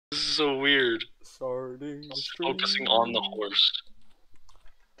so weird. Starting the stream. Focusing on the horse.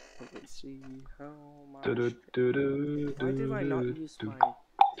 Let me see how much. Do, do, do, do, Why did I not do, use do, my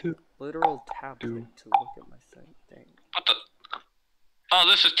do. literal tablet to look at my thing? What the? Oh,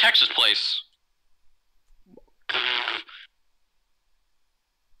 this is Texas Place.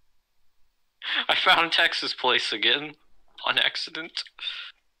 I found Texas Place again on accident.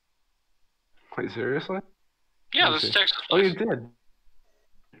 Wait, seriously? Yeah, Let me this is see. Texas Oh, Place. you did.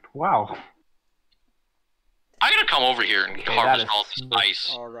 Wow. I gotta come over here and Okay, harvest that is all this smooth.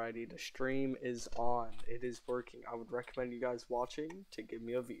 ice. Alrighty, the stream is on. It is working. I would recommend you guys watching to give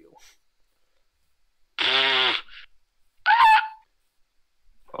me a view.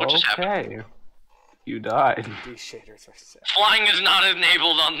 What just happened? Okay. You died. These shaders are sick. Flying is not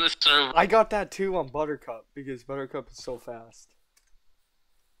enabled on this server. I got that too on Buttercup because Buttercup is so fast.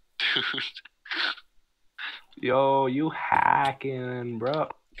 Dude. Yo, you hacking, bro.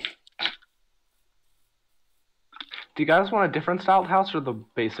 Do you guys want a different styled house or the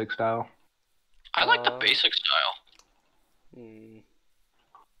basic style? I like the basic style.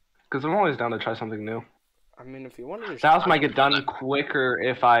 Because I'm always down to try something new. I mean, if you wanted to. The house might get done quicker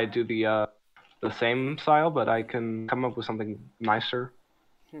if I do the same style, but I can come up with something nicer.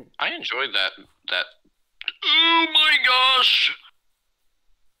 I enjoyed that. Oh my gosh!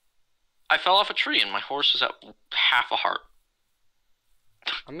 I fell off a tree and my horse is at half a heart.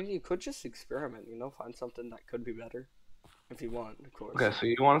 I mean, you could just experiment, you know, find something that could be better. If you want, of course. Okay, so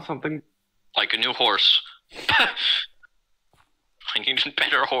you want something? Like a new horse. I need a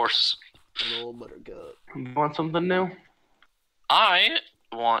better horse. A little Buttercup. You want something new? I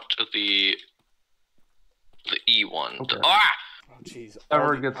want the E one. Okay. Ah! Oh, jeez.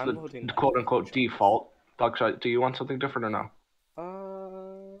 Whoever gets the quote-unquote default. Buckshot, do you want something different or no?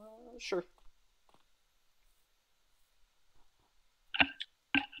 Sure.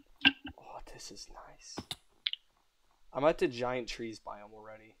 Oh, this is nice. I'm at the giant trees biome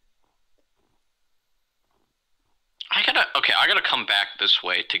already. I gotta come back this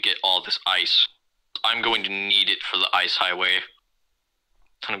way to get all this ice. I'm going to need it for the ice highway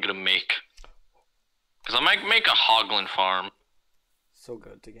that I'm gonna make. Because I might make a hoglin farm. So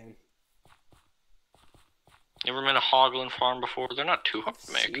good, the game. You ever made a hoglin farm before? They're not too hard to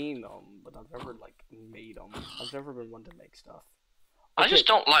I've make. seen them, but I've never, like, made them. I've never been one to make stuff. I just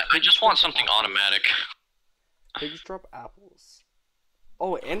don't like. I just want something automatic. Pigs drop apples.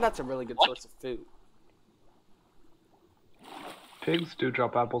 Oh, and that's a really good source of food. Pigs do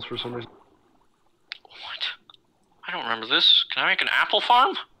drop apples for some reason. What? I don't remember this. Can I make an apple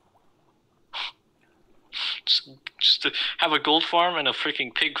farm? Just to have a gold farm and a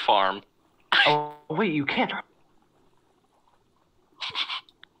freaking pig farm. Oh, wait, you can't.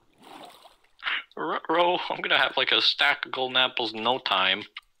 Bro, I'm gonna have like a stack of golden apples in no time.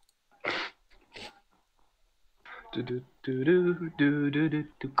 I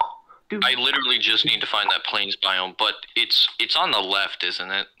literally just need to find that plains biome, but it's on the left, isn't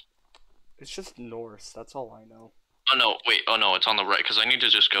it? It's just Norse, that's all I know. Oh no, wait, oh no, it's on the right, because I need to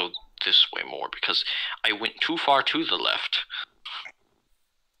just go this way more, because I went too far to the left.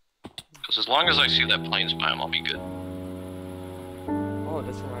 Because as long as I see that plains biome, I'll be good. Oh,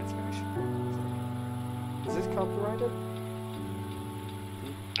 this reminds me I should. Is this copyrighted?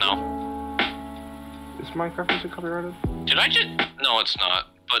 No. Is Minecraft music copyrighted? Did I just... No, it's not.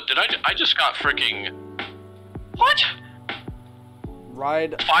 But did I just got freaking... What?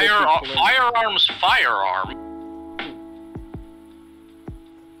 Ride... Firearms firearm.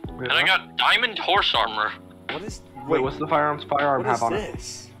 Wait, And I got diamond horse armor. What is... Wait, what's the firearm have on it? What is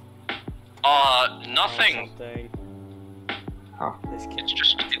this? Nothing. Huh. It's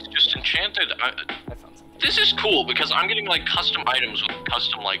just enchanted. I found something. This is cool because I'm getting like custom items with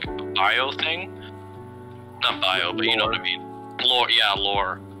custom like bio thing. Not bio, but you know what I mean. Lore, yeah,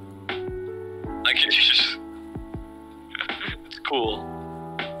 lore. Like it's just, it's cool.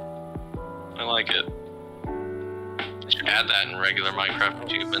 I like it. I should add that in regular Minecraft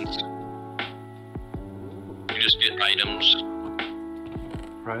achievements. You just get items,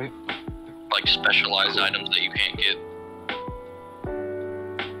 Right? like specialized items that you can't get.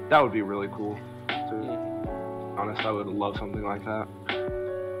 That would be really cool. To be honest, I would love something like that.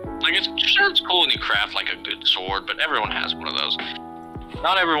 Like, it's cool when you craft, like, a good sword, but everyone has one of those.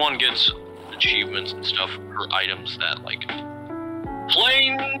 Not everyone gets achievements and stuff for items that, like,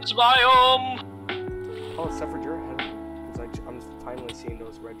 plains biome! Oh, except for your head. Because I'm finally seeing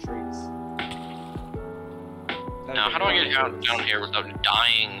those red trees. Now, how do I get down here without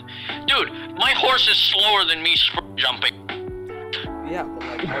dying? Dude, my horse is slower than me sprint jumping. Yeah, but,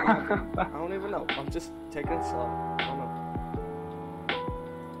 like, I don't even know. I'm just taking it slow. I don't know.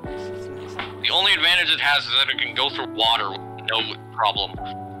 only advantage it has is that it can go through water with no problem.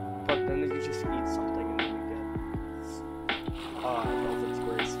 But then you just eat something and then you get Dolphin's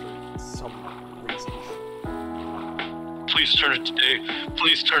Grace for some reason. Please turn it today.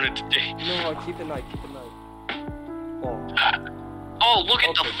 Please turn it today. No, keep it night, keep it night. Oh. Oh, look at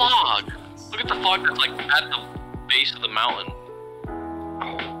Okay, the fog. Look at the fog that's like at the base of the mountain.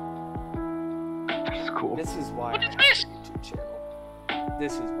 That's cool. This is why What I is have this? a YouTube channel.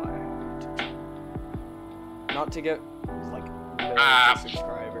 This is why I have a YouTube channel. Not to get like millions of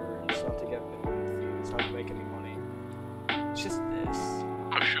subscribers, not to get millions of views, not to make any money. It's just this.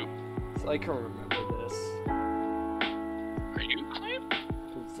 Oh shoot. So I can remember this. Are you claimed?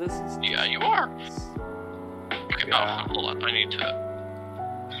 'Cause this is Yeah, you are. this. Okay, Yeah. oh, hold on. I need to.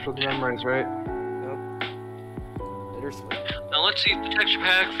 Just for the memories, right? Nope. Bittersweet. Now let's see if the texture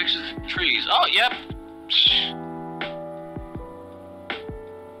pack fixes the trees. Oh, yep.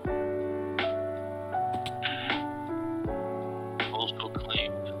 Also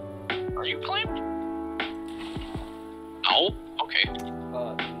claimed. Are you claimed? No? Okay.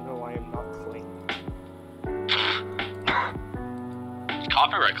 No, I am not claimed.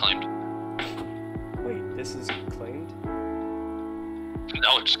 Copyright claimed. Wait, this is claimed?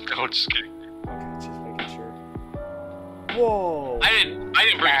 No, just kidding. Okay, just making sure. Whoa! I didn't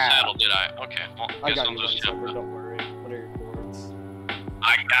bring a saddle, did I? Okay, well, I guess got I'll you, just Sucker, don't worry. What are your chords?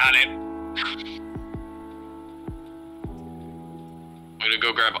 I got it. I'm gonna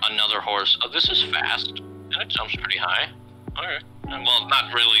go grab another horse. Oh, this is fast, and it jumps pretty high. Alright. Well,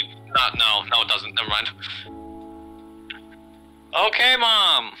 not really. No, it doesn't. Never mind. Okay,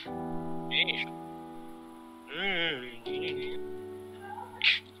 Mom. Yeesh.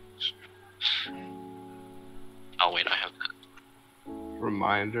 Oh, wait, I have that.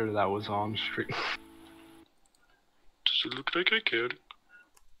 Reminder that was on stream. Does it look like I cared?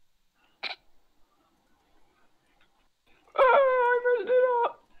 I messed it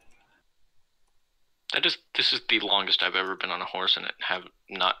up. This is the longest I've ever been on a horse and it have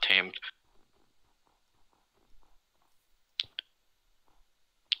not tamed.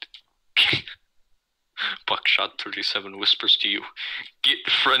 Buckshot 37 whispers to you, "Get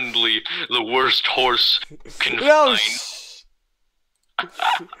friendly, the worst horse can No, find."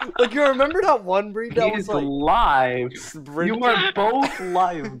 like, you remember that one breed that He's was like... live. sprint- You are both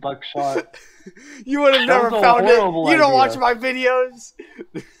live, Buckshot. You would have That never was a found it. horrible You don't watch idea. my videos.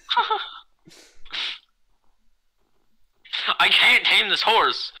 I can't tame this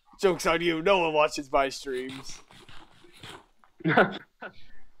horse. Joke's on you. No one watches my streams.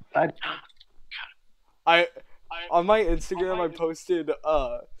 I on my Instagram I posted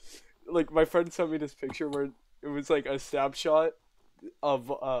like my friend sent me this picture where it was like a snapshot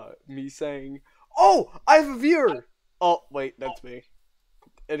of me saying, "Oh, I have a viewer." Oh wait, that's me.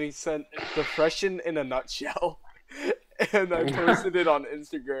 And he sent "Depression in a nutshell," and I posted it on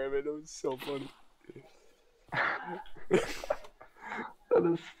Instagram, and it was so funny. That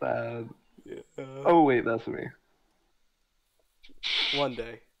is sad. Yeah. Oh wait, that's me. One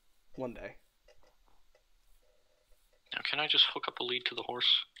day. Now, can I just hook up a lead to the horse?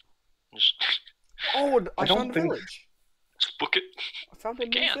 Just, Oh, I don't found a think- village. just book it. I found a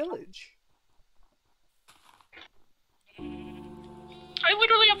new can't. village. I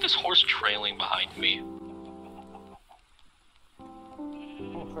literally have this horse trailing behind me.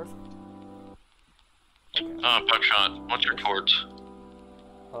 Oh, perfect. Okay. Buckshot, what's your torts?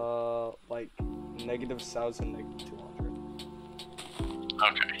 Like -1,000, -200.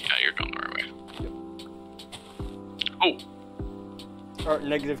 Okay, yeah, you're going the right way. Yep. Oh, Or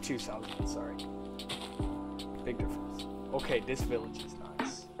 -2,000, sorry. Big difference. Okay, this village is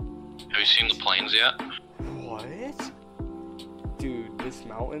nice. have you seen the plains yet? What? Dude, this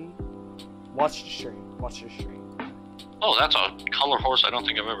mountain. Watch the stream. Watch the stream. Oh, that's a color horse I don't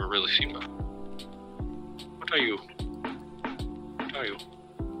think I've ever really seen before. What are you? What are you?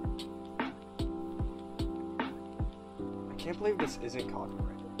 I can't believe this isn't copyrighted.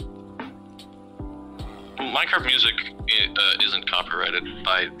 Minecraft music isn't copyrighted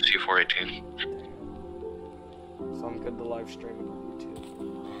by C418. So I'm good to live stream it on YouTube.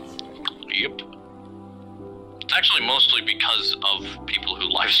 Yep. It's actually mostly because of people who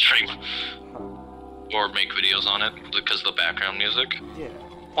live stream Huh. or make videos on it because of the background music. Yeah,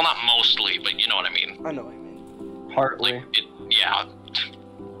 Well, not mostly, but you know what I mean. I know what I mean. Partly. Like, yeah.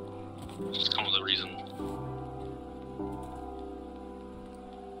 Some of the reason.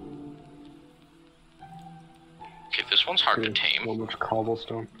 Okay, this one's hard to So tame. much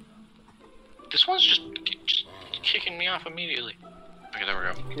cobblestone. This one's just kicking me off immediately. Okay, there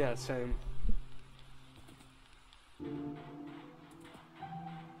we go. Yeah, same.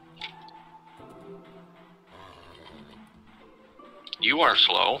 You are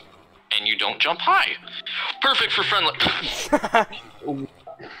slow, and you don't jump high. Perfect for friendly.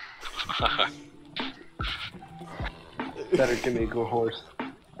 Better give me a good horse.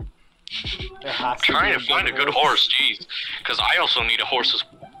 Trying to find a good horse, jeez. Because I also need a horse as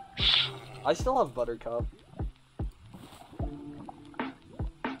well. I still have Buttercup.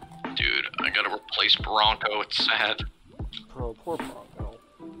 Dude, I gotta replace Bronco, it's sad. Bro, poor Bronco.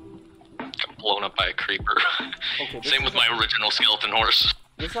 Got blown up by a creeper. Okay, Same with my original skeleton horse.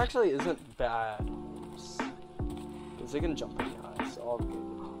 This actually isn't bad. Because they can jump pretty high, so I'll get...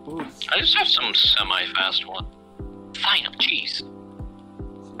 Ooh, I just have some semi-fast one. Final, jeez.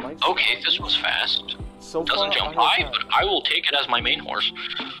 Okay, this was fast. So Doesn't jump high, but I will take it as my main horse.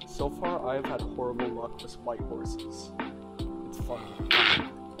 So far, I've had horrible luck with white horses. It's funny.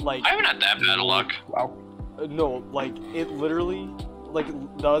 Like, I haven't had that bad of luck. Wow. No, like, it literally... Like,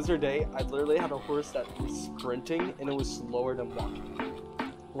 the other day, I literally had a horse that was sprinting, and it was slower than walking.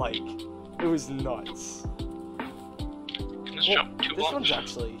 Like, it was nuts. Can this jump 2 This blocks? one's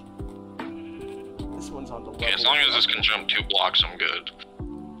actually... This one's on the level. Okay, as long as this can jump 2 blocks, I'm good.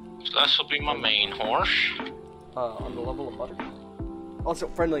 So this will be my main horse. On the level of Buttercup. Also,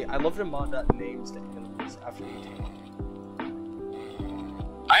 friendly, I love the mod that names the animals after you tame them.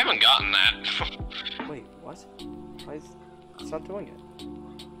 I haven't gotten that. Wait, what? Why is... It's not doing it.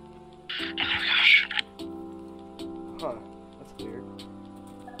 Oh my gosh. Huh. That's weird.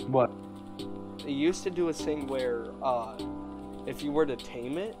 What? It used to do a thing where, if you were to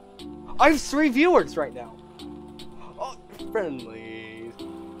tame it... I have 3 viewers right now! Oh, friendly.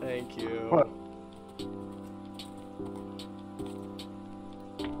 Thank you. What?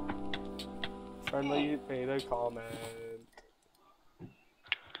 Friendly made a comment.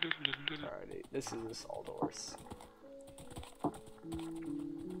 Alrighty, this is a salt horse.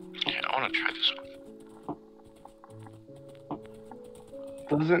 Yeah, I want to try this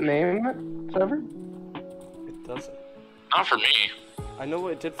one. Does it name it, Sever? It doesn't. Not for me. I know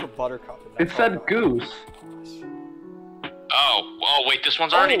what it did for Buttercup. and It that's said all. goose. Oh, wait, this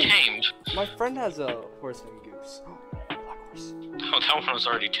one's already Oh. tamed. My friend has a horse named Goose. Black horse. Oh, that one was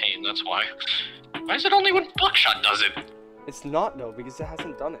already tamed, that's why. Why is it only when Buckshot does it? It's not though, because it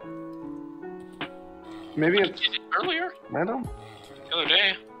hasn't done it. Maybe I it's did it earlier? random? The other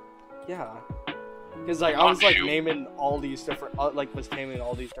day? Yeah. Because like I Oh, was like shoot. naming all these different, like was taming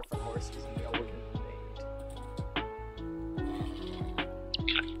all these different horses, and they all were getting named.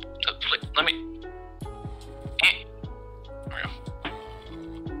 Let me... Eh. There we go.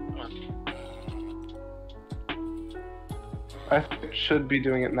 I should be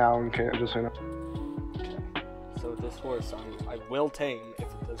doing it now, okay, just so you know. Okay. So this horse, I will tame if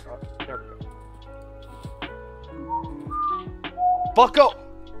it does not. There we go. Bucko!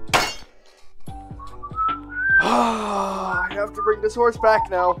 I have to bring this horse back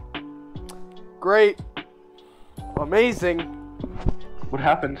now. Great. Amazing. What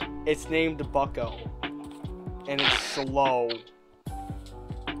happened? It's named Bucko. And it's slow.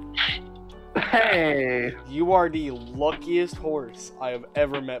 Hey! You are the luckiest horse I have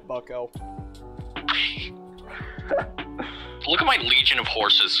ever met, Bucko. Look at my legion of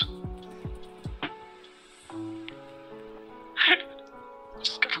horses.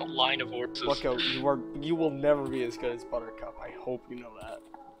 Just got a line of horses. Bucko, you will never be as good as Buttercup. I hope you know that.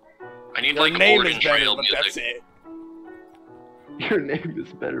 I need Your like name Oregon is better, Trail but music. that's it. Your name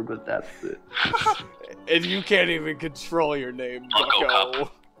is better, but that's it. And you can't even control your name, Bucko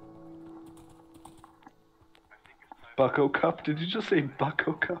Bucko. Bucko Cup? Did you just say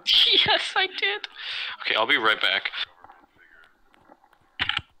Bucko Cup? Yes, I did. Okay, I'll be right back.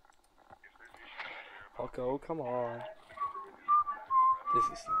 Bucko, come on. This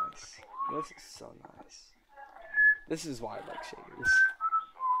is nice. This is so nice. This is why I like shaders.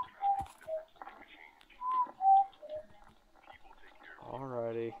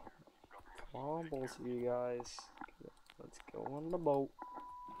 Alrighty. Come on, both of you guys. Let's go on the boat.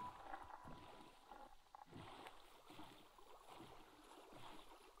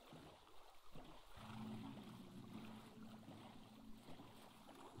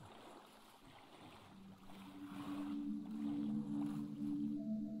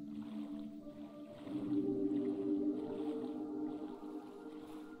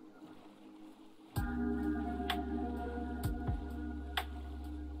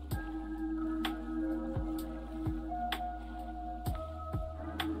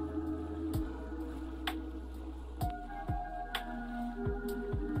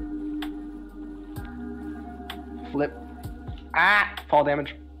 Flip. Ah! Fall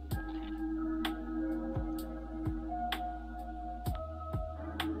damage.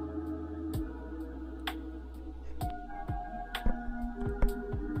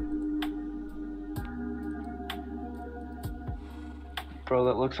 Bro,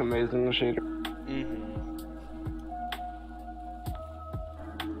 that looks amazing, the shader.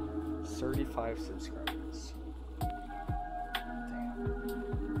 35 subscribers. Damn.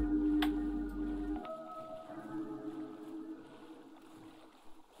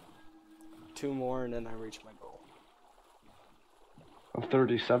 Two more and then I reach my goal. Of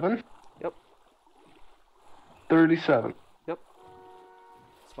 37? Yep. 37. Yep.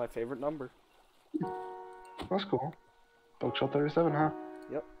 It's my favorite number. That's cool. Bookshot 37, huh?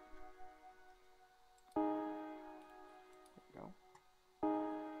 Yep. There we go.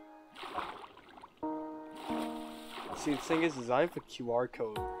 See, the thing is I have a QR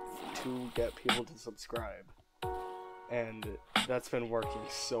code to get people to subscribe. And that's been working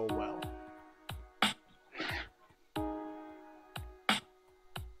so well.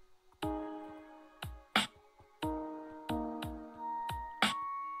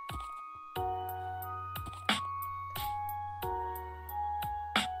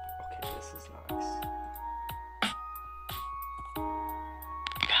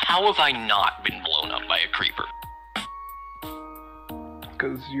 How have I not been blown up by a creeper?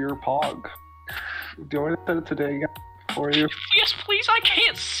 Because you're Pog. Do you want me to set it today again for you? Yes, please, I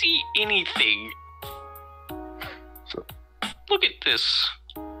can't see anything. So. Look at this.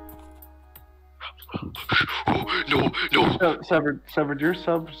 No, no. Severed your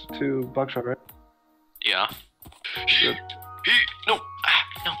subs to Buckshot, right? Yeah. Good. No,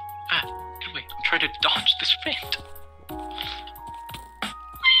 no. Get away. I'm trying to dodge this vent.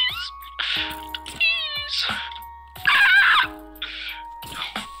 Please.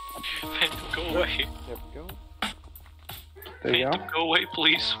 Phantom, go away. There we go. There you Phantom, go away,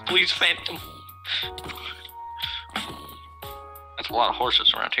 please. Please, Phantom. That's a lot of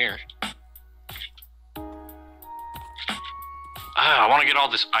horses around here. I want to get all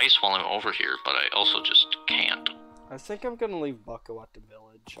this ice while I'm over here, but I also just can't. I think I'm gonna leave Bucko at the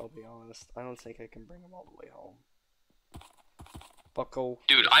village, I'll be honest. I don't think I can bring him all the way home. Bucko.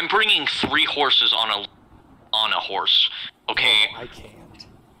 Dude, I'm bringing 3 horses on a horse. Okay. No, I can't.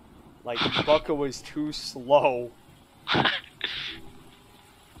 Like, Bucko is too slow.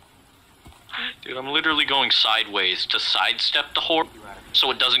 Dude, I'm literally going sideways to sidestep the horse so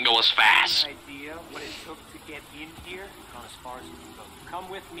it doesn't go as fast. Any idea what it took to get in here? Not as far as you can go. Come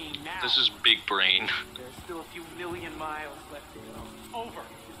with me now. This is big brain. There's still a few million miles left to go. Over.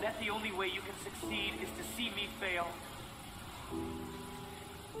 Is that the only way you can succeed? Is to see me fail?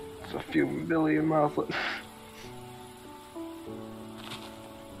 It's a few million miles left.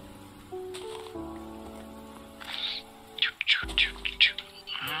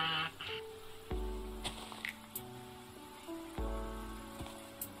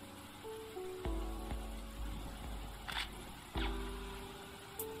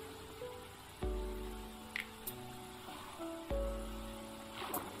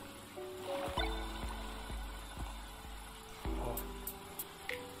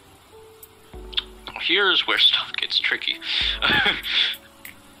 Here's where stuff gets tricky.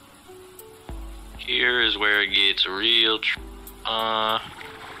 Here is where it gets real uh-oh.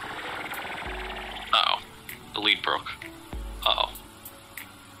 The lead broke. Uh-oh.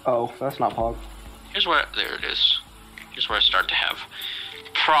 Oh, that's not Pog. Here's where, there it is. Here's where I start to have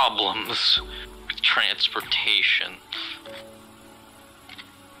problems with transportation.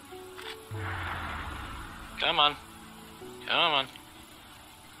 Come on. Come on.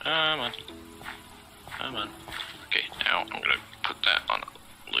 Come on. Come on. Okay, now I'm gonna put that on a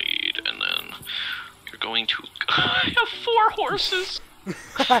lead, and then you're going to... I have 4 horses!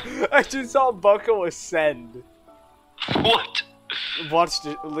 I just saw Bucko ascend. What? Watched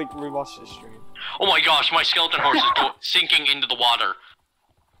it, like, rewatched the stream. Oh my gosh, my skeleton horse is sinking into the water.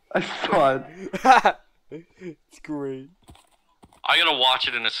 I saw it. It's great. I gotta watch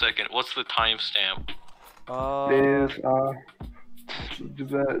it in a second. What's the timestamp?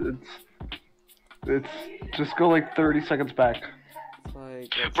 It's just go like 30 seconds back.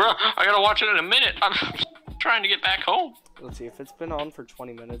 Like, Bro, I gotta watch it in a minute. I'm trying to get back home. let's see, if it's been on for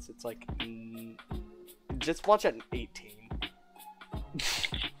 20 minutes, it's like, just watch at 18.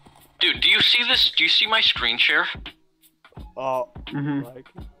 Dude, do you see this? Do you see my screen share? Like,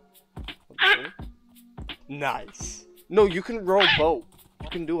 let's see. Nice. No, you can row a boat. You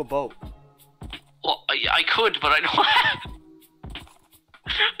can do a boat. Well, I could, but I don't have...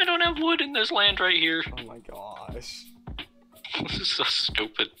 I don't have wood in this land right here. Oh my gosh. This is so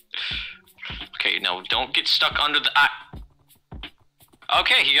stupid. Okay, no, don't get stuck under the...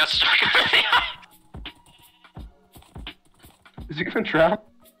 Okay, he got stuck under the... Is he even trapped?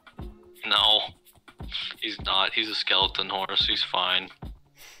 No. He's not. He's a skeleton horse. He's fine.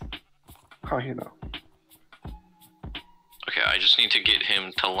 How you know? Okay, I just need to get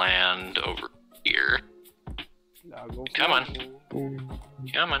him to land over here. Now go Come on. Boom.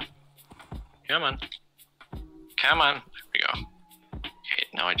 Come on. Come on. Come on. There we go. Okay,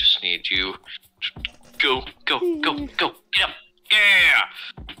 now I just need you. Go, go, go, go. Get up. Yeah.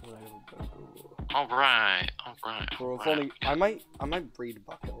 Alright, alright. Bro, if only I might breed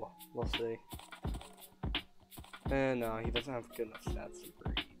Bucko. We'll see. No, he doesn't have good enough stats to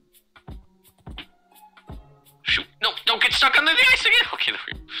breed. Shoot. No, don't get stuck under the ice again. Okay, there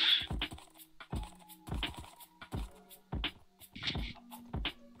we go.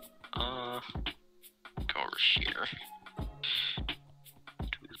 Go over here.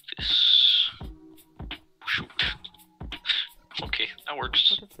 Do this. Shoot. Okay, that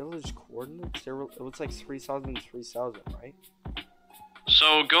works. What are village coordinates? It looks like 3,000, 3,000, right?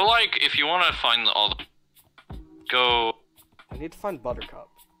 So go like if you want to find all the. Go. I need to find Buttercup.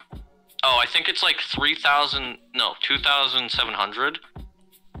 Oh, I think it's like 3,000. No, 2,700,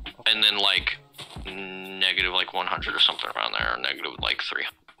 and then like negative like 100 or something around there, or negative like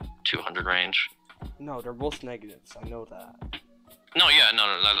 200 range. No, they're both negatives. I know that. No, yeah, no,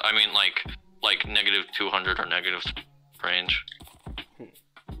 I mean like negative 200 or negative range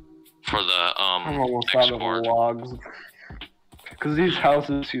for the I'm almost out of export. logs. Cause these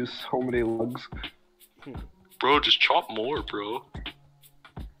houses use so many logs. Bro, just chop more, bro.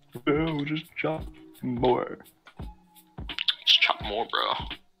 Oh, just chop more. Just chop more, bro.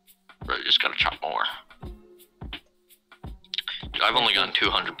 Bro, you just gotta chop more. Dude, I've only gotten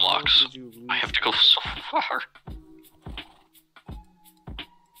 200 blocks. I have to go so far.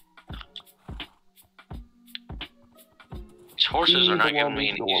 These horses are not giving me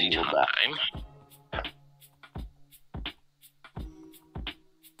an easy time.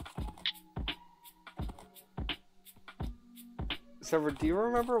 Trevor, do you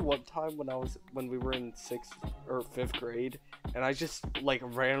remember one time when we were in 6th or 5th grade, and I just like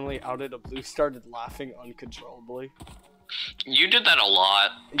randomly out of the blue started laughing uncontrollably? You did that a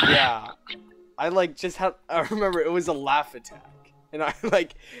lot. Yeah, I like just had. I remember it was a laugh attack, and I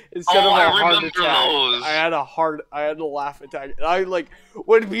like instead of a I heart remember attack, those. I had a laugh attack, and I like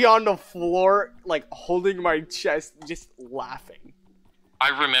would be on the floor like holding my chest, just laughing. I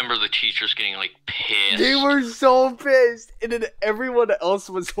remember the teachers getting like pissed. They were so pissed, and then everyone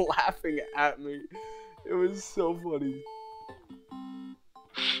else was laughing at me. It was so funny.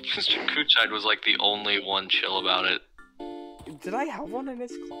 Mr. Kuchide was like the only one chill about it. Did I have one in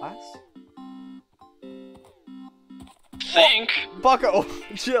his class? Think. Bucko,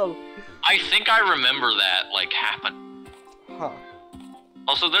 chill. I think I remember that like happen. Huh.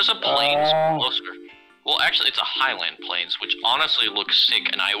 Also, there's a plains closer. Well, actually, it's a Highland Plains, which honestly looks sick,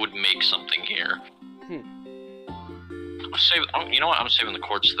 and I would make something here. You know what? I'm saving the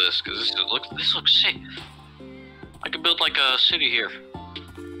quartz to this because this looks sick. I could build like a city here.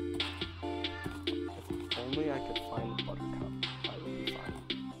 If only I could find Buttercup, I would be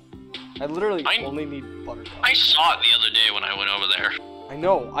fine. I literally only need Buttercup. I saw it the other day when I went over there. I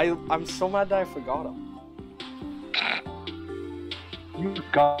know. I'm so mad that I forgot him. You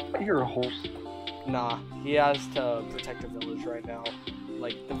got your horse. Nah, he has to protect the village right now.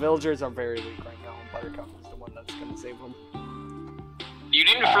 Like, the villagers are very weak right now, and Buttercup is the one that's gonna save them. You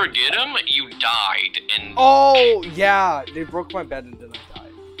didn't forget him, you died, and... Oh, yeah! They broke my bed and then I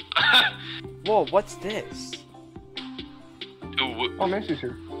died. Whoa, what's this? Oh, Macy's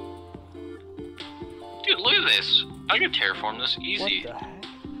here. Dude, look at this. I can terraform this easy. What the heck?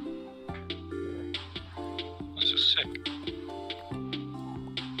 This is sick.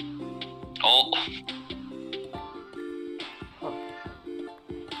 Oh. Huh.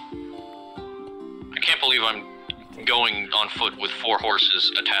 I can't believe I'm going on foot with 4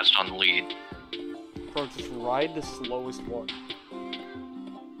 horses attached on the lead. Bro, just ride the slowest one.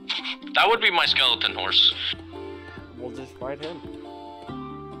 That would be my skeleton horse. We'll just ride him.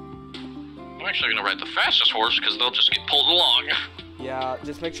 I'm actually gonna ride the fastest horse because they'll just get pulled along. Yeah,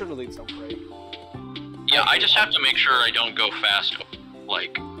 just make sure to lead some break. Yeah, I just have to make sure I don't go fast,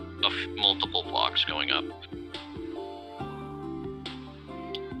 like, multiple blocks going up.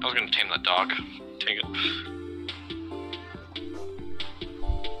 I was gonna tame that dog. Take it.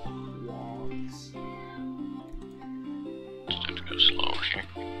 Walks. Just have to go slow here.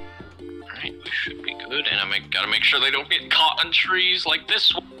 Alright, we should be good, and gotta make sure they don't get caught on trees like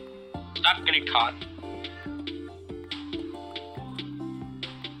this one. Stop getting caught.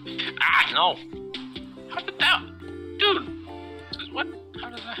 Ah, no! How did that... Dude! What? How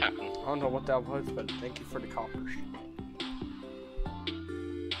did that happen? I don't know what that was, but thank you for the copper.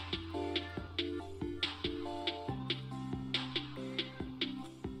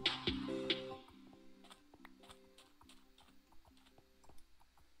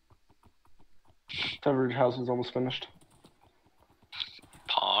 Every house is almost finished.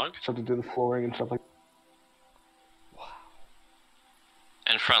 Pog. Just have to do the flooring and stuff like.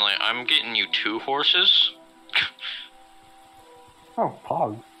 And Friendly, I'm getting you 2 horses. Oh,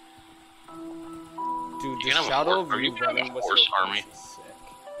 Pog. Dude, You the gonna have a shadow hor- of are you you gonna have a running with horse your army? horse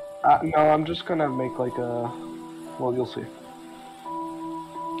is sick. No, I'm just gonna make like a. Well, you'll see.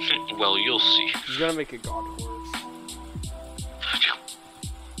 Well, you'll see. He's gonna make a god horse.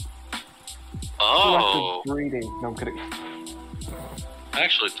 Oh, Selective breeding. No, I'm kidding.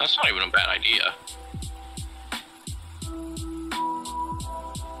 actually, that's not even a bad idea.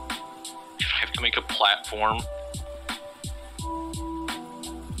 I have to make a platform.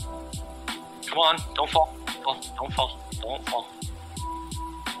 Come on, don't fall. Don't fall. Don't fall.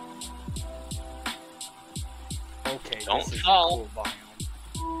 Okay, Don't this is fall. a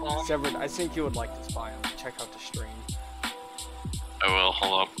cool biome. Severed, I think you would like this biome. Check out the stream. I will,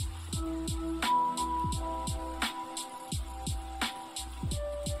 hold up.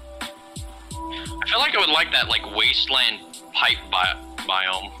 I feel like I would like that, like, wasteland pipe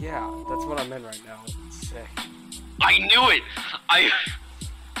biome. Yeah, that's what I'm in right now. It's sick. I knew it! I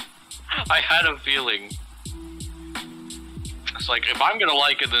had a feeling. It's like, if I'm gonna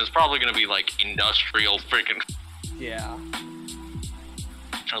like it, then it's probably gonna be, like, industrial freaking, Yeah.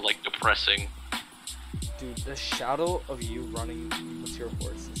 or, like, depressing. Dude, the shadow of you running with your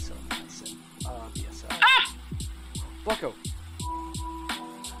horse is so nice. BSL. Ah! Bucko!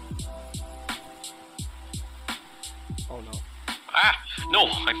 Oh no. Ah! No,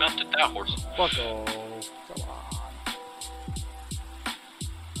 I mounted that horse. Bucko! Come on.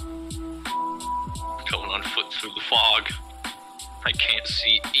 Going on foot through the fog. I can't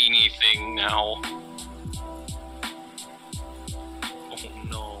see anything now. Oh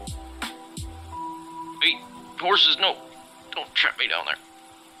no. Wait, horses, no. Don't trap me down there.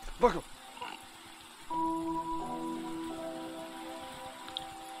 Bucko! Come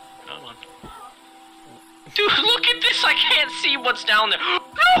on. Dude, look at this! I can't see what's down there. No!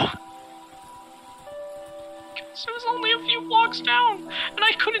 It was only a few blocks down, and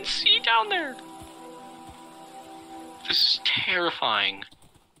I couldn't see down there. This is terrifying.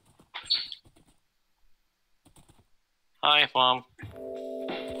 Hi, Mom.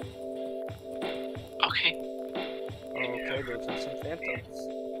 Okay. Okay, those are some phantoms.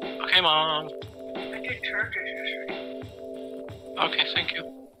 Okay, Mom. I did charges yesterday. Okay, thank you.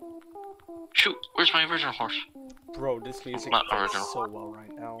 Shoot, where's my original horse? Bro, this music Not fits original. so well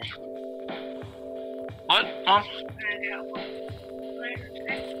right now. What, Mom? I'm gonna get one later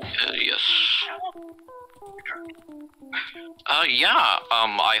today. Yes. I won't. Yeah,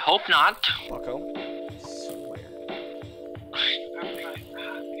 I hope not. Bucko? Swear. I'm like,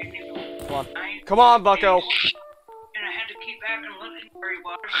 Come on. I, Come on, Bucko! and I had to keep back and looking where he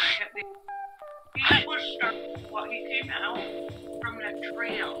was. And I had the, he was starting, well, he came out from that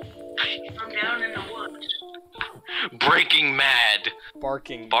trail, from down in the woods. Breaking mad.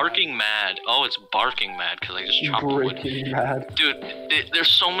 Barking. Barking mad. Oh, it's barking mad because I just chopped wood. Breaking mad. Dude, there's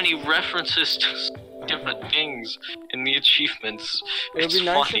so many references to different things in the achievements. It would It's be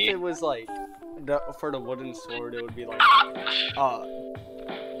nice funny. if it was like, for the wooden sword, it would be like,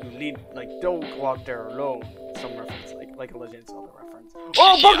 you need, like, don't go out there alone. Some reference, like a Legend of Zelda reference.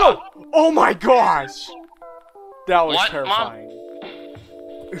 Oh, Yeah. Bucko! Oh my gosh! That was What, Mom? terrifying.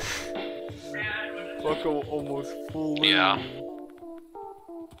 And Bucko almost flew. Yeah.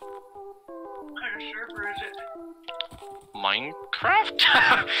 what kind of server is it? Minecraft?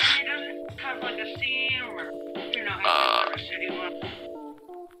 He doesn't have like a theme or, you know, how a city one.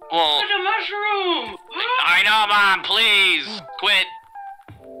 Well, It's a mushroom! I know, Mom, please, quit.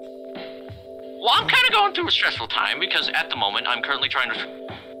 Well, I'm kind of going through a stressful time because at the moment I'm currently trying to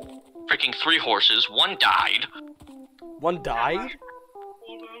freaking 3 horses. One died. One died?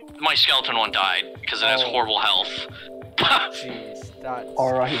 My skeleton one died because it has Oh. horrible health. Jeez, that's...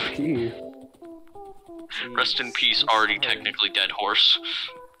 R.I.P. Rest in peace, I'm already sorry. technically dead horse.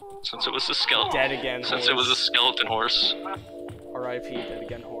 Since it was a skeleton. Dead again, Since it was a skeleton horse. R.I.P. Dead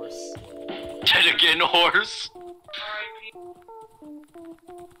again horse. Dead again horse.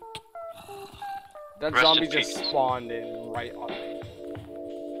 That Rest zombie in just peace. spawned in right on me.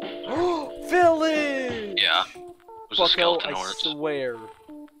 Village! Yeah. It was a Bucko, skeleton I horse. swear.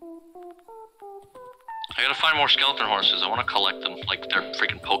 I gotta find more skeleton horses. I want to collect them like they're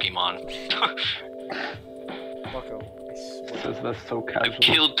freaking Pokemon. Bucko, I swear. Says that's so I've casual.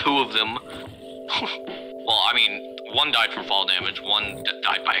 killed 2 of them. Well, I mean, one died from fall damage, one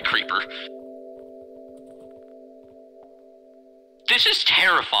died by a creeper. This is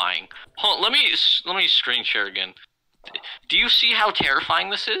terrifying. Hold on, let me screen share again. Do you see how terrifying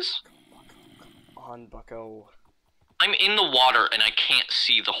this is? on, bucko. I'm in the water and I can't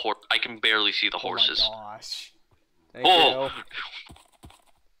see the horse. I can barely see the horses. Oh my gosh. Thank Oh. you.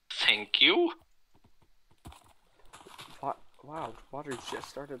 Thank you. Wow, water just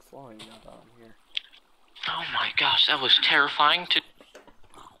started flowing down here. Oh my gosh, that was terrifying to...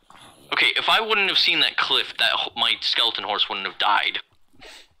 Okay, if I wouldn't have seen that cliff, my skeleton horse wouldn't have died.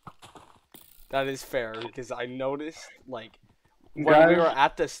 That is fair, because I noticed, like, when Guys, we were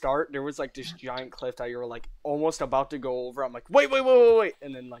at the start, there was, like, this giant cliff that you were, like, almost about to go over. I'm like, wait,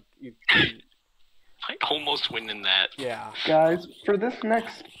 and then, like, you... I almost went in that. Yeah. guys, for this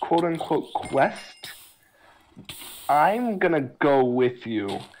next quote-unquote quest, I'm gonna go with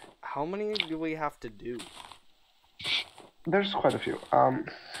you. How many do we have to do? There's quite a few. Huh.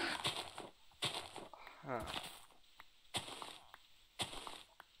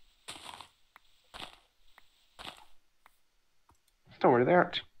 Don't worry, they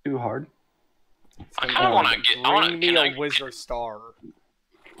aren't too hard. I kind of want to get... Bring me a Wizard Star.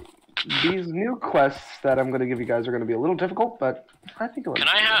 These new quests that I'm gonna give you guys are gonna be a little difficult, but I think it'll. Can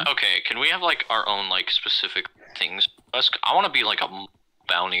I have... Okay, can we have, like, our own, like, specific things? I want to be, like, a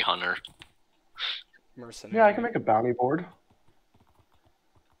bounty hunter. Mercenary. Yeah, I can make a bounty board.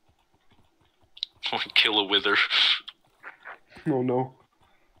 Kill a wither. Oh no.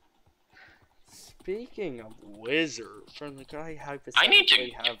 Speaking of wizard, from the guy I need to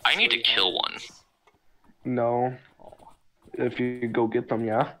hypothetically kill one. No. Oh. If you go get them,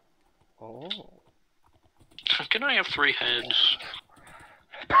 yeah. Oh. Can I have 3 heads?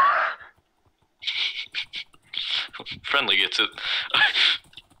 Friendly gets it.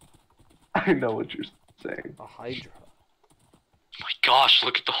 I know what you're saying. A Hydra. My gosh,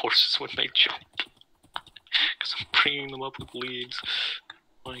 look at the horses when they jump. Because I'm bringing them up with leads.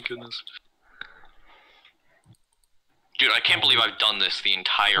 My goodness. Dude, I can't believe I've done this the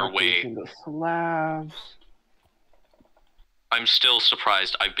entire way. The slabs. I'm still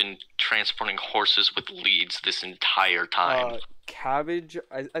surprised I've been transporting horses with leads this entire time. Cabbage,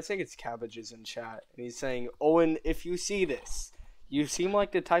 I think it's Cabbages in chat, and he's saying, Owen, if you see this, you seem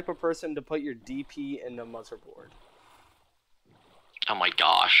like the type of person to put your DP in the motherboard. Oh my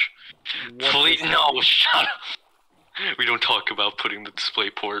gosh. What Please, is no, shut up. We don't talk about putting the display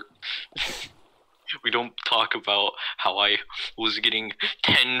port. We don't talk about how I was getting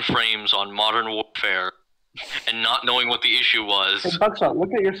 10 frames on Modern Warfare and not knowing what the issue was. Hey, Buckshot,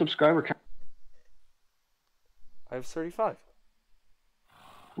 look at your subscriber count. I have 35.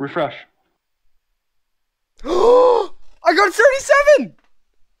 Refresh. I got 37!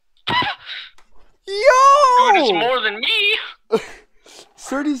 Yo! Dude, it's more than me!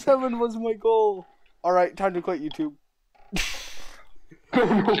 37 was my goal. Alright, time to quit YouTube.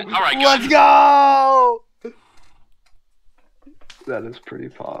 Alright, Let's go! That is pretty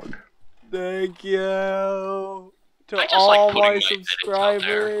pog. Thank you to I just all like putting my my edits out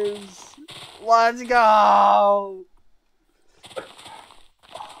there. subscribers. Let's go!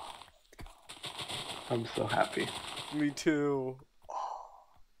 I'm so happy. Me too.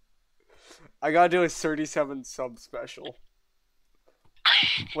 I gotta do a 37 sub special.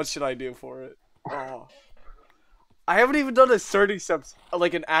 What should I do for it? Oh. I haven't even done a 30 subs,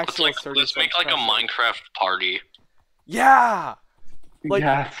 like an actual 30 Let's make like a special. Minecraft party. Yeah! Like,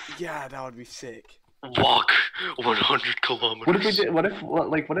 yes. yeah, that would be sick. Walk 100 kilometers. What if we did?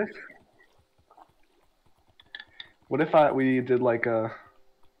 What if we did like a?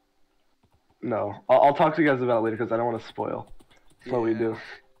 No, I'll talk to you guys about it later because I don't want to spoil what we do.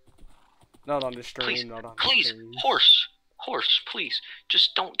 Not on the stream, Please, not on the please, stream. horse, please,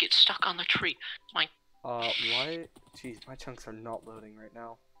 just don't get stuck on the tree. My. What? Jeez, my chunks are not loading right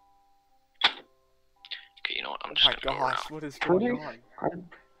now. Okay, you know what? I'm Oh just my gonna go around. gosh, what is going on?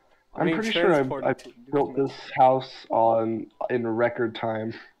 I'm being pretty sure I transported to built different- this house in record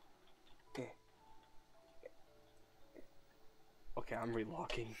time. Okay, I'm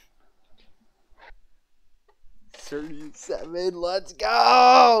relocking. 37, let's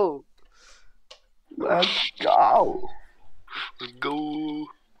go! Let's go. Let's go.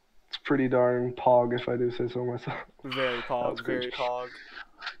 It's pretty darn pog if I do say so myself. Very That pog, was very good. pog.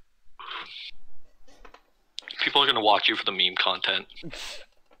 People are gonna watch you for the meme content.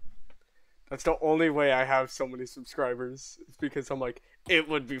 That's the only way I have so many subscribers. It's because I'm like, it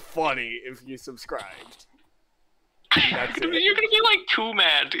would be funny if you subscribed. That's it. You're gonna be like too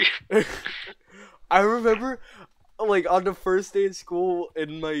mad. I remember, like, on the first day of school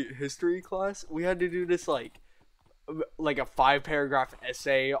in my history class, we had to do this, like a 5-paragraph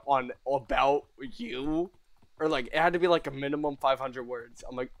essay on about you. Or, like, it had to be, like, a minimum 500 words.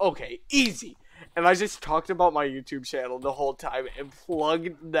 I'm like, okay, easy. And I just talked about my YouTube channel the whole time and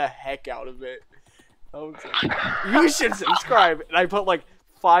plugged the heck out of it. I was like, you should subscribe, and I put like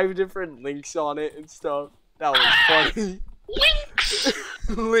 5 different links on it and stuff. That was funny. Links!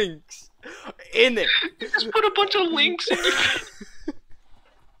 Links in it. Just put a bunch of links in your...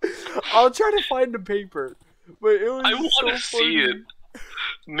 I'll try to find the paper, but it was I want so to see it.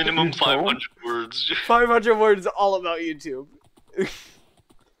 Minimum You don't? 500 words. 500 words all about YouTube.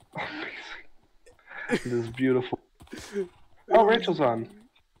 This is beautiful. Oh, Rachel's on.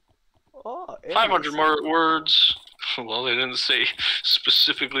 Oh, 500 more words. Well, they didn't say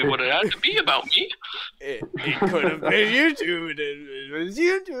specifically what it had to be about me. It could have been YouTube. It was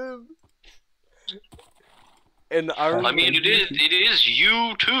YouTube. And I mean, it is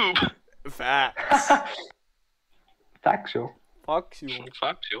YouTube. Facts. Factual. Fuck you.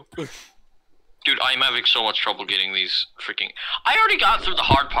 Fact, yo. Dude, I'm having so much trouble getting these freaking... I already got through the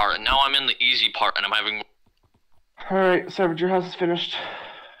hard part, and now I'm in the easy part, and I'm having... Alright, Savage, your house is finished.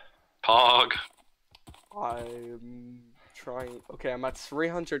 Pog. I'm trying. Okay, I'm at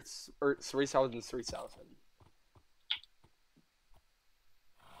 300 or 3,000.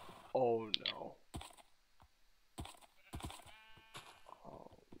 Oh no.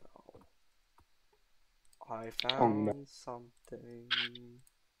 Oh no. I found no. something.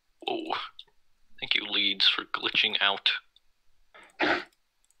 Whoa. Thank you, Leeds, for glitching out.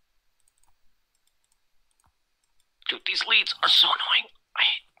 Dude, these leads are so annoying. I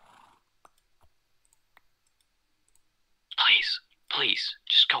hate... Please,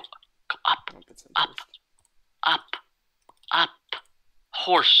 just go up, up.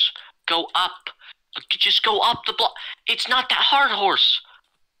 Horse, go up. Just go up the block. It's not that hard, horse.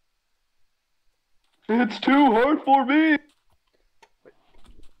 It's too hard for me!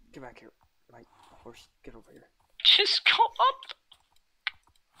 Get back here, my horse. Get over here. Just go up.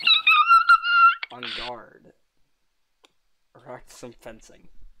 On guard. Erect some fencing.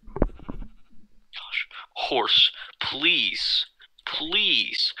 Gosh, horse, please.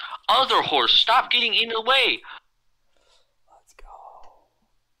 Other horse, stop getting in the way. Let's go.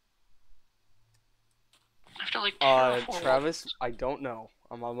 I have to like terraform Travis, I don't know.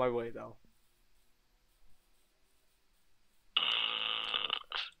 I'm on my way though.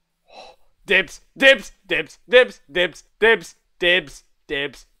 Dibs. What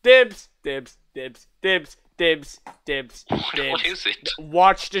is it?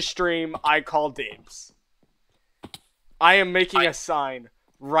 Watch the stream. I call dibs. I am making a sign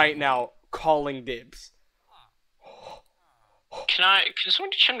right now calling dibs. Can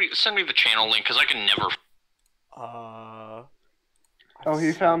somebody send me the channel link? Because I can never... Oh,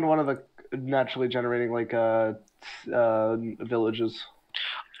 he found one of the naturally generating, like, villages.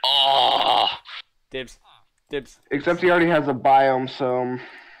 Oh! Dibs. Except he already has a biome, so...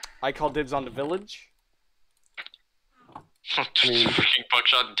 I call dibs on the village. Freaking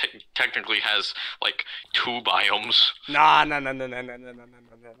Buckshot technically has, like, 2 biomes. Nah.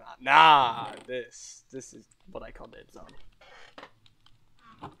 This is what I call dibs on.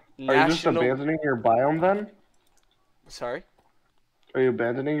 Are you just abandoning your biome, then? Sorry? Are you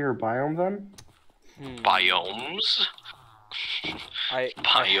abandoning your biome, then? Biomes? I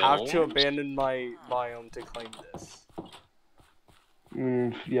have to abandon my biome to claim this.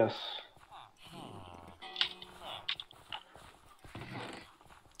 Yes.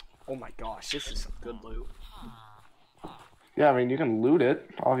 Oh my gosh, this is some good loot. Yeah, I mean, you can loot it,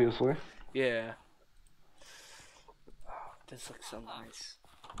 obviously. Yeah. Oh, this looks so nice.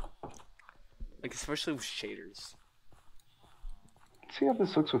 Like, especially with shaders. Let's see how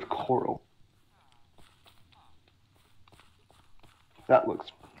this looks with coral. That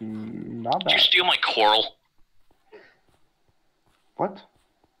looks not Did you bad. steal my coral? What?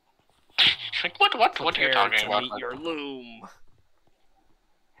 Like, what are you Prepare talking to about? meet your loom.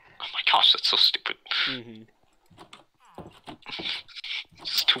 Oh my gosh, that's so stupid. Mm-hmm.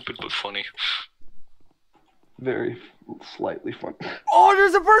 Stupid but funny. Very slightly fun. Oh,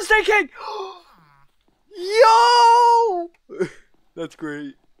 there's a birthday cake! Yo! That's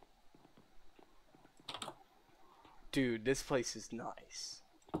great. Dude, this place is nice.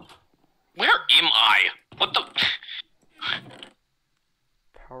 Where am I? What the...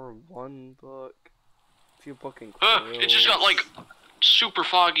 Power 1 book. Few booking. it just got, like, super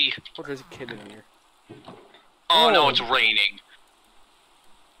foggy. Oh, there's a kid in here. Oh no, it's raining.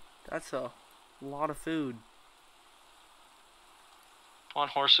 That's a lot of food. Come on,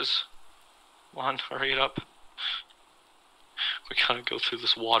 horses. Come on, hurry it up. We gotta go through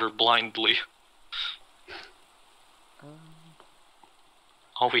this water blindly.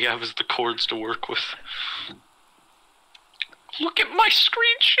 All we have is the cords to work with. Look at my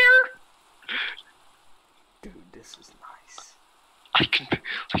screen share! Dude, this is nice. I I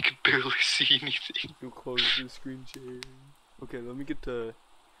can barely see anything. You close the screen share. Okay, let me get the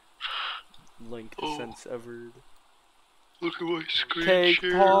link to send severed. Look at my screen Cake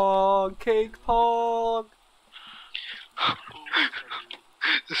share. pong, cake pong.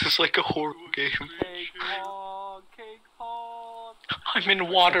 This is like a horror game. Cake pong, cake pong. I'm in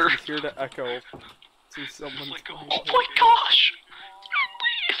water. I can hear the echo to someone's Oh my gosh!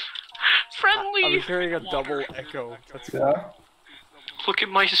 Friendly! I'm hearing a double echo. That's Yeah. Look at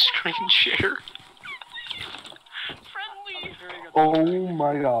my screen share. Friendly! Oh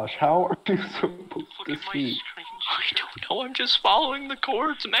my gosh, how are you supposed Look to at my see? screen. I don't know, I'm just following the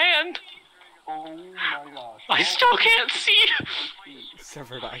cords, man. Oh my gosh. I still can't see.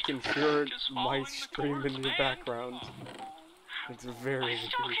 Severed. I can hear my stream in the background. It's very I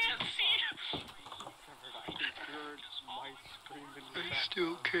still weird. can't see. I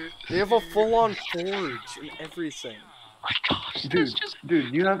still can't. They have a full-on forge and everything. My gosh, Dude, that's just.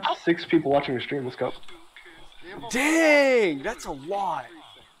 dude, you have 6 people watching your stream. Let's go. Dang, that's a lot.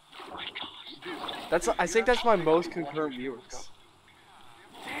 My gosh. That's I think that's my most concurrent viewers.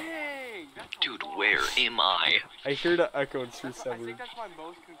 Dude, where am I? I hear the echo through Severed.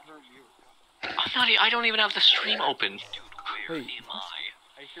 I'm not. I don't even have the stream open. Dude, where Wait. am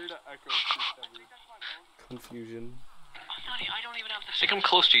I? I hear the echo through Severed. Confusion. I don't even have the. I think I'm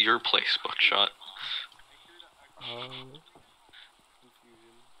close to your place, Buckshot. Confusion.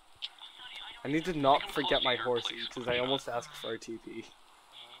 I need to not forget my horses because I almost asked for a TP.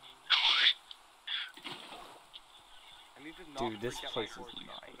 Dude, this place is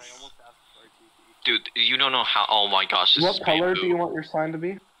nice. Dude, you don't know how. Oh my gosh, this is What color do bamboo. you want your sign to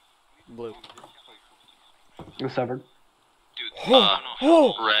be? Blue. The Severed. Dude,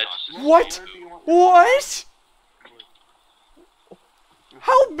 Oh, red. what? What?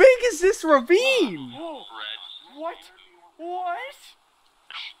 How big is this ravine? Red. What? What?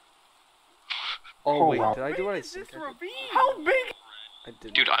 Oh, Oh wait, wow. did I do what I said? How big? I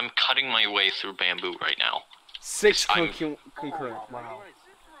did. Dude, I'm cutting my way through bamboo right now. 6 I'm- concurrent. Wow.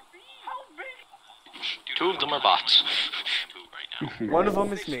 2 of them are bots. One of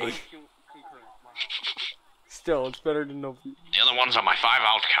them is me. Still, it's better than no. The other one's on my 5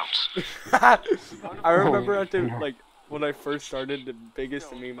 out counts. I remember at the when I first started, the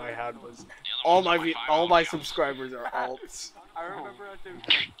biggest meme I had was all my subscribers are alts. I remember at the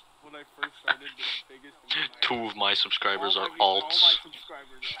when I first started, the biggest meme 2 of my subscribers are alts.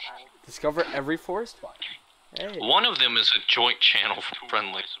 Discover every forest spot. Hey. One of them is a joint channel for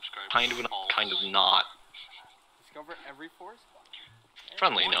friendly. Kind of and kind of not. Discover every forest spot.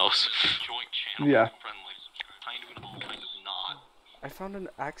 Friendly knows. Joint channel Yeah. for friendly. Kind of and kind of not. I found an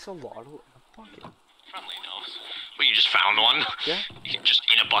axolotl in a bucket. Friendly knows. But you just found one? Yeah. You just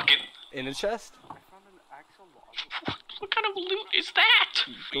in a bucket? In a chest. I found an axolotl. What kind of loot is that?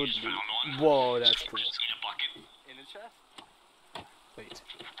 Good You just found one? Whoa, that's cool. Just in a bucket? In a chest. Wait.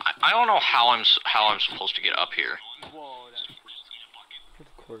 I don't know how I'm supposed to get up here. Whoa, that's cool. Good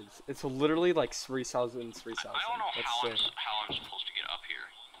chords. It's literally like 3,000, 3,000. I don't know That's how sick. I'm supposed to get up here.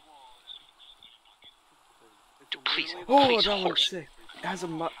 Dude, please, Oh, please, that looks horse. sick. It has a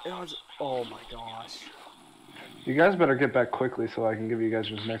oh my gosh. You guys better get back quickly so I can give you guys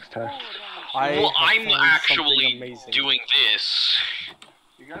your next test. Well, I'm found actually something amazing. doing this.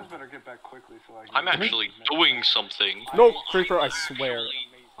 You guys better get back quickly so I can. I'm actually doing something. No, Creeper, I swear.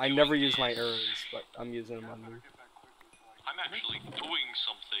 I never use my arrows, but I'm using them on you. I'm actually doing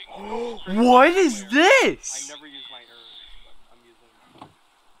something. What is this? never use my arrows, but I'm using them.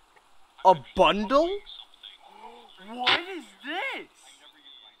 A bundle? What is this?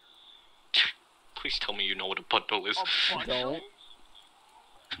 Please tell me you know what a bundle is. Don't.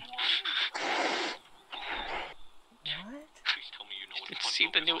 Please tell me you know what a bundle is. See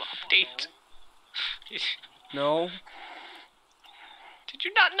the new update. No. Did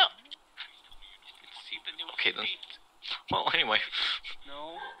you not know? See the new okay then. Well, anyway.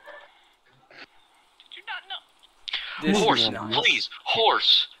 No. Did you not know? This Horse, is nice. please,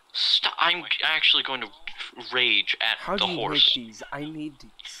 horse. Stop. I'm actually going to rage at How the do you horse. make these? I need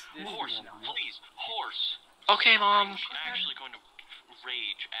these. Horse, please, horse. Okay, Mom. I'm actually going to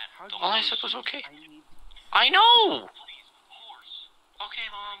rage at the horse. All I said was okay. I know! Okay,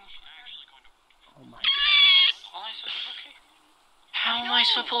 Mom. Oh my god. All I said was okay. How am I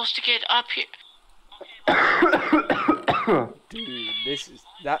supposed to get up here? Dude,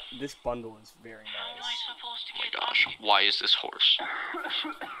 this bundle is very How am I nice. supposed to get up? Oh my gosh, why is this horse?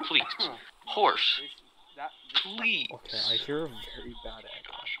 Please. Horse. Please. Okay, I hear a very bad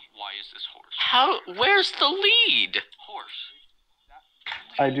echo. Gosh, why is this horse? How? Where's the lead? Horse.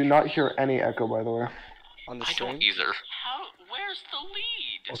 I do not hear any echo, by the way. On the I stream? don't either. How? Where's where's the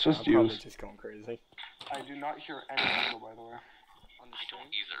lead? It's just I'm probably use. just going crazy. I do not hear any echo, by the way. I don't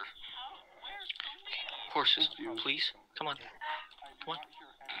either. Horses, please. Come on. Come on.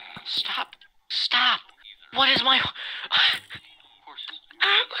 Stop. Stop. What is my... Horses.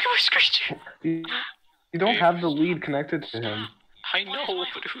 Look at my screen. You don't have the lead connected to him. I know,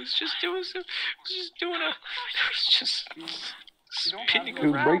 but who's just doing some... Who's just doing a... Who's just... Spinning He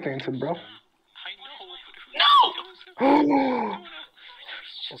was around. breakdancing, bro. I know, but who's... No!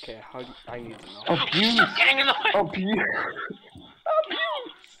 Okay, how do I need to know? Abuse. Stop getting in the way! Abuse.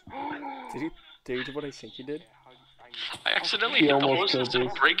 Did you do what I think you did? I accidentally He hit the almost horses killed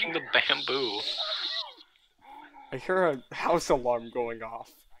and me. breaking the bamboo. I hear a house alarm going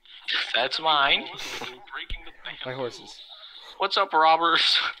off. That's mine. My horses. What's up,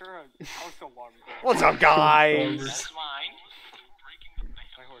 robbers? What's up, guys? That's mine.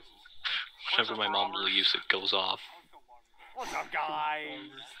 My horses. Whenever my mom leaves, it goes off. What's up, guys?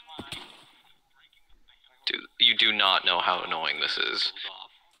 Dude, you do not know how annoying this is.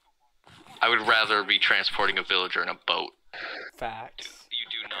 I would rather be transporting a villager in a boat. Facts. You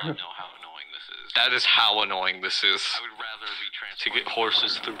do not know how annoying this is. That is how annoying this is. I would rather be transporting to get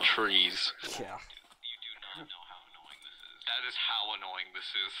horses through trees. Yeah. You do not know how annoying this is. That is how annoying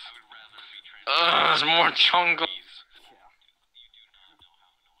this is. I would rather be transporting. There's more jungle.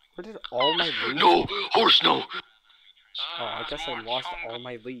 Where did all my leads? No! Horse, no! Oh, I guess I lost all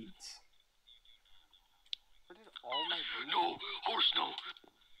my leads. Where did all my leads? No! Horse, no!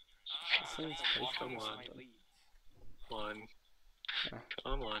 This thing's based Come on on. something. Come on. Yeah.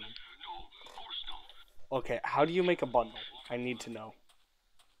 Come on. Okay, how do you make a bundle? I need to know.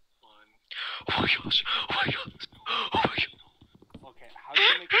 Oh my gosh! Oh my gosh! Oh my gosh! Okay, how do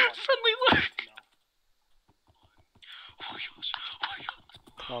you make a bundle? Friendly look! Oh my gosh! Oh my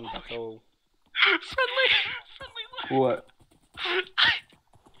gosh! Come on, Bucko. Friendly! What?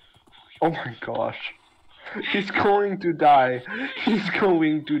 Oh my gosh. He's going to die. He's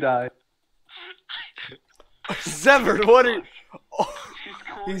going to die. Severed, what are you? Oh,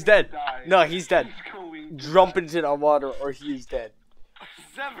 he's dead. No, he's dead. Jump into the water or he's dead.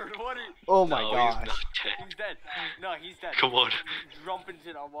 Severed, what are you? Oh my No, gosh. he's not dead. He's dead. No, he's dead. Come on. Jump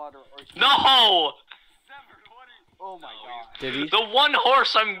into the water or he's No! Oh my god. Did he? The one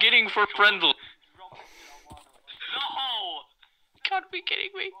horse I'm getting for friendly. No! Gotta be kidding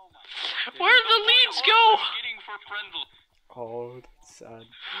me. Where'd the leads go? Oh, that's sad.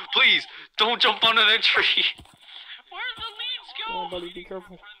 Please, don't jump onto that tree. Where'd the leads Come on, go? buddy, be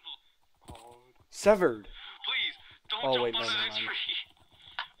careful. Severed. Please, don't Oh, jump wait, no, onto never that mind. tree.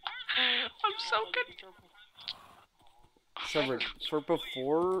 I'm so good. Severed. For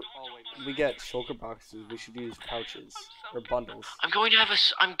before we get shulker boxes, we should use pouches or bundles. I'm going to have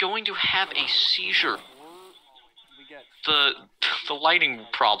a seizure. The lighting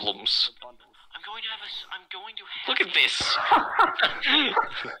problems. I'm going to have Look at this.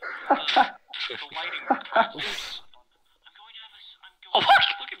 The lighting problems. Oh, what?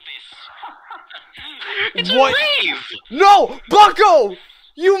 Look at this. It's What? a rave. No! Bucko!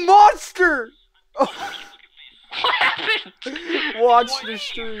 You monster! What happened? Watch the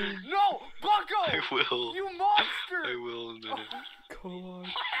stream. No! I Bucko! will. You monster! I will in a minute. Come on.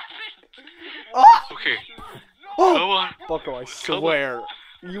 Ah! Okay. Oh! Come on. Bucko, I swear.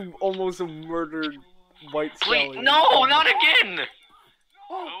 You almost murdered White Please. Stallion. No, not again.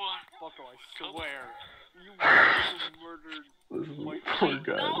 Bucko, I swear. You almost murdered. This is a poor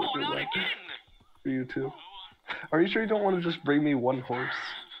guy. No, Look at not that. again. For you too. Are you sure you don't want to just bring me one horse?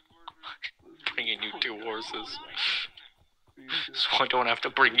 Bringing you 2 horses. So I don't have to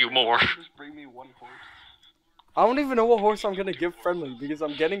bring you more. Just bring me one horse. I don't even know what horse I'm gonna give Friendly because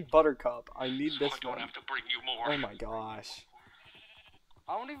I'm getting Buttercup. I need So this I don't one. have to bring you more. Oh my gosh.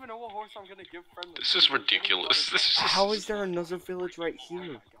 I don't even know what horse I'm gonna give Friendly. This is ridiculous. This is just... How is there another village right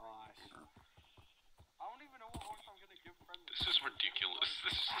here? This is ridiculous.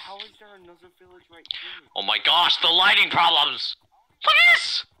 This is... How is there another village right here? Oh my gosh, the lighting problems! Look at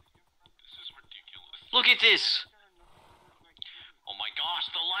this! This is ridiculous. Look at this! Oh my gosh,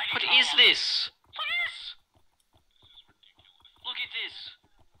 the lighting What is this? Look at this! Look at this!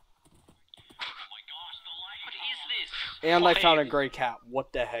 Oh my gosh, the lighting What is this? And I found a Why? gray cat.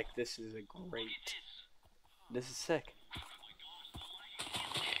 What the heck? This is a great. This is sick.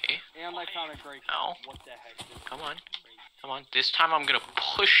 Okay, And I found a gray cat. Ow. What the heck? This is come on. great. Come on. This time I'm gonna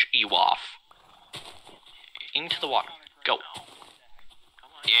push you off. Into the water. Go.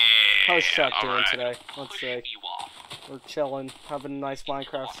 Yeah. How's Chuck doing alright. today? Let's Push see. you off. We're chilling, having a nice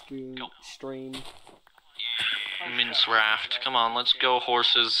Minecraft stream. Mince raft. Come on, let's go,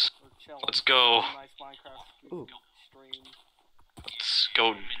 horses. Let's go. Ooh.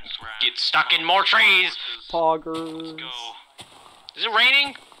 go get stuck in more trees. Poggers. Go. Is it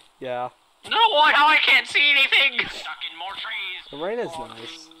raining? Yeah. No, how I can't see anything. Stuck in more trees. The rain is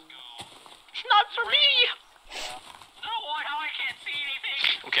nice. Not for me. No, how I can't see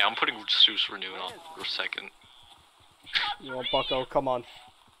anything. Okay, I'm putting Zeus Renew on for a second. You know, Bucko, come on.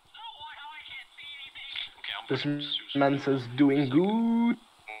 This man says doing good.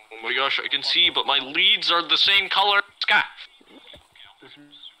 Oh my gosh, I can see, but my leads are the same color. Sky. This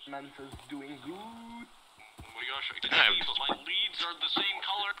man says doing good. Oh my gosh, I can see, but my leads are the same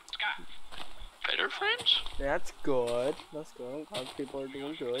color. Sky. Better friends? That's good. That's good. I'm glad people are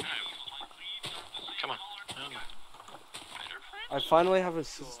doing good. Come on. I finally have a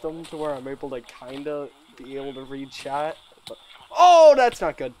system to where I'm able to kinda be able to read chat. But oh, that's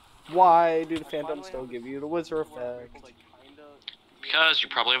not good. Why do the phantoms still give you the wizard effect? Because you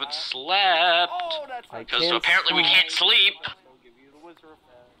probably haven't slept. Because apparently we can't sleep.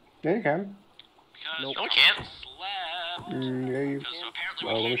 Yeah, you can. Nope. No, we can't. Yeah, you. Because apparently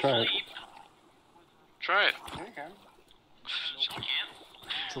Well, let me we try can't it. sleep. Try it. Yeah, you can. No, we can't.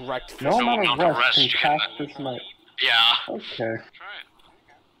 Direct No fishing. amount amount of of rest rest can you can- cast this night. Yeah. Okay. Try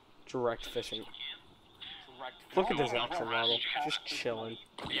it. Direct fishing. Look at this axolotl, just chilling.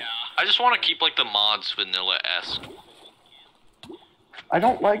 Yeah. I just want to keep like the mods vanilla-esque. I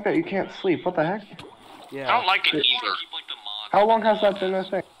don't like that you can't sleep. What the heck? Yeah. I don't like it either. How long has that been a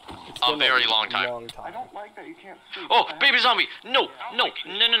thing? It's A been very long time. I don't like that you can't sleep. Oh, baby zombie! No, no,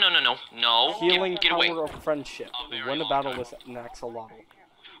 no, no, no, no, no, no! Healing Get away! power of friendship. Win a battle with an axolotl.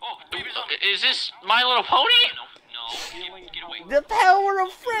 Oh, baby zombie! Is this My Little Pony? No, get away! The power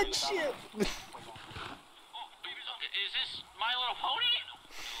of friendship. Oh, baby zombie! Is this My Little Pony?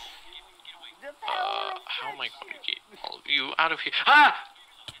 Get away! How am I going to get all of you out of here? Ah!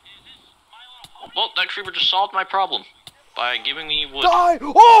 Well, that creeper just solved my problem by giving me wood. Die!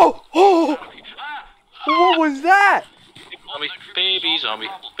 Oh! Oh! Ah! What was that? Zombie, baby zombie,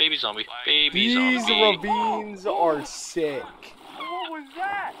 baby zombie, baby These zombie. ravines are sick. What was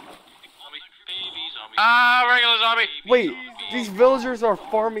that? Ah, regular zombie. Wait, these villagers are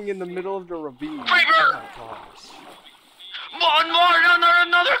farming in the middle of the ravine. Creeper! Oh my gosh. One more,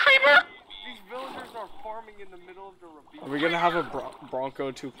 another creeper. These villagers are farming in the middle of the ravine. Are we gonna have a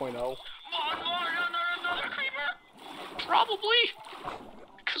Bronco 2.0? One more, another creeper. Probably,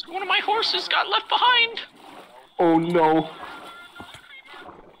 because one of my horses got left behind. Oh no.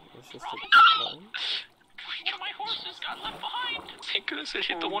 It's just a One of my horses got left behind. Thank goodness it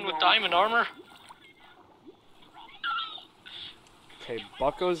hit the one with diamond armor. Okay,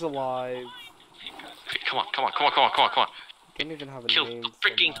 Bucko's alive. Okay, come on. Don't even have a Kill name the for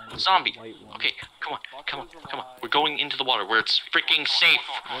freaking my zombie. white one. Okay, come on. We're going into the water where it's freaking safe.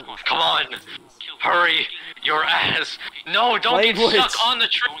 Come on. Hurry your ass. No, don't get Language. stuck on the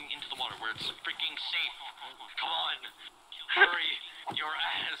tree. Going into the water where it's freaking safe. Come on. Hurry your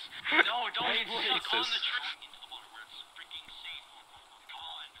ass. No, don't get stuck on the tree.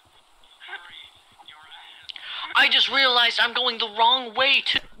 I just realized I'm going the wrong way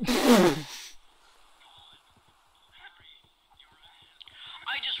to.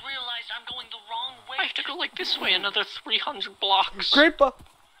 I have to go like this way, another 300 blocks. Creeper!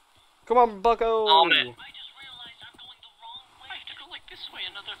 Come on, Bucko! Oh man. I just realized I'm going the wrong way. I have to go like this way,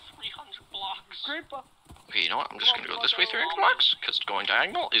 another 300 blocks. Creeper! Okay, you know what? I'm just gonna go this way 300 blocks, because going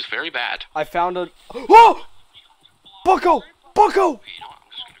diagonal is very bad. I found a. Oh! Bucko! Bucko! Okay, you know what? I'm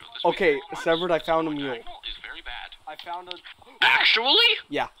just gonna go this way. Okay, Severed, I found a mule. Diagonal is very bad. I found a. Actually,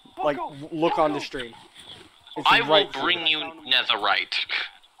 Yeah, like, look on the stream. It's I will right here. bring you netherite.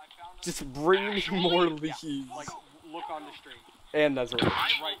 Just bring me more leaves. Look on the stream. And Netherite.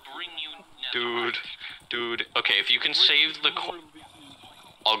 I will bring you Dude. Okay, if you can save the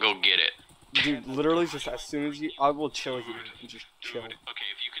I'll go get it. Dude, literally just as soon as you. I will chill here. And just chill. Okay,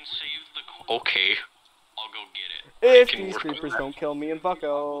 if you can save the Okay. I'll go get it. If can these work with creepers that. don't kill me and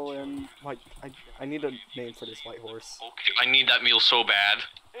Bucko, and like, I need a name for this white horse. Okay, I need that meal so bad.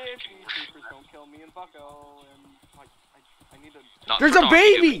 If these creepers don't kill me and Bucko, and like, I need a. Not There's for a donkey.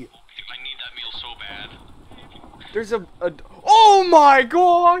 baby! I need that meal so bad. There's a. Oh my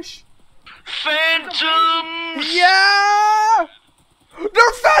gosh! Phantoms! Yeah!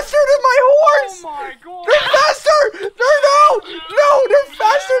 They're faster than my horse! Oh my god! They're faster! They're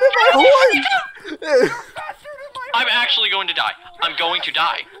faster than my horse! I'm actually going to die. I'm going to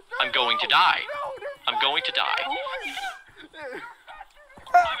die. I'm going to die. I'm going to die.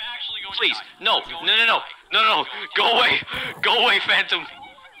 I'm actually going Please, no. Go away. Go away, Phantom.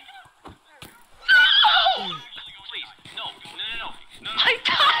 No! Please, no. I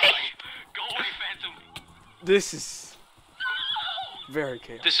died. Go away, Phantom. This is. Very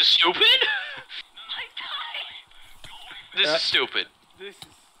chaotic. This is stupid? This is stupid. This is.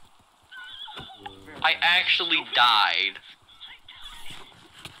 I actually died.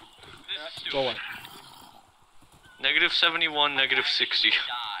 Go away. Negative 71, negative 60.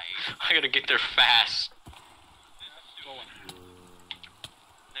 I gotta get there fast.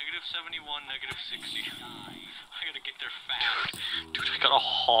 Negative 71, negative 60. I gotta get there fast. Dude, I gotta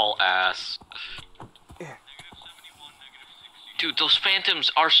haul ass. Yeah. Dude, those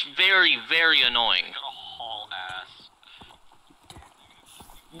phantoms are very, very annoying. I gotta haul ass.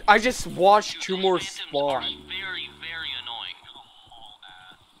 I just watched two Those more phantoms spawn. are very, very annoying.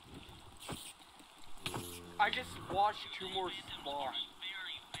 I just watched two more spawn.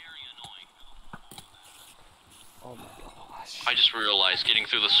 Oh my gosh. I just realized getting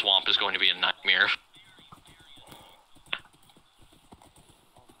through the swamp is going to be a nightmare.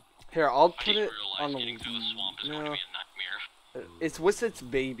 Here, I'll I put just it on realized the. getting through the swamp is going to No, be a nightmare. it's with its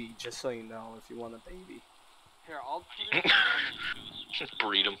baby, just so you know, if you want a baby. Here, I'll put it Just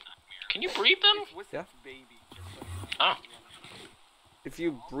breed them. Can you breed them? Yeah. Oh. If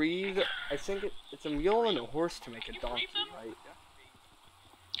you breed, I think it's a mule and a horse to make a donkey, right?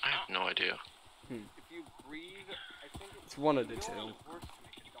 I have no idea. If you breed, I think it's one of the two. I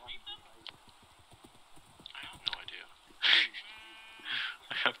have no idea.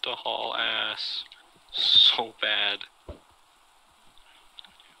 I have to haul ass so bad.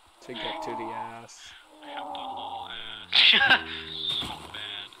 To get to the ass. I have to haul ass so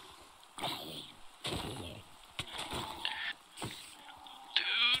bad.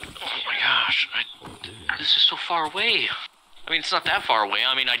 Dude, oh my gosh, this is so far away. I mean, it's not that far away.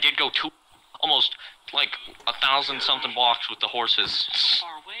 I mean, I did go almost like 1,000 something blocks with the horses.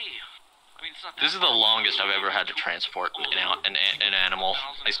 This is the longest I've ever had to transport an animal.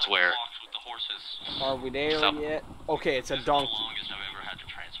 I swear. Are we there Stop. yet? Okay, it's a donkey.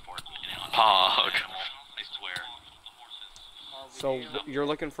 Pog. So you're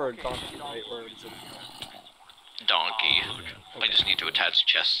looking for a donkey, right? Or is it? Donkey. I just need to attach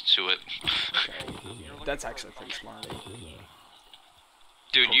chests to it. Okay. That's actually pretty smart.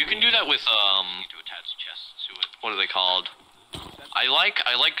 Dude, you can do that with what are they called? I like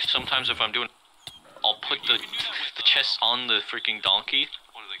sometimes if I'm doing, I'll put the chests on the freaking donkey.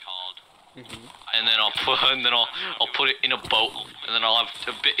 What are they called? And then I'll put it in a boat, and then I'll have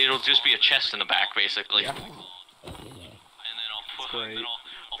it'll just be a chest in the back basically. Yeah. And then I'll put Great.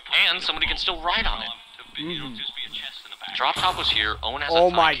 and somebody can still ride on it. It'll just be a chest in the back. Drop top was here. Owen has a Oh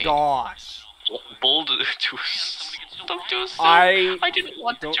thigh my cane. gosh. Bull to don't do so. I didn't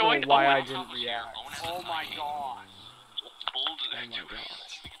want to Don't join. know why Owen. I didn't react. Oh my gosh. Oh my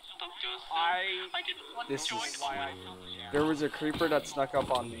gosh. This is. There was a creeper that snuck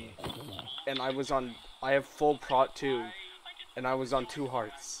up on me, and I have full prot 2, and I was on 2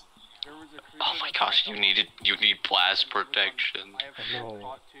 hearts. Oh my gosh, you need blast protection.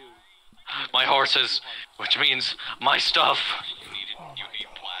 No. My horses, which means my stuff. Oh You need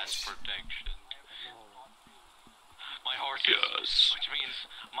blast protection. My horses, yes. Which means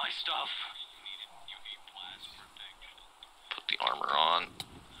my stuff. You need blast protection. Put the armor on.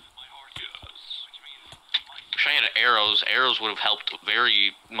 Wish I had arrows. Arrows would have helped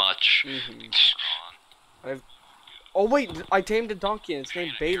very much. Oh wait, I tamed a donkey and it's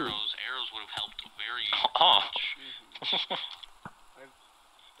named Bailey. Arrows would have helped very much.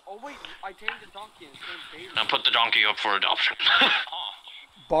 Oh wait, I tamed a donkey and it's named Bailey. Now put the donkey up for adoption.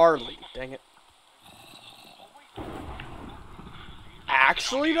 Barley, dang it.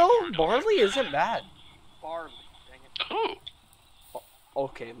 Actually though, barley isn't bad. Barley, dang it. Oh.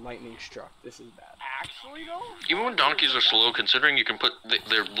 Okay, lightning struck. This is bad. Actually though? Even when donkeys are slow, considering you can put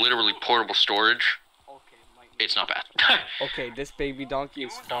they're literally portable storage, Okay, lightning. it's not bad. Okay, this baby donkey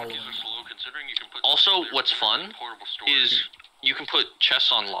is following. Also, what's fun is you can put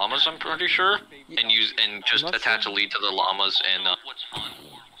chests on llamas. I'm pretty sure, and just not attach sure. a lead to the llamas and.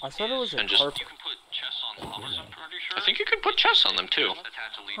 I thought it was a And just. carpet. I think you can put chests on them too.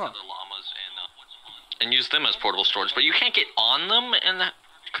 Huh. And use them as portable storage, but you can't get on them and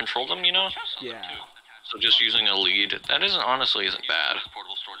control them, you know? Yeah. So just using a lead, that honestly isn't bad.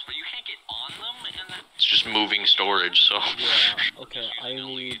 It's just moving storage, so. Yeah. Okay, I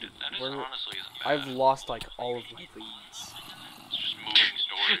need. I've lost like all of my leads.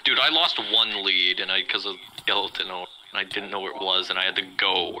 Dude, I lost one lead and because of skeleton, and I didn't know where it was, and I had to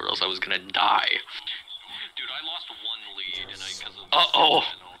go, or else I was gonna die. Dude, I lost one lead and because of. Uh-oh!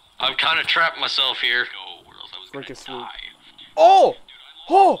 I've kind of trapped myself here. Break a swoop. Oh!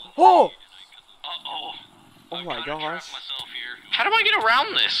 Oh! Oh! Uh-oh. Oh my gosh. How do I get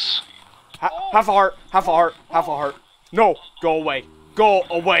around this? Half a heart. Half a heart. Half a heart. No! Go away. Go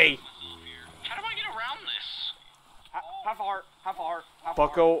away. How do I get around this? How far? How far? How far?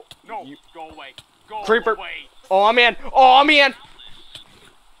 Bucko. No, you- go away. Go Creeper. away. Oh, I'm in. Oh, I'm in. How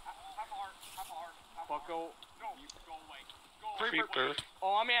far? How far? How far? Bucko. No, go away. Go away. Creeper.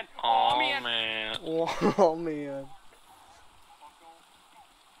 Oh, I'm in. Oh, I'm in. man. Oh, man.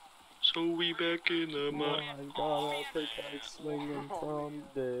 So we back in the mud. I got a pickaxe swinging from.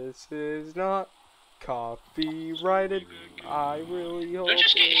 This is not copyrighted. I really hope. Did I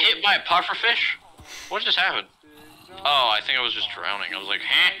just get hit by a pufferfish? What just happened? Oh, I think I was just drowning. I was like,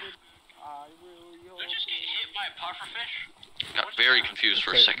 huh? Did I just get hit by a pufferfish? Got very confused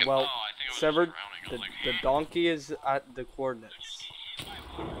for a Okay, second. well, oh, I think I was Severed. just drowning. I The, was like, the huh? donkey is at the coordinates.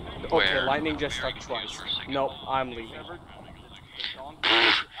 Okay, Where? lightning just Very struck confused twice. for a second. Nope, I'm leaving.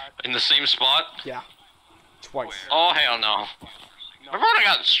 In the same spot? Yeah. Twice. Oh, hell no. Remember when I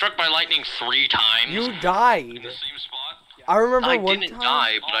got struck by lightning 3 times? You In died. the same spot? I remember I one didn't time.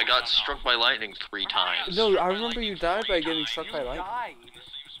 die, but I got struck by lightning 3 times. No, I remember you died by getting struck by lightning.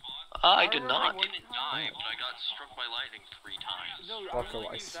 I did not. I didn't die, but I got struck by lightning 3 times. Bucko,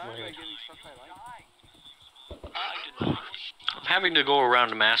 I swear. I did not. I'm having to go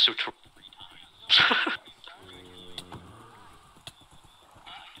around a massive.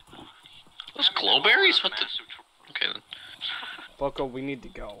 Those glowberries? What the? Okay then. Bucko, we need to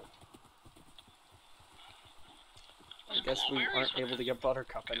go. I guess we aren't able to get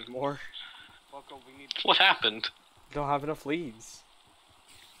Buttercup anymore. What happened? Don't have enough leads.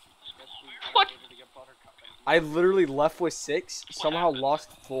 What? I literally left with 6, somehow lost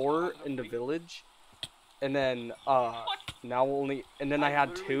 4 in the village, and then now only, and then I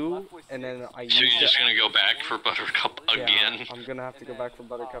had 2, and then I used So you're just it. gonna go back for Buttercup Yeah, again? I'm gonna have to go back for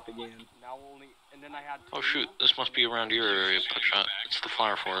Buttercup again. Oh shoot, this must be around your area, Buckshot. It's the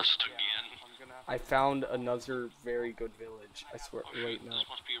Fire Forest. I found another very good village. I swear. Wait, no. This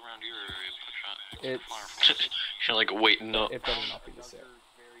must be around your area, Buckshot. It's. You're like waiting up. It better not be this area.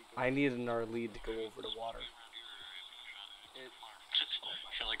 I need another lead to go over the water.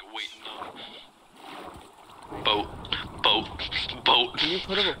 You're like waiting up. Boat. Can you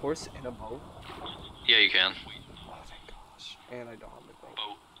put a horse in a boat? Yeah, you can. Oh, thank gosh. And I don't have the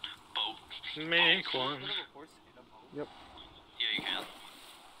boat. Boat. Make one. Yep. Yeah, you can.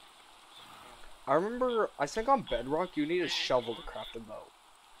 I remember, I think on Bedrock, you need a shovel to craft a boat.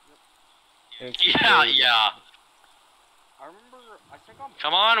 And it's Yeah, very- yeah. I remember, I think on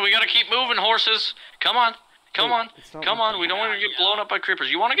Come on, we gotta keep moving, horses. Come on. Come Wait, on. it's not Come like on, we don't want to get blown up by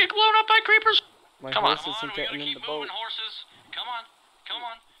creepers. You want to get blown up by creepers? my Come on. horse isn't we gotta getting in keep the boat. moving, horses. Come on. Come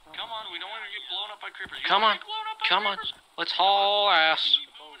on. Come on, we don't want to get blown up by creepers. Come on. Come on. Let's haul ass.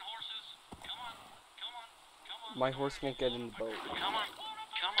 My horse won't get in the boat. Come on.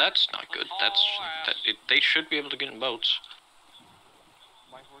 That's not good. They should be able to get in boats.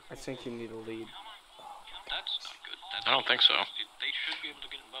 I think you need a lead. That's not good. I don't think so. They should be able to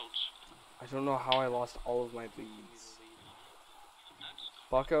get in boats. I don't know how I lost all of my leads.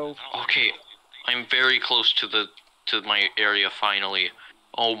 Bucko, Okay, I'm very close to my area finally.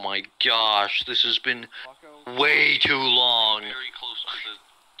 Oh my gosh, this has been way too long. Very close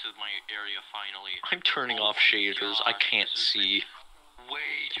to my area finally. I'm turning off shaders. I can't see. Way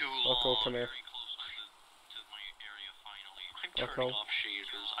too long. Bucko, come here. I'm Bucko. turning off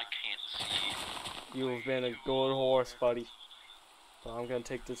shaders. I can't see. you have been a good horse, buddy. But I'm gonna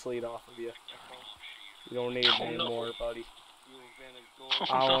take this lead off of you. You don't need Oh, me no. anymore, buddy. Oh,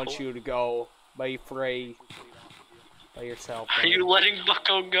 I no. want you to go. Be free. By yourself. Are buddy. you letting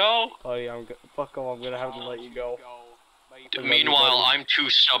Bucko go? Buddy, Bucko, I'm gonna have to let you go. I love you, Meanwhile, buddy. I'm too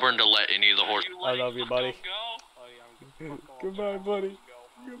stubborn to let any of the horses. I love you, buddy. Goodbye, buddy.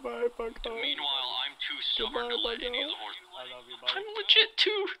 Goodbye, Bucko. Meanwhile, I'm too stubborn to Goodbye, let any of the Bucko. horses. I love you, buddy. I'm legit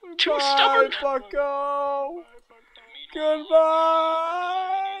too Goodbye, stubborn. Bucko.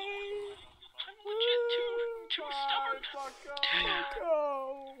 Goodbye. I'm legit too stubborn.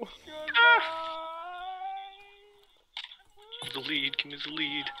 Bucko. The lead, give me the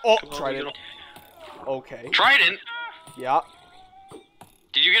lead. Oh, Come on, Trident. we Okay. gotta- Trident? Yeah.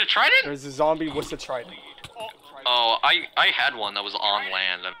 Did you get a trident? There's a zombie with a trident. Oh, I had one that was on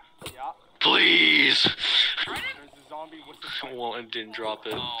land. Yeah. Please. There's a zombie with a Well, it didn't drop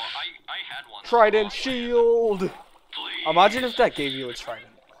it. Oh, I had one. Trident shield. Please. Imagine if that gave you a trident.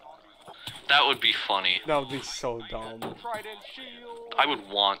 That would be funny. That would be so dumb. Trident shield. I would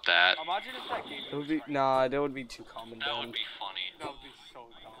want that. Imagine if that gave It would be that would be too common. That would Dumb. be funny. That would be so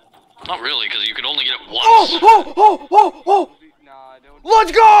dumb. Not really, because you could only get it once. Oh! Nah, that would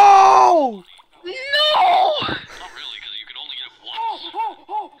Let's go! No! Not really, because you could only get it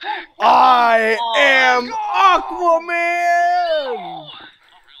once. I am Aquaman!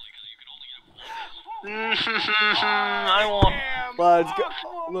 I want. Let's go.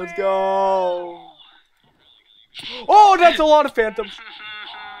 Let's go. Oh, that's a lot of phantoms.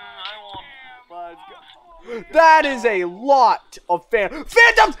 Let's go. That is a lot of phantoms.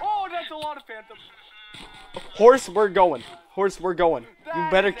 Oh, that's a lot of phantoms. Horse, we're going. Horse, we're going. You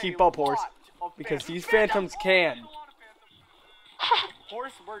better keep up, horse. Because these phantoms can.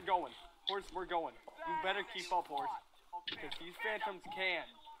 Horse, we're going. Horse, we're going. You better keep up, horse. Because these phantoms can.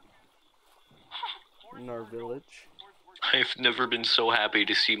 In our village. I've never been so happy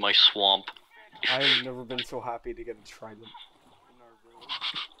to see my swamp. I've never been so happy to get a trident.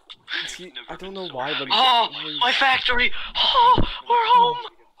 See, I don't know why, but oh, my factory! Oh, we're home!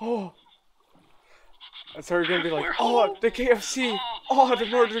 Oh. That's her gonna be like, oh, the KFC! Oh, the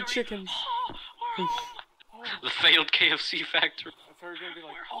murdered chickens! The failed KFC factory. That's her gonna be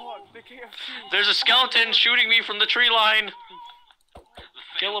like, oh, the KFC! There's a skeleton shooting me from the tree line!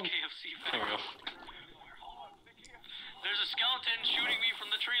 Kill him. There we go. There's a skeleton shooting me from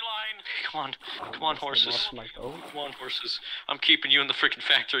the tree line! Come on, horses. Come on, horses. I'm keeping you in the freaking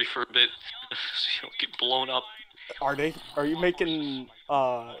factory for a bit, so you don't get blown up. Are they? Are you making,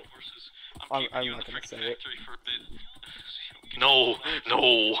 I'm I'm not gonna say it. No.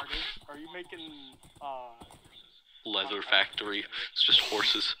 Are you making, Leather factory. It's just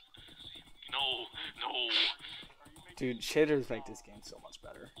horses. No. Dude, shaders make this game so much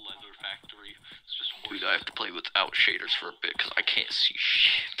better. Leather factory. It's just horses. Dude, I have to play without shaders for a bit because I can't see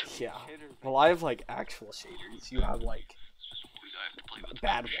shit. Yeah. Well, I have, like, actual shaders. You have, like, Dude, I have to play without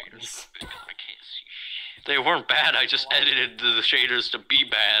bad shaders ones. for a bit 'cause I can't see shit. They weren't bad. I just edited the shaders to be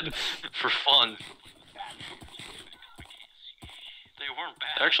bad for fun. They weren't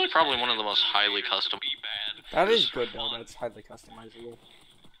bad. They're actually probably one of the most highly custom. That is good, though. That's highly customizable.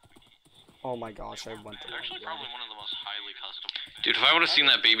 Oh my gosh, I went They're actually probably one of the most highly custom. Dude, if I would have seen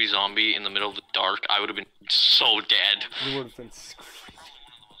that baby zombie in the middle of the dark, I would have been so dead. You would have been screwed.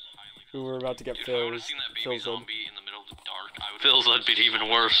 We were about to get Dude, if I would have Phil's. seen that baby zombie in the middle of the dark, Phil's would be even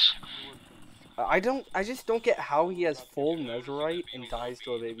worse. I just don't get how he has full Netherite and dies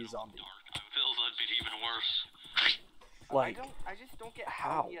to a baby zombie. Phil's would be even worse. Like, I just don't get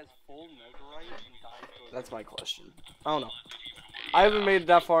how he has full Netherite and dies to a That's my question. I don't know. I haven't made it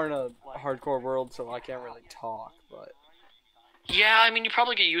that far in a hardcore world, so I can't really talk, but... Yeah, I mean, you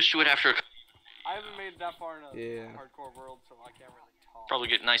probably get used to it after... I haven't made it that far in a hardcore world, so I can't really talk. Probably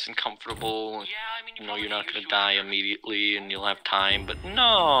get nice and comfortable. Yeah, I mean, you know you're not gonna die immediately and you'll have time, but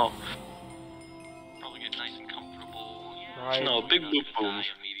no! Probably get nice and comfortable. Right. No, big boom boom.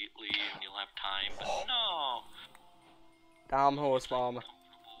 Immediately and you'll have time, but no! Damn horse bomb. No,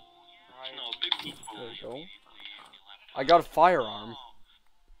 big boom boom. There we go. I got a firearm.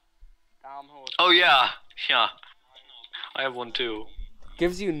 Oh yeah, yeah. I have one too.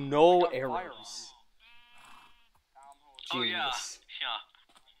 Gives you no arrows. Oh yeah, Genius. yeah.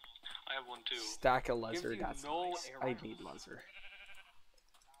 I have one too. Stack of leather, that's nice. I need leather.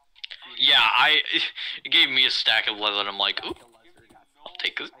 Yeah, it gave me a stack of leather and I'm like, ooh, I'll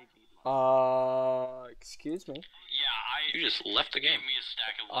take it. Excuse me. Yeah, you just left the game. Me a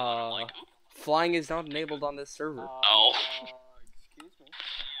stack of leather and I'm like, ooh. Flying is not enabled on this server. Oh.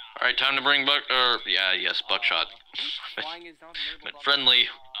 Alright, time to bring buckshot. Flying is not enabled on Friendly.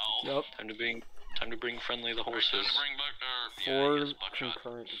 Yep. Time to bring friendly the horses. Four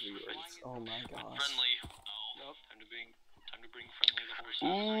concurrent viewers. Oh my gosh. Friendly. Time to bring friendly the horses.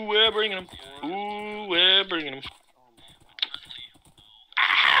 Ooh, we're bringing them. Ooh, we're bringing them.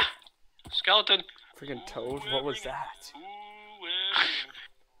 Ah! Skeleton. Freaking toad. What was that? Ooh, we're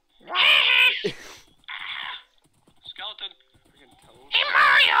Skeleton. Hey,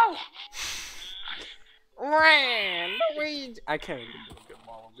 Mario! Ran Luigi. I can't even do a good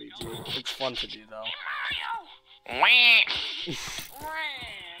Waluigi. It's fun to do though. Mario!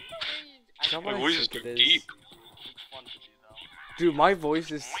 My voice is too deep. Dude, my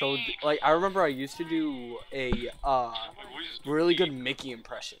voice is so like I remember I used to do a really good Mickey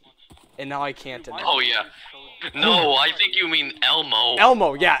impression, and now I can't anymore. Oh yeah. No, I think you mean Elmo.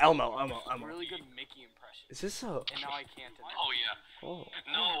 Elmo, yeah, Elmo. Really good Mickey impression. Is this a? And now I can't. Oh yeah. Oh.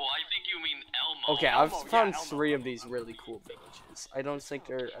 No, I think you mean Elmo. Okay, I've Elmo, found yeah, Elmo. 3 of these really cool villages. I don't think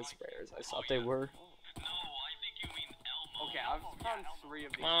they're as rare as I thought they were. No, I think you mean Elmo. Okay, I've found 3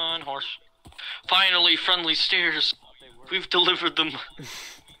 of these. Come on, horse. Finally, friendly stairs. We've delivered them.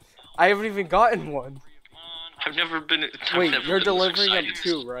 I haven't even gotten one. I've never been. Wait, you're delivering them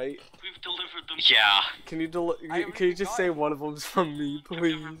too, right? We've delivered them. Yeah. Can you can you just say one of them's from me,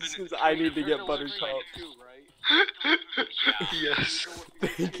 please? Because I need to get Buttercup. Yes.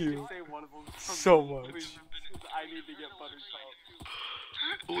 Thank Can you say one of them from so the much. movie? I need to get Buttercup.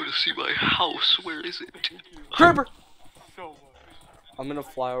 I want to see my house. Where is it? Thank you Cripper! so much. I'm in a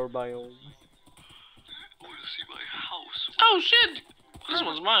flower biome. I want to see my house. Oh shit! This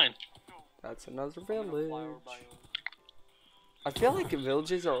one's mine. That's another village. I feel like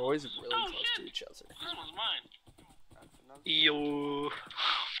villages are always really close to each other. This one's mine. Yo.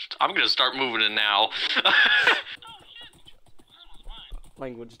 I'm gonna start moving it now.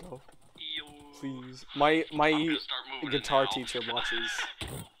 Language though. Yo. Please. My I'm gonna start moving it guitar now. teacher watches.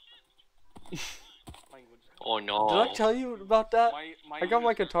 Oh no. Did I tell you about that? My I got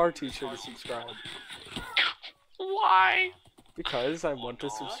my guitar teacher to subscribe. Why? Because I want to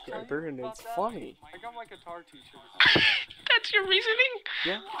subscribe her and it's funny. I got my guitar teacher. That's your reasoning?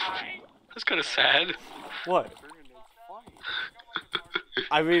 Yeah. That's kind of sad. What?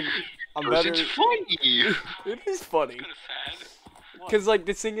 I mean, I'm better. It's funny. It is funny. Kind of sad. Cause like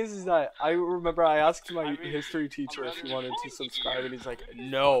the thing is that I remember I asked my history teacher if he wanted to subscribe and he's like,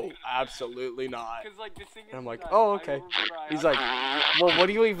 no, absolutely not. And I'm like, oh okay. He's like, well, what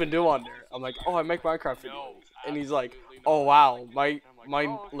do you even do on there? I'm like, oh, I make Minecraft videos. And he's like, oh wow, my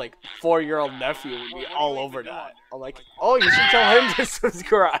like 4-year-old nephew would be all over that. I'm like, oh, you should tell him to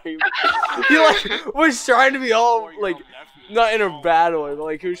subscribe. He like was trying to be all like, not in a bad way, but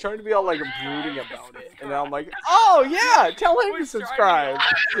like he was trying to be all like brooding about it. And I'm like, oh yeah, tell him to subscribe.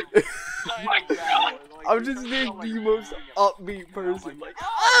 I'm just being the most upbeat person. Like,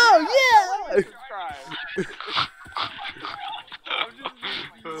 oh yeah.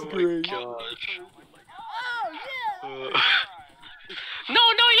 Oh my Great. gosh. No,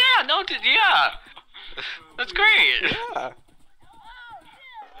 yeah, no, yeah. That's great. Yeah.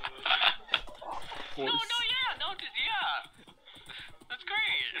 No, yeah, no, yeah. That's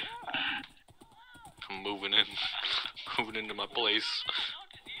great. I'm moving into my place.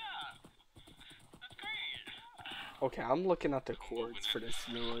 Okay, I'm looking at the chords for this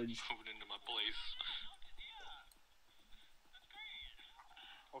village. Moving into my place.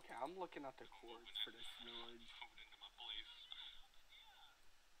 Okay, I'm looking at the chords for this village.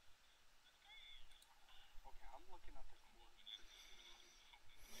 Okay, I'm looking at the chords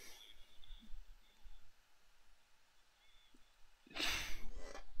for this village.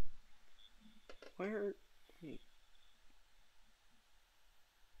 Where? Wait.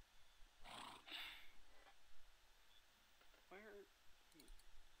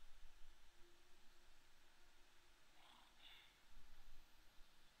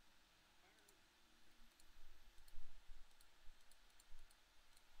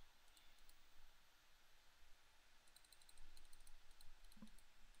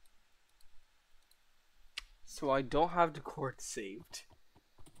 So I don't have the chord saved.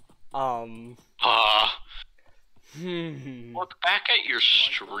 Look back at your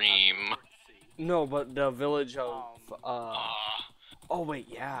stream. No, but the village of oh wait,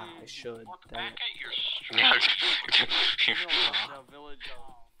 yeah, I should. Look Dang back it. at your The village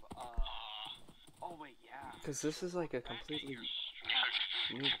of oh wait, yeah. Cause this is like a completely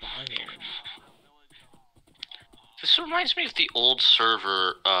new biome. This reminds me of the old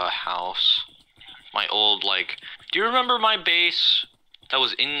server house. My old, like, do you remember my base that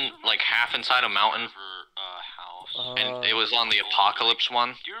was in, like, half inside a mountain house? And it was on the Apocalypse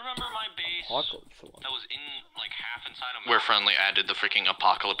one? Do you remember my base Apocalypse one. that was in, like, half inside a mountain? Where Friendly added the freaking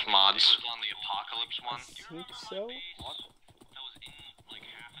Apocalypse mods. It was on the Apocalypse one? I think so.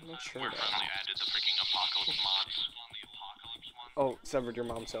 I'm not sure. Where Friendly added the freaking Apocalypse mods. Oh, severed your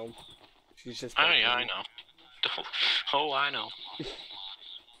mom's home. She's just. Oh, yeah, I know. Oh, I know.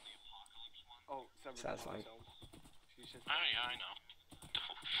 Oh, Satisfying. She's just Oh, yeah, I know.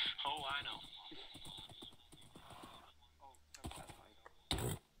 Oh, I know.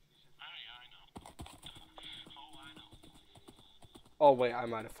 Oh wait, I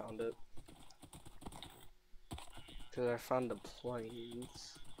might have found it. Cause I found the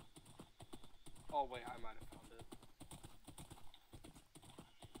planes. Oh wait, I might have found it.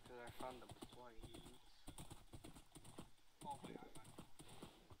 Cause I found the planes. Oh wait, I might have.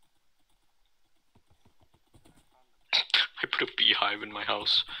 I put a beehive in my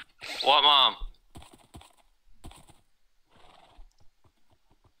house. What, Mom? I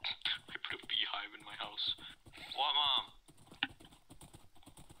put a beehive in my house. What, Mom? I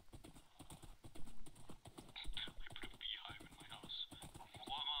put a beehive in my house.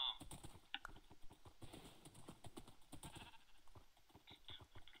 What, Mom?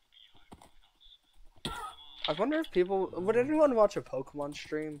 I wonder if people would anyone watch a Pokemon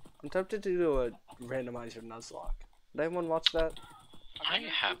stream? I'm tempted to do a randomizer Nuzlocke. Would anyone watch that? I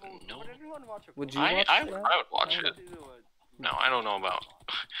have no. Would anyone watch a Would you I watch I, that? I would watch it. No, I don't know about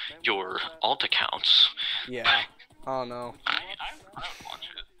your alt accounts. Yeah. I don't know. I would watch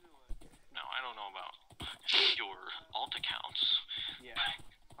it. No, I don't know about your alt accounts. Yeah.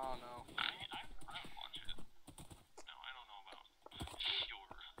 I don't know. I would watch it. No, I don't know about your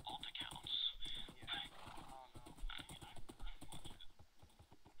alt accounts.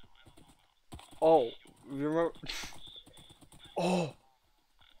 Oh, you remember? Oh.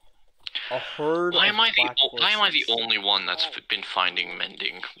 A herd Why of am I black the horses. only one that's been finding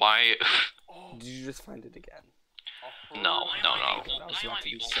mending? Why? Did you just find it again? No. I was about to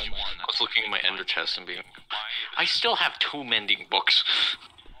be so mad. I was looking at my ender chest and being, I still have 2 mending books.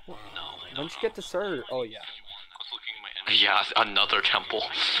 Once you get to Sir, oh yeah. Yeah, another temple.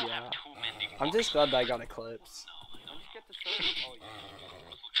 Yeah. I'm just glad that I got Eclipse.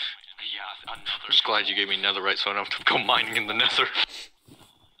 I'm just glad you gave me netherite so I don't have to go mining in the nether.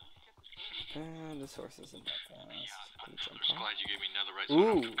 And the source isn't that fast. Can jump Just on? glad you gave me netherite so I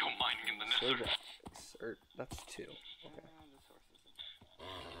don't have to Ooh. go mining in the nether. Sir, that's 2. Okay.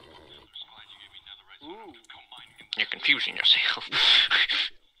 You're confusing yourself.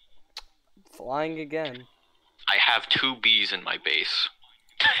 Flying again. I have 2 bees in my base.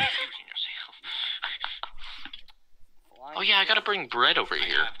 Oh yeah, I gotta bring bread over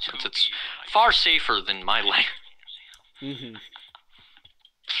here, since it's far safer than my land. Mm-hmm.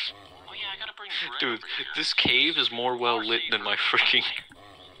 Oh yeah, I gotta bring bread. Dude, this cave is more well lit than my freaking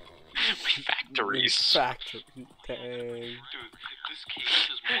factories. Factory. Dang. Dude, this cave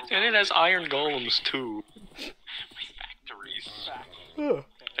is more and it has iron golems too. Ugh.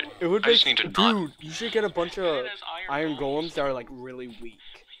 It would I make, just need to dude, not- you should get a bunch of iron golems that are like really weak.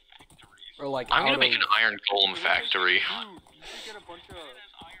 Or like I'm gonna out make of- an iron golem factory.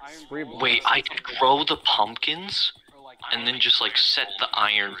 Three- Wait, I could grow the pumpkins and then just like set the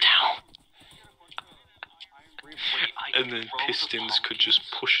iron down. And then pistons could just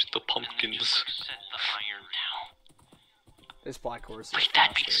push the pumpkins. This black horse is Wait,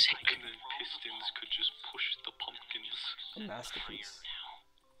 that'd be faster. sick. And then pistons could just push the pumpkins. A masterpiece.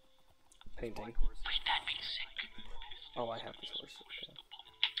 Painting. Wait, that'd be sick. Oh, I have this horse. Okay.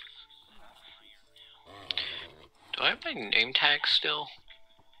 Do I have my name tag still?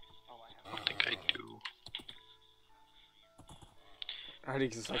 I don't think I do. I already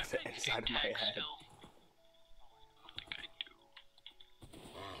just like the inside of my head. I think I do.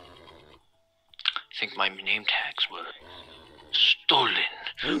 I think my name tags were stolen.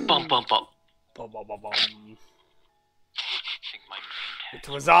 Bum bum bum. Bum, bum, bum, bum. I think my name tags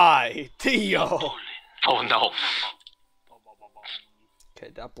It was I, Theo. stolen. Oh no. Okay,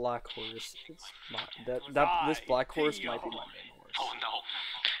 that black horse is this black horse might be my main horse. Oh no.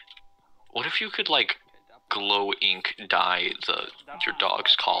 What if you could like glow ink dye your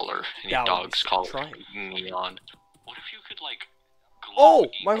dog's collar and your That would be dog's sick. collar Try it. neon? What if you could like glow Oh,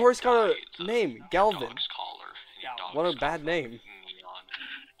 ink my horse got dye a name, Galvin. dog's collar and your dog's What a bad collar name. neon?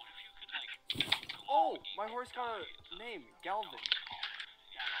 What if you could like Oh, my horse got a name, Galvin.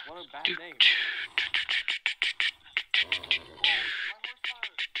 What a bad name.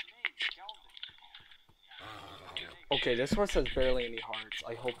 Okay, this horse has barely any hearts.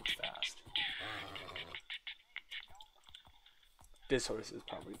 I hope it's fast. This horse is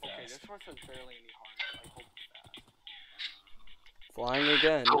probably fast. horse has barely any hearts. I hope it's fast. Flying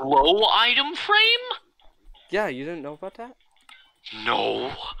again. Glow item frame? Yeah, you didn't know about that?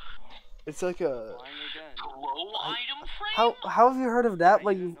 No. It's like a. Flying again. Glow item frame? How have you heard of that?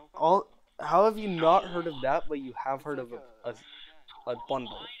 But you all. How have you not heard of that? But you have heard of a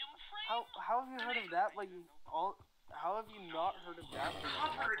bundle. How have you heard of that? But you all. How have you not heard of that?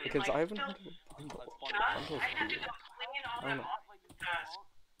 Covered in, Because like, I haven't stuff. heard of a bundle. Dust. Bundle's I had to weird. go clean all I don't that know. off. Dust.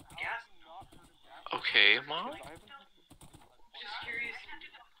 Gas. Okay, Mom. Just curious.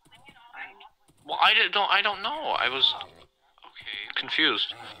 Well, I don't know. I was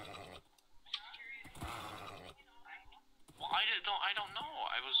confused. Well, I don't know.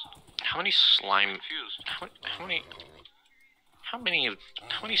 I was. How many slime? How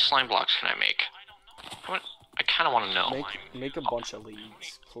many slime blocks can I make? I kind of want to know. Make a bunch of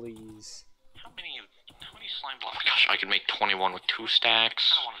leads, please. How many slime blocks? Gosh, I could make 21 with 2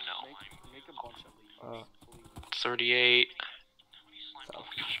 stacks. I want to know. Make a bunch of leaves. 38. So,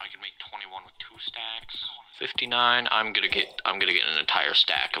 Gosh, I could make 21 with 2 stacks. 59. I'm gonna get an entire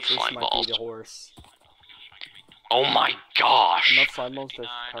stack of this slime might balls. be the horse. Oh my gosh. Enough slime balls to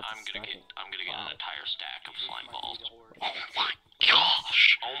 59. cut I'm the gonna stacking. get Wow. an entire stack of slime balls. Oh my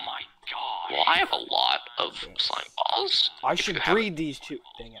gosh. Oh my gosh. Well, I have a lot of slime balls. I If should you have breed these two.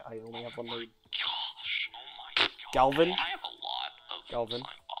 Dang it, I only have one lead. Gosh. Oh my god. Galvin? I have a lot of Galvin.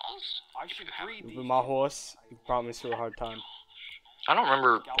 Balls? I should breed You've these. been my horse. You brought me through a hard time. I don't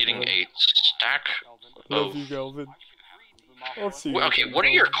remember getting a stack Love of. you, Galvin. You've been my I'll horse. see you. Well, okay, again, what are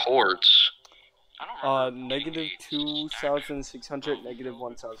your Galvin. chords? I don't remember getting Negative a 2,600, negative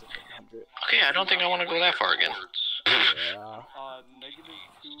 1,800. Okay, I don't think I want to go that far again. Yeah. Negative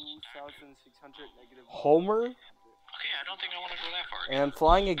 2,600, negative. Homer Okay, I don't think I want to go that far again. and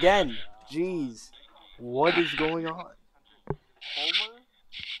flying again. Jeez. What is going on? Homer.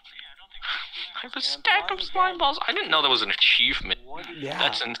 I have a stack of slime balls. I didn't know that was an achievement. Yeah.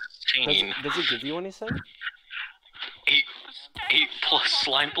 That's Does insane. it give you anything? 8 plus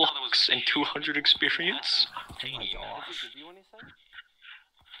slime blocks and 200 experience. Oh my gosh. Does it give you anything? 8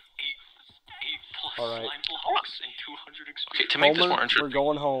 plus Alright. slime blocks and 200 experience. Okay, to make this more Homer, we're interesting,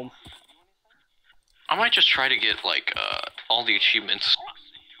 going home. I might just try to get like all the achievements.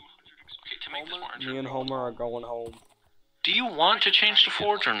 Okay, to make this more Me interesting, and Homer are going home. do you want to change the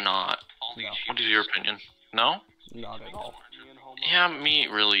forge or not? No. What is your opinion? No? Not at all. Me and Homer. Yeah, me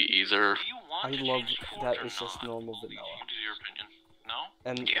really either. I love that it's just normal vanilla. What is your opinion? No?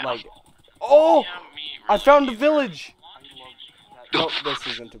 And Yeah. like, oh! Yeah, me I really found a either. village! I love No, that.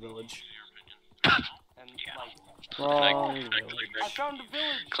 this isn't a village. And like, Wrong Can I village. I found a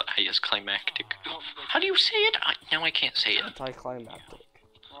village. Yes, climactic. No, How do you say it? No, I can't say it. Anticlimactic.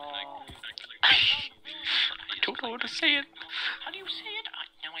 wrong. I don't know how to say it. How do you say it?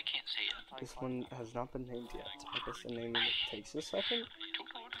 No, I can't say it. This one has not been named yet. I guess the naming it takes a second. I don't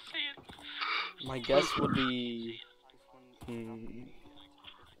know how to say it. My guess would be.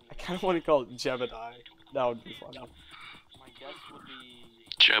 I kind of want to call it Jebediah. That would be fun. My guess would be.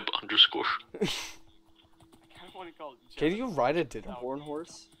 Jeb underscore. I kind of want to call it. Can you ride a Dinnerborn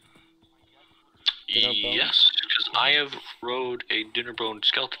horse? Dinnerbone? Yes, because I have rode a Dinnerbone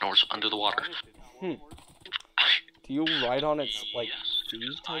skeleton horse under the water. Hmm. Do you ride on its like feet?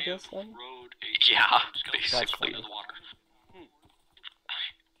 I guess then. Yeah, That's basically. funny.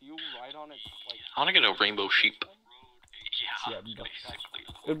 Do you ride on its like? I want to get a rainbow sheep. Yeah, Yeah, but- basically.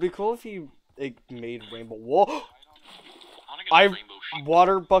 It'd be cool if you like, made rainbow. Whoa! I want to get I a rainbow sheep.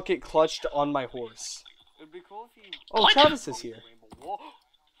 water bucket clutched on my horse. It'd be cool if you. Oh, What? Travis is here. Whoa.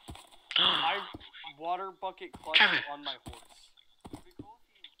 I water bucket clutched Kevin. on my horse. It'd be cool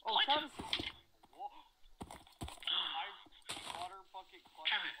if you. Oh, What? Travis is here. Whoa. I water bucket clutched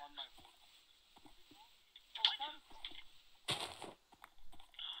Kevin. on my horse. Oh, Travis is here.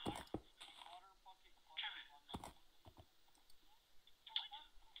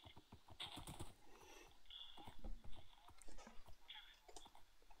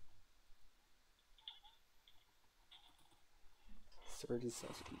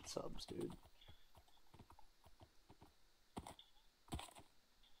 $37 subs, dude.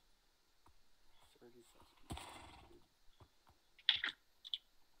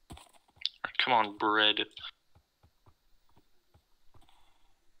 Come on, bread.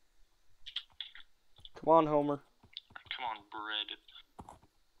 Come on, Homer. Come on, bread.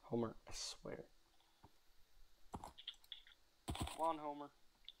 Homer, I swear. Come on, Homer.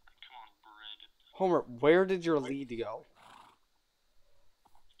 Come on, bread. Homer, where did your lead go?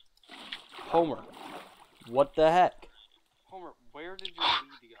 Homer, what the heck? Homer, where did your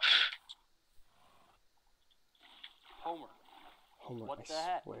lead go? Homer. Homer, What I the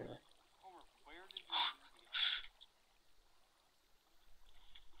heck? swear. Homer, where did your lead go?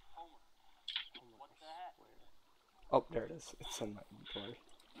 Homer. What the heck? Oh, there it is. It's in my inventory.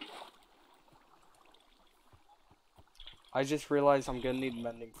 I just realized I'm gonna need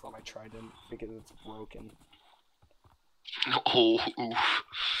mending for my trident because it's broken. Oh, oof.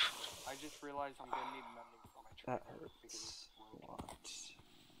 I just realized I'm gonna need mending for my That trident. hurts a lot.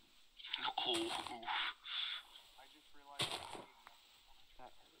 Oh, oof. I just realized I'm gonna need mending.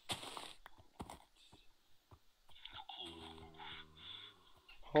 That hurts.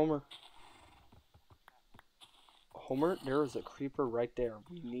 Homer. Homer, there is a creeper right there.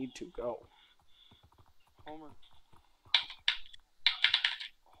 We need to go. Homer.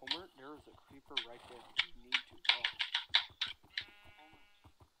 Homer, there is a creeper right there. We need to go.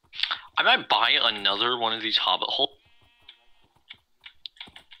 I might buy another one of these hobbit holes.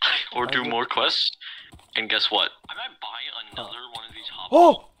 Or do more quests. And guess what? I might buy another one of these hobbit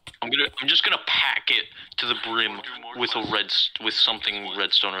holes. Oh! I'm just gonna pack it to the brim with with something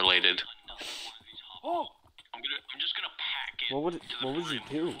redstone related. Oh! I'm just gonna pack it. What would you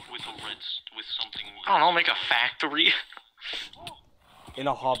do? With something. I don't know. Make a factory. In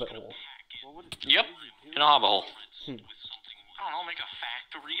a hobbit hole. What would Yep. In a hobbit hole. Hmm. I don't know. Make a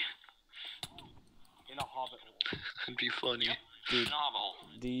factory. in a hobbit hole? It'd be funny. Dude, In a hobbit hole.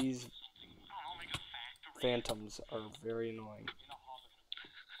 these I don't know. Make a factory. phantoms are very annoying. In a hobbit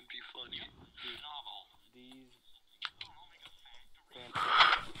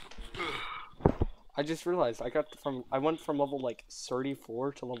I just realized I went from level like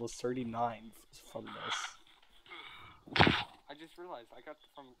 34 to level 39 from this. I just realized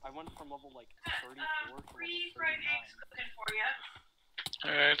I went from level like 34 to level 39. Fried eggs cooking for you.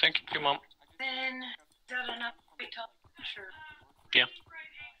 Alright, thank you, Mom. Then, is that enough? Wait till sure. Yeah.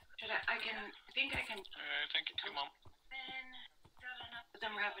 Should I think I can. Alright, thank you, Mom. Then, is that enough? But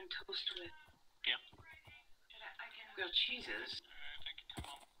then we're having toast with. Yeah. I can grilled cheeses. Alright, thank you,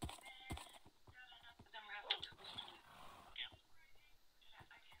 Mom. But then we're having toast with. Yeah.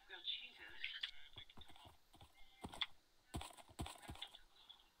 I can grilled cheeses.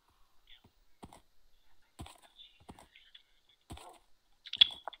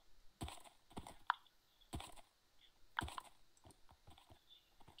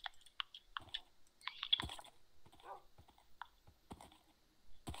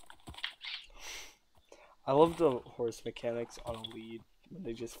 I love the horse mechanics on a lead when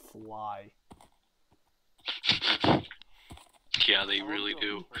they just fly. Yeah, they really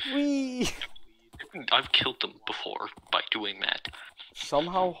do. Whee! I've killed them before by doing that.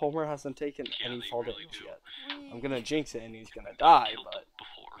 Somehow Homer hasn't taken Yeah, any they fall really damage do. yet. I'm gonna jinx it and he's gonna die, Killed but them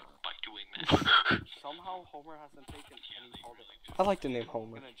before by doing that. somehow Homer hasn't taken any fall damage. I like the name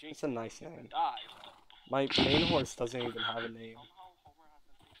Homer. It's a nice name. My main horse doesn't even have a name.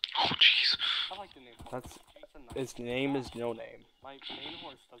 Oh, jeez. That's his name is no name.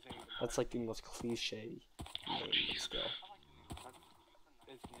 That's like the most cliche name still.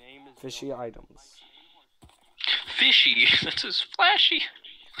 Fishy items. Fishy. That's as flashy.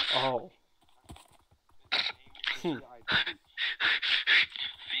 Oh. Fishy.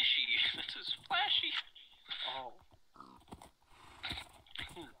 That's as flashy. Oh.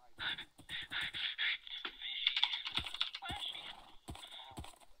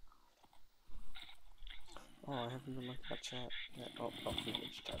 Oh, I haven't been looking at chat. Yeah, oh, I'm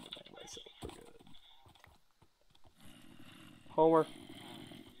just trying to make myself for good. Homer.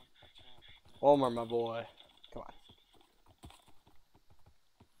 Homer, my boy. Come on.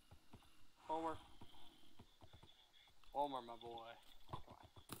 Homer. Homer, my boy. Come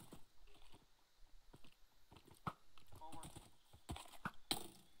on.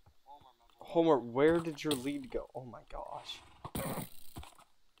 Homer, where did your lead go? Oh my gosh.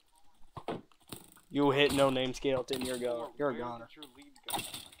 You hit no name Skeleton, you're a goner.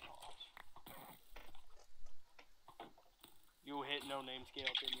 You hit no name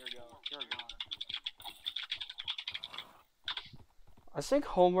Skeleton, you're a goner. I think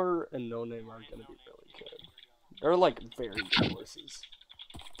Homer and No Name are gonna be really good. They're like very good horses.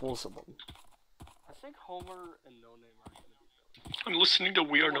 Both of them. I think Homer and No Name are gonna be really good. I'm listening to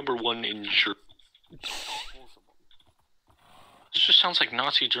We Are Number One in Germany. Both of them. This just sounds like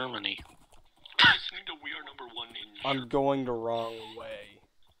Nazi Germany. I'm listening to We Are Number One in Germany. I'm going the wrong way.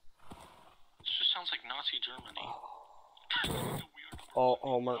 This just sounds like Nazi Germany. Oh,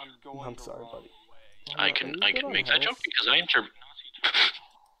 Homer. I'm sorry, buddy. I can make that joke because I enter.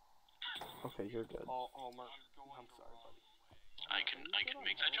 Okay, you're good. Oh, Homer. I'm sorry, buddy. I can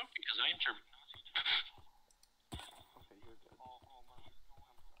make that joke because I enter. Okay, you're good.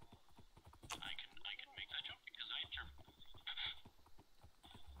 I can make that joke because I enter.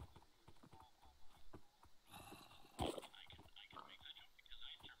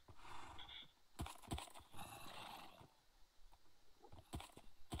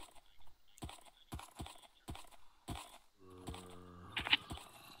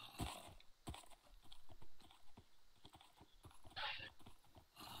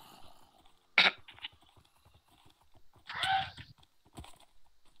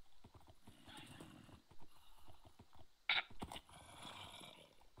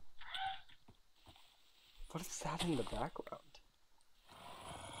 What is that in the background?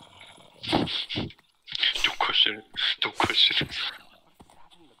 Don't question it. Don't question it. What is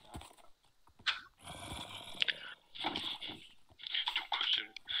that in the background? Don't question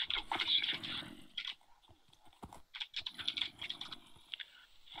it. Don't question it.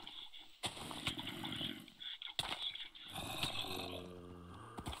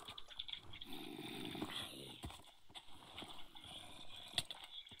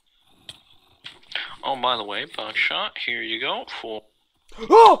 Oh, by the way, Buckshot, here you go for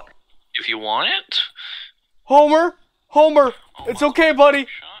Oh! if you want it. Homer! Homer! It's okay, buddy!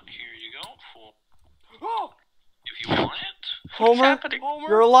 Buckshot, here you go for Oh! if you want it. Homer! Happening.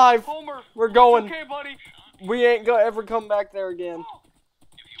 You're alive! Homer, We're going! okay, buddy. We ain't gonna ever come back there again.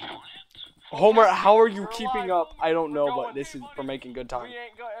 If you want it. Homer, how are you We're keeping alive. up? I don't know, We're but going. this is for making good time. We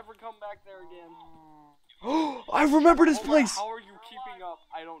ain't gonna ever come back there again. I remember this Homer, place! how are you keeping up?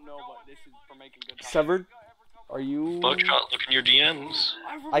 I don't know, but this is for making good time. Severed? Are you? Buckshot, look in your DMs.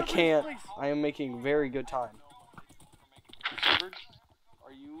 I can't. I am making very good time.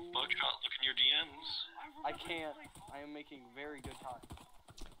 Are you? Buckshot, look in your DMs. I can't. I am making very good time.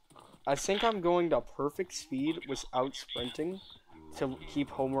 I think I'm going to perfect speed without sprinting to keep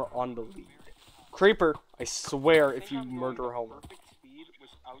Homer on the lead. Creeper, I swear if you murder Homer.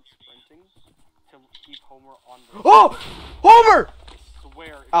 Oh! Homer!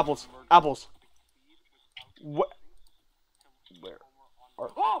 Apples. Apples. What? Where?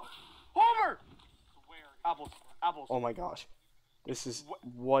 Oh! Homer! Apples. Apples. Oh my gosh. This is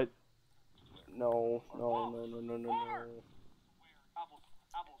what? No, no, no, no, no, no, no.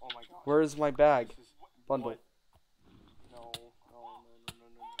 Oh my god. Where is my bag? Bundle. No, no, no, no, no,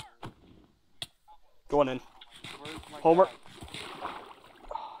 no. Go on in. Homer.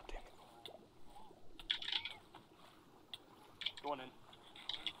 Oh, damn it. Go on in.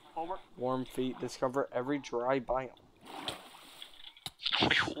 Homer. Warm feet. Discover every dry biome.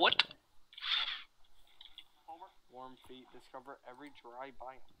 Wait, what? Homer. Warm feet. Discover every dry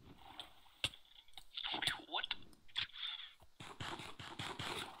biome. Wait, what?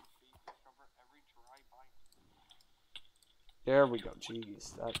 There we go.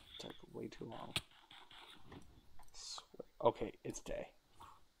 Jeez, that took way too long. Okay, it's day.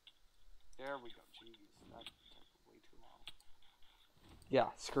 There we go. Jeez, that took way too long.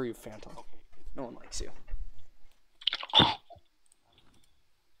 Yeah, screw you, Phantom. No one likes you.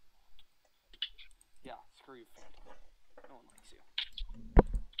 Yeah, screw you, Phantom. No one likes you.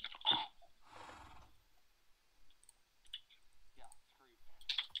 Yeah, screw you,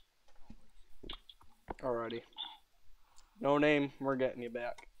 Phantom. Alrighty. No name, we're getting you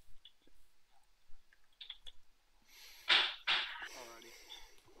back. Alrighty.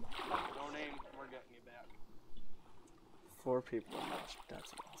 No name, we're getting you back. 4 people.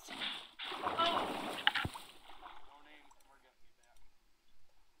 That's awesome. No name, we're getting you back.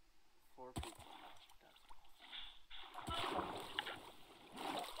 4 people. That's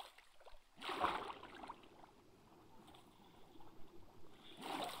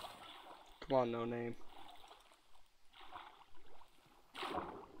awesome. Come on, no name.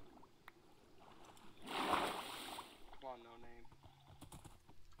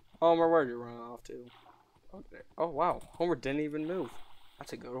 Homer, where'd you run off to? Okay. Oh, wow. Homer didn't even move.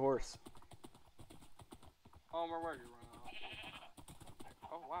 That's a good horse. Homer, where'd you run off to?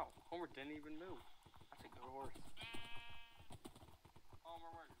 Oh, wow. Homer didn't even move. That's a good horse. Homer,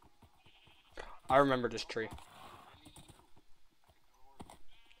 where'd you run off to? I remember this tree.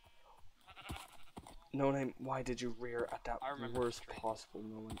 No name, why did you rear at that worst possible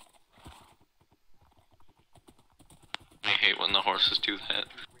moment? I hate when the horses do that.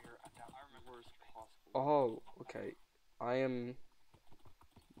 Oh, okay. I am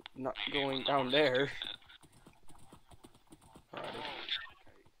not going down there. Alrighty.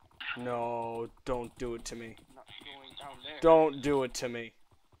 No, don't do it to me. Don't do it to me.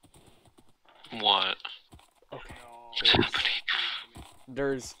 What? Okay. What's happening?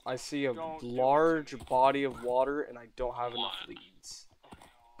 I see a large body of water and I don't have enough leads.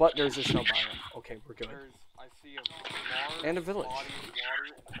 But there's a snow biome. Okay, we're good. And a village.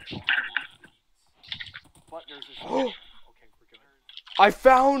 I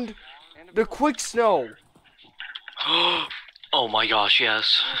found the quick snow. Oh my gosh,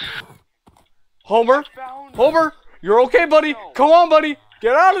 yes. Homer, Homer, you're okay, buddy. Come on, buddy,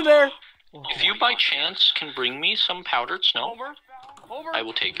 get out of there. If you by chance can bring me some powdered snow, I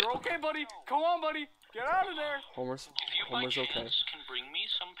will take it. You're okay, buddy. Come on, buddy, get out of there. Homer's okay. Can bring me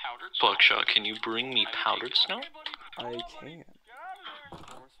some powdered snow. Buckshot, can you bring me powdered snow? I can.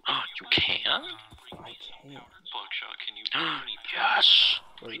 You can? I can. Buckshot, can you bring me yes.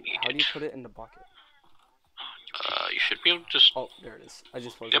 Wait, how do you put it in the bucket? You should be able to just... Oh, there it is. I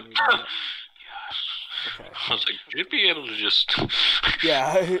just wasn't Yep. using it. Yes. Okay. I was like, you should be able to just...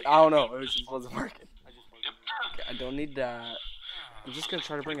 Yeah, I don't know. It just wasn't working. Yep. Okay, I don't need that. I'm just gonna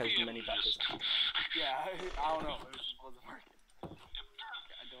try to bring as many back as I can. Yeah, I don't know. It just wasn't working. Okay,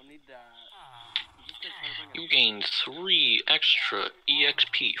 I don't need that. I'm just gonna try to bring You gained 3 extra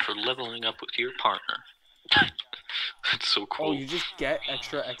EXP for leveling up with your partner. That's so cool. Oh, you just get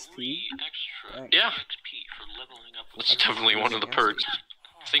extra XP? Yeah. That's definitely one of the perks.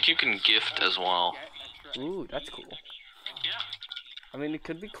 I think you can gift as well. Ooh, that's cool. I mean, it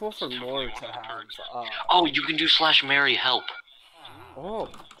could be cool for lore to have, Oh, you can do /Marry help. Oh.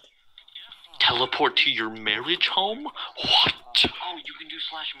 Teleport to your marriage home? What? Oh, you can do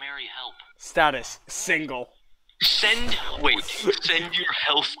 /Marry help. Status, single. Send your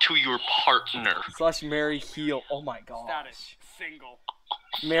health to your partner. /Marry heal. Oh my god. Status, single.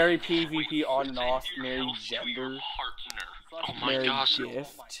 Mary PvP on and off. Mary To your gender. partner. Oh my Mary gosh.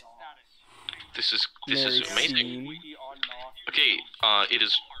 gift. This is Mary amazing. scene. Okay, it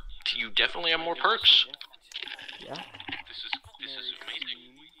is. You definitely have more perks. Yeah. This is amazing.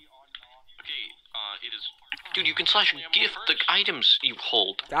 Okay, it is. Dude, you can slash gift the items you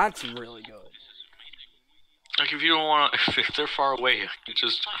hold. That's really good. Like if you don't want to, if they're far away, you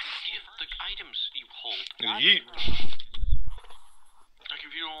just gift the items you hold. Yeet. Like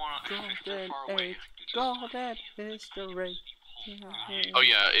if you don't want to, if they're far away, you just. Golden history. Oh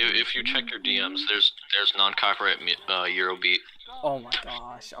yeah, if you check your DMs, there's non-copyright Eurobeat. Oh my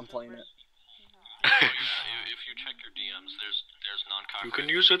gosh, I'm playing it. If you check your DMs, there's non-copyright. You can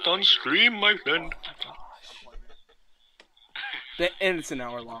use it on stream, my friend. Oh my gosh. And it's an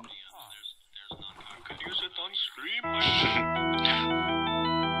hour long. You can use it on stream, my friend.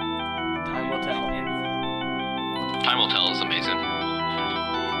 Time will tell. Time will tell is amazing.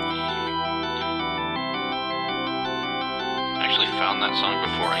 I actually found that song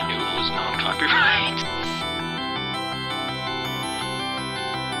before I knew it was non-copyright.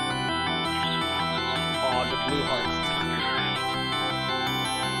 Oh, the blue hearts.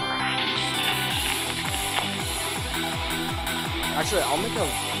 Actually, I'll make a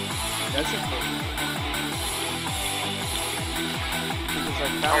message for you. Because I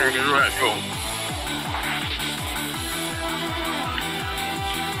found it. Go.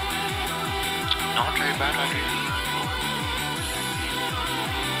 Not a bad idea.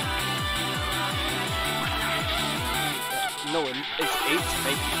 No, it's 8 to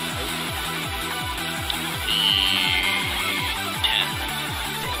make it, right? 10.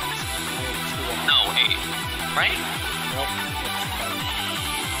 No, 8. Right? Nope.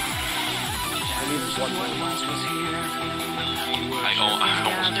 I need one more. I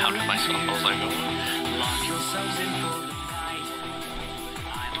almost doubted myself. I was like, oh. Lock yourselves in for the night.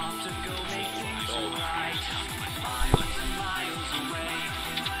 I'm off to go make things alright. Miles and miles away.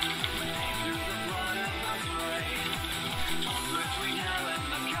 Through the blood and the gray. Torn between hell and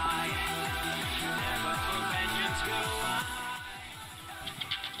the sky. Never for vengeance go I.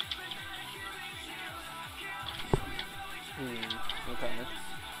 Okay.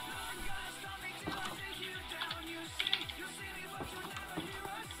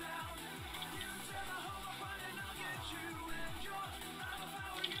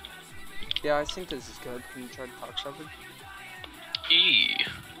 Yeah, I think this is good. Can you try to talk something? E.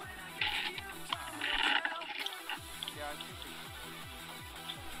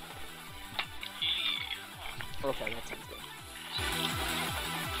 Okay, that sounds good.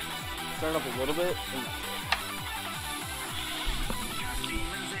 Turn it up a little bit. And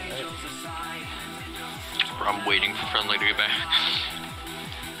that's it. I'm waiting for Friendly to get back.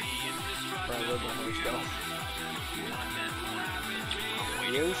 Alright, where'd my horse go?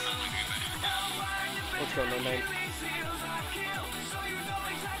 He is? Let's go, no name.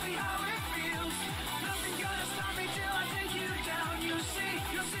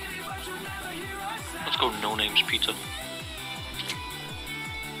 Let's go No Names Pizza.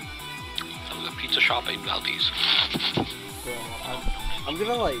 The pizza shop in Valdez. Bro, I'm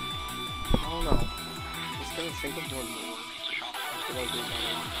gonna like, I don't know. Just gonna think of one more. After I do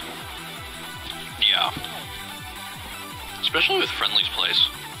that. Yeah. Especially with Friendly's place.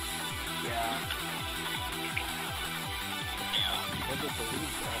 Yeah. What did the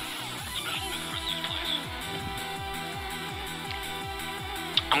lead go?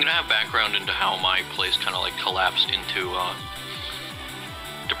 I'm gonna have background into how my place kind of like collapsed into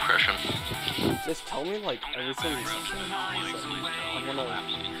depression. Just tell me like everything. I wanna,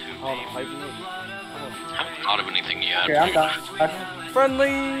 I Haven't thought of anything yet. Okay, I'm done.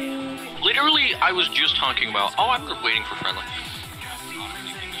 Friendly. Literally, I was just talking about. Oh, I'm waiting for Friendly.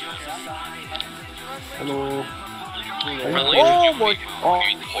 Hello. Friendly Oh, is boy.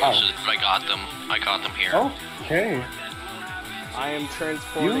 horses, but I got them. I got them here. Okay. I am You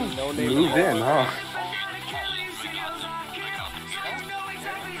transporting no name. moved in, huh?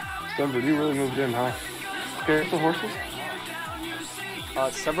 Stumber, you really moved in, huh? Okay, the horses?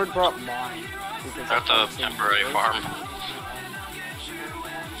 Severed brought mine. because I That's a found some temporary birds. farm.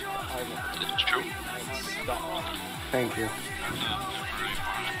 I'm It's true. stuck. Thank you.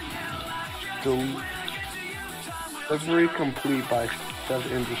 Delivery complete by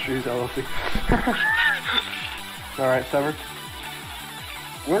Sev Industries LLC. Alright, Severed.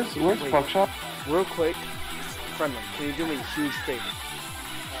 Where's Wait. Buckshot? Real quick, Friendly, can you do me a huge favor?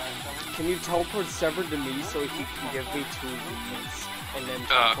 Can you teleport Severed to me so he can give me 2 leads and then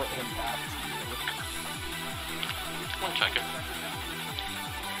teleport him back to you? 1 second.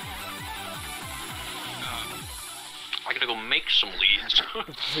 I can gonna go make some leads.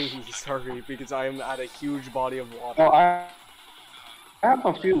 Please hurry, because I am at a huge body of water. Well, I have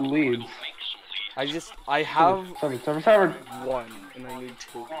a few leads. I have 777. one, and I need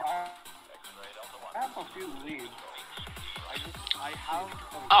two. I have a few leads.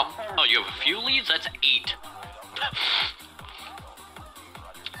 Oh, you have a few leads? That's 8.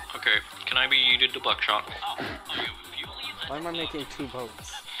 Okay, can I be yeeted to buckshot? Oh, you have a few leads? Why am I making 2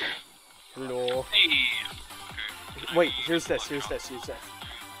 boats? Hello. Hey. Wait, here's this. Ooh.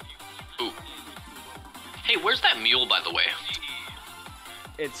 Hey, where's that mule, by the way?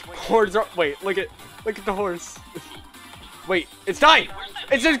 It's horns are. Wait, look at the horse. Wait, it's dying.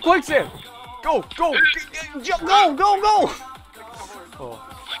 It's in quicksand. Go. Oh.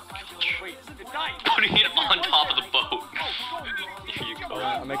 Putting it on top of the boat. Here you go.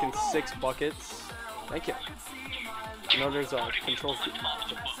 I'm making 6 buckets. Thank you. No, there's a control key. Okay,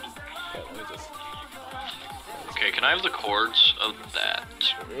 let me just. Okay, can I have the chords of that?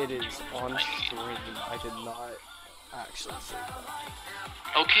 It is on stream. I did not actually say that.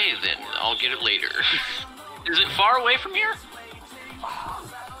 Okay, then. I'll get it later. Is it far away from here?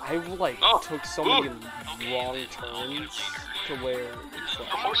 I took so many wrong turns to where it's The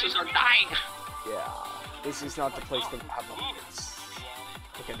like, horses are dying. yeah, this is not the place to have a horse.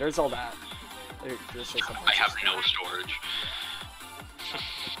 Okay, there's all that. There's just a bunch I have of no storage.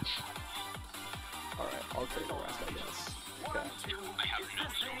 Alright, I'll take the rest, I guess. Okay.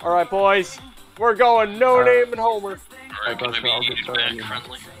 Alright, boys. We're going No Name and Homer. Alright, can I be I'll get yeeted started. back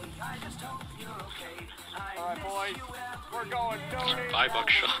friendly? Alright, boys. We're going No Name. Bye,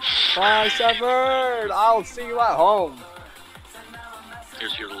 buckshot. Bye, Shepard. I'll see you at home.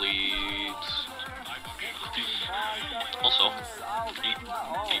 Here's your leads. Also, here's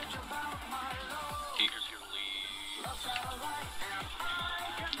your leads.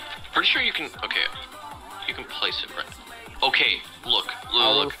 Pretty sure you can. Okay, you can place it right. Okay, look.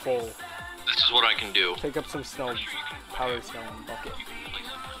 Power full. This is what I can do. Pick up some snow. Powder snow and bucket. Okay,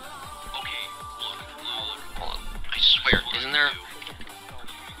 look. Hold on. I swear, isn't there?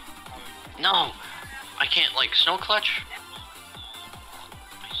 No, I can't like snow clutch.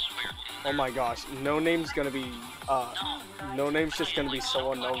 I swear. Oh my gosh, No Name's gonna be, No Name's just gonna be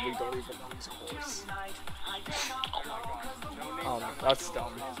so unknown we don't even know he's a horse. Oh no, that's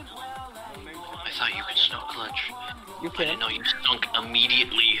dumb. I thought you could snow clutch. You I didn't can. know you stunk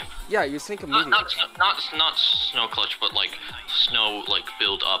immediately. Yeah, you sink immediately. Not snow clutch, but like snow like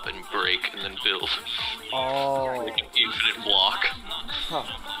build up and break and then build. Oh. Like an infinite block. Huh.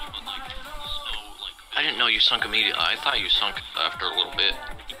 I didn't know you sunk immediately. I thought you sunk after a little bit.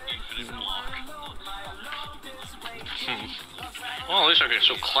 Infinite block. Well, at least I can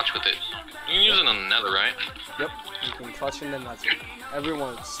still clutch with it. You can use it in the nether, right? Yep, you can clutch and then that's it.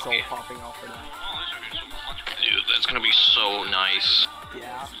 Everyone's so popping off for that. Dude, that's gonna be so nice.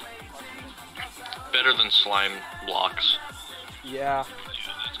 Yeah. Better than slime blocks. Yeah.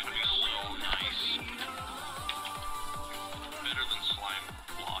 Dude, that's gonna be so nice. Better than slime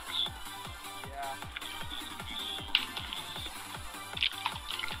blocks. Yeah.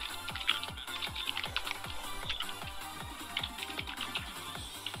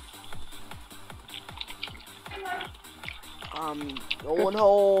 I'm going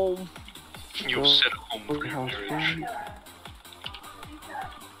home. You'll sit home with your House marriage. phone.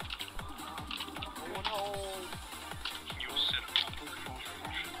 You'll sit home with your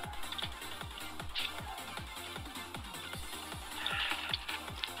marriage.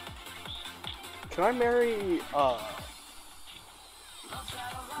 Can I marry,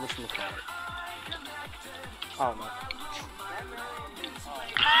 whatchamacallit? I don't know.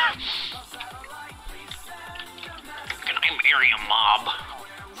 Can I marry a mob?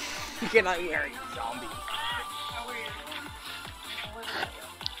 Can I marry a zombie?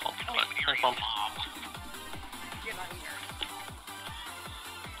 Oh, can I marry a mob?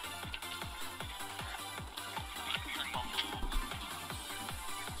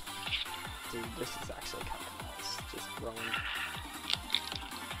 Dude, this is actually kind of nice. Just growing.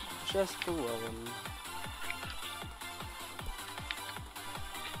 Just growing.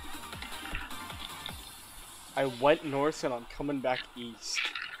 I went north and I'm coming back east.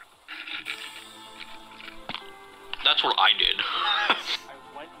 That's what I did. I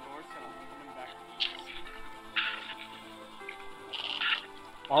went north and I'm coming back east.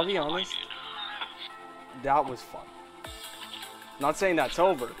 I'll be honest, that was fun. Not saying that's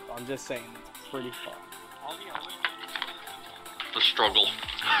over, I'm just saying it's pretty fun. I'll be honest. The struggle.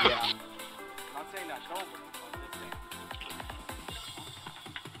 Yeah. Not saying that's over, I'm just saying.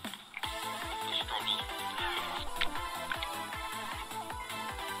 The struggle.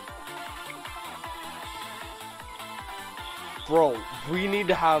 Bro, we need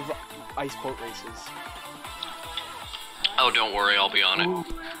to have ice boat races. Oh, don't worry, I'll be on it.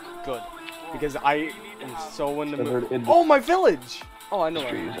 Good. Because I am so in the mood. In Oh, my village! Oh, I know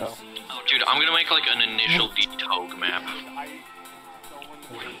where trees. to go. Oh, dude, I'm gonna make like an initial D-Tog map.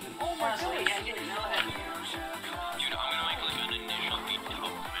 Oh my god, I didn't know that. Dude, I'm gonna make like an initial D-Tog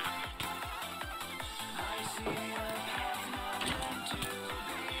map.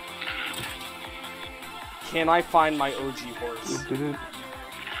 Can I find my OG horse?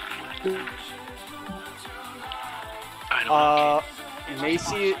 I don't know.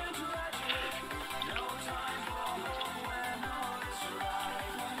 Macy.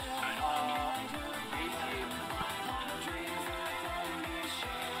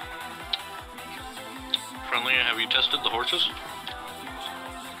 Friendly, have you tested the horses?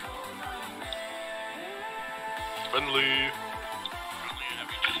 Friendly. Friendly, have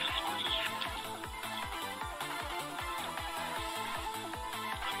you tested the horses?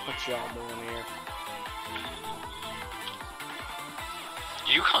 What y'all doing here?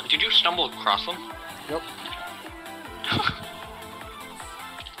 Did you stumble across them? Yep.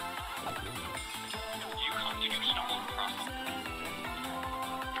 Did you stumble across them?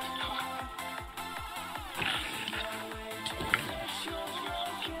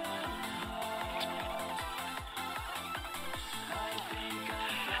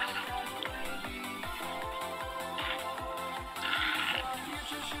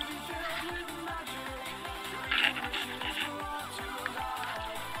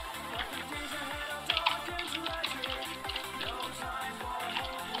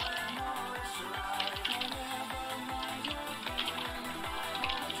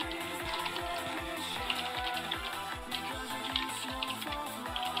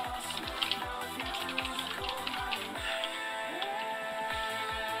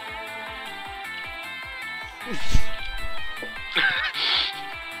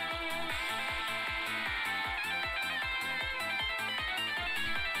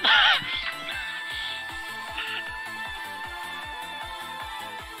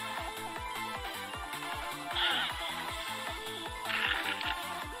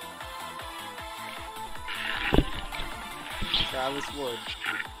 Travis Wood.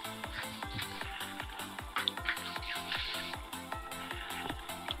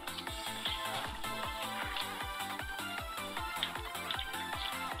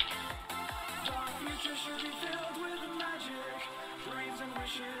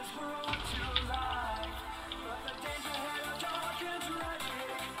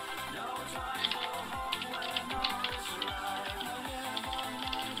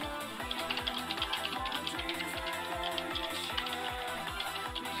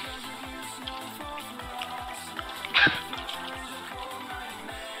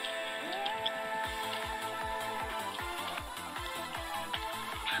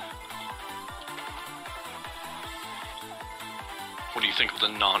 What do you think of the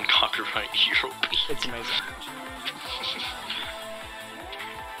non-copyright hero beat? It's amazing. What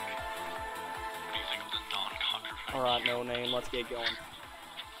do you think of the non-copyright? Alright, no name, let's get going.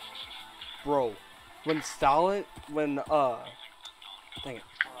 Bro, when Stalin, dang it.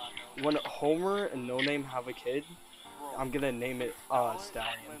 When Homer and No Name have a kid, I'm gonna name it,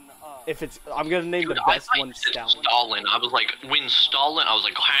 Stallion. If it's, I'm gonna name the best one Stallion. Stalin. I was like, when Stalin, I was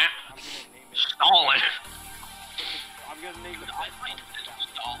like, huh? Stalin. I'm gonna name the I said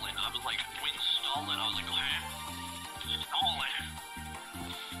Stalin. I was like, when Stalin, I was like, huh? Stalin.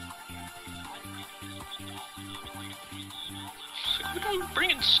 Look how you're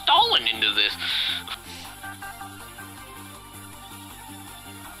bringing Stalin into this.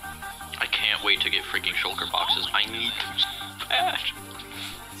 I can't wait to get freaking shulker boxes. I need to smash.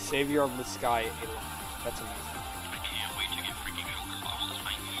 Savior of the Sky alien. That's amazing. I can't wait to get freaking shulker boxes.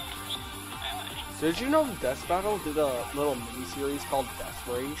 I need to smash. So did you know Death Battle did a little mini series called Death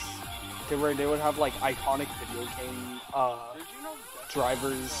Race? Where they would have like iconic video game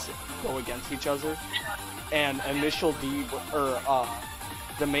drivers go against each other, and Initial D,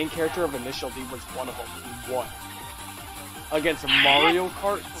 the main character of Initial D was one of them. He won against Mario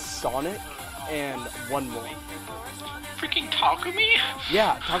Kart, Sonic, and one more. Freaking Takumi?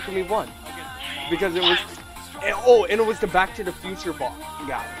 Yeah, Takumi won because it was. And it was the Back to the Future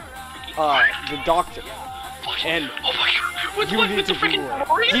guy, the Doctor. And oh my god, you with need the to freaking Google it.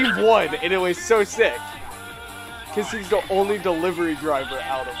 Mario? He won, and it was so sick. Because he's the only delivery driver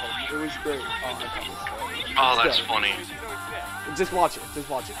out of them. It was great. Oh, that's funny. Just watch it. Just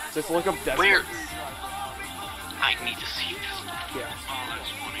watch it. Just look up Death Where? Race. I need to see this. Yeah. Oh, that's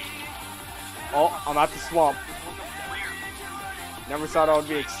funny. Oh, I'm at the swamp. Never thought I would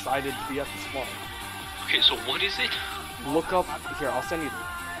be excited to be at the swamp. Okay, so what is it? Look up here. I'll send you.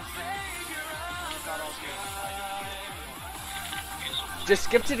 Just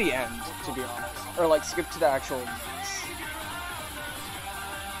skip to the end, to be honest, or like skip to the actual mix.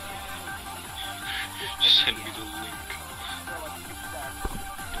 Send me the link.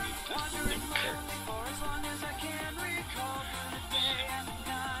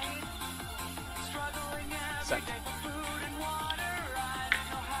 Sent.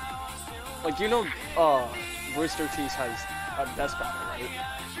 Like you know, Rooster Teeth has a Death Battle, right?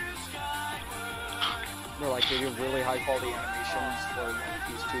 Where like they do really high quality animations for like,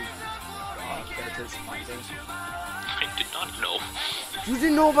 these two characters fighting. I did not know. You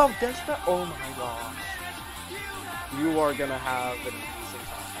didn't know about Death Battle? Oh my gosh. You are gonna have an amazing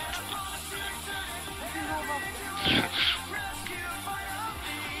time.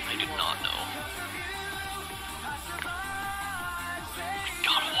 I did not know. I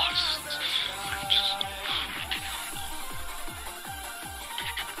gotta watch this. I'm just...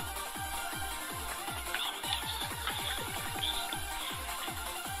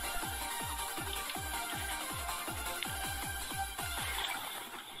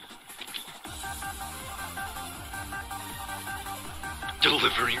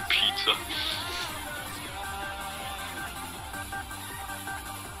 Delivering pizza.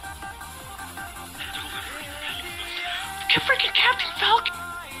 Get freaking Captain Falcon!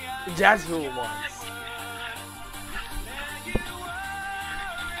 That's who it was.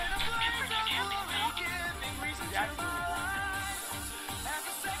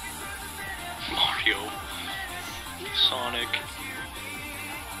 Mario. Sonic.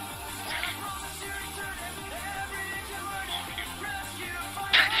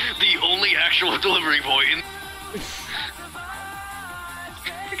 The only actual delivery boy in...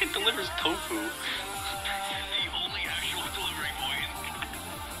 Freaking delivers tofu. The only actual delivery boy in...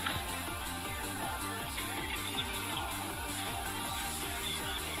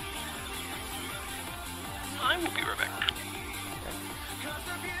 I will be right back.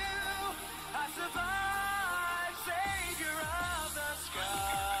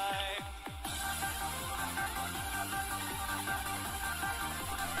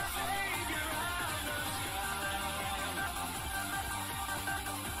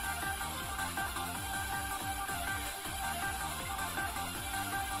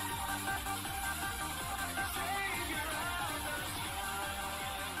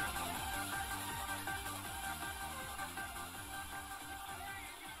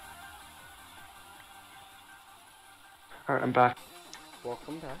 Alright, I'm back.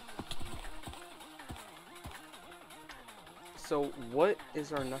 Welcome back. So, what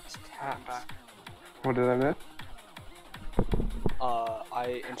is our next task? What did I miss?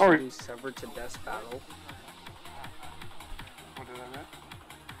 I introduced Sever to Death Battle. What did I miss?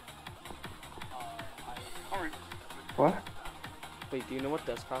 What? Wait, do you know what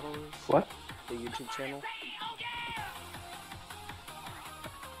Death Battle is? What? The YouTube channel?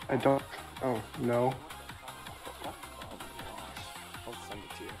 I don't. Oh, no. I'll send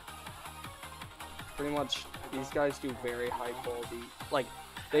it to you. Pretty much, these guys do very high quality. Like,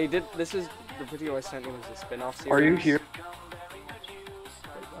 they did. This is the video I sent you was a spin-off series. Are you here?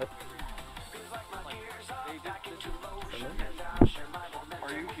 Wait, what?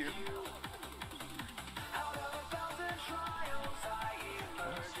 Are you here?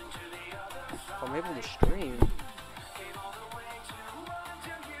 I'm able to stream.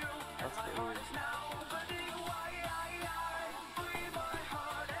 That's weird.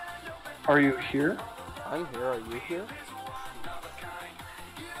 Are you here? I'm here. Are you here?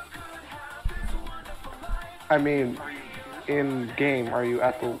 I mean, in game, are you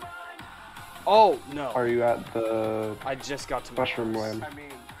at the? Oh no! Are you at the I just got to my mushroom house. land? I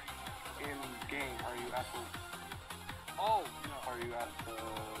mean, in game, are you at the? Oh no! Are you at the?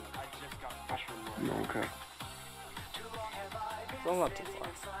 I just got mushroom land. Okay. Well, not too far.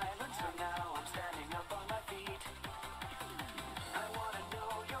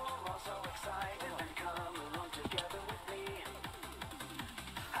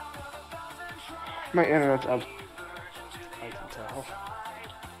 My internet's up. I can tell.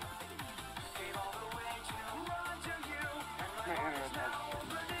 My internet's up.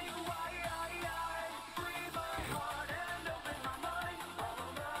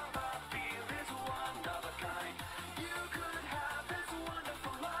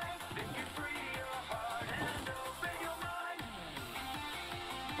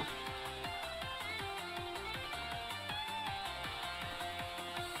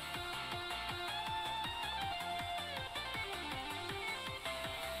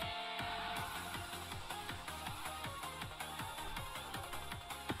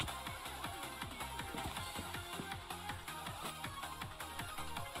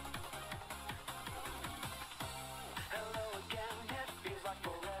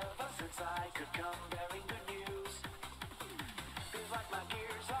 come bearing good news. Feels like my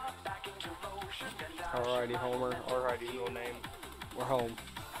gears are back into motion, and Alrighty, Homer. Alrighty, no name. We're home.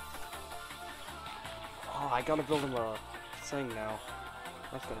 Oh, I gotta build him a thing now.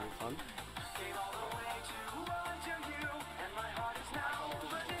 That's gonna be fun. came all the way to run to you, and my heart is now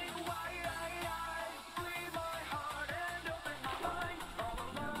opening wide. Free my heart and open my mind. All the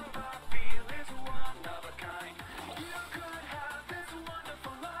love I feel is one of a kind. You could have this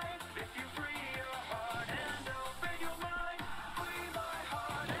wonderful life if you free your heart and open your mind. Free my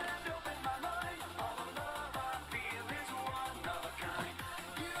heart and open my mind. All the love I feel is one of a kind.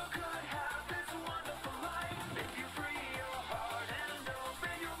 You could have this wonderful life if you free your heart and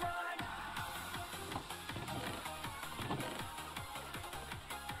open your mind.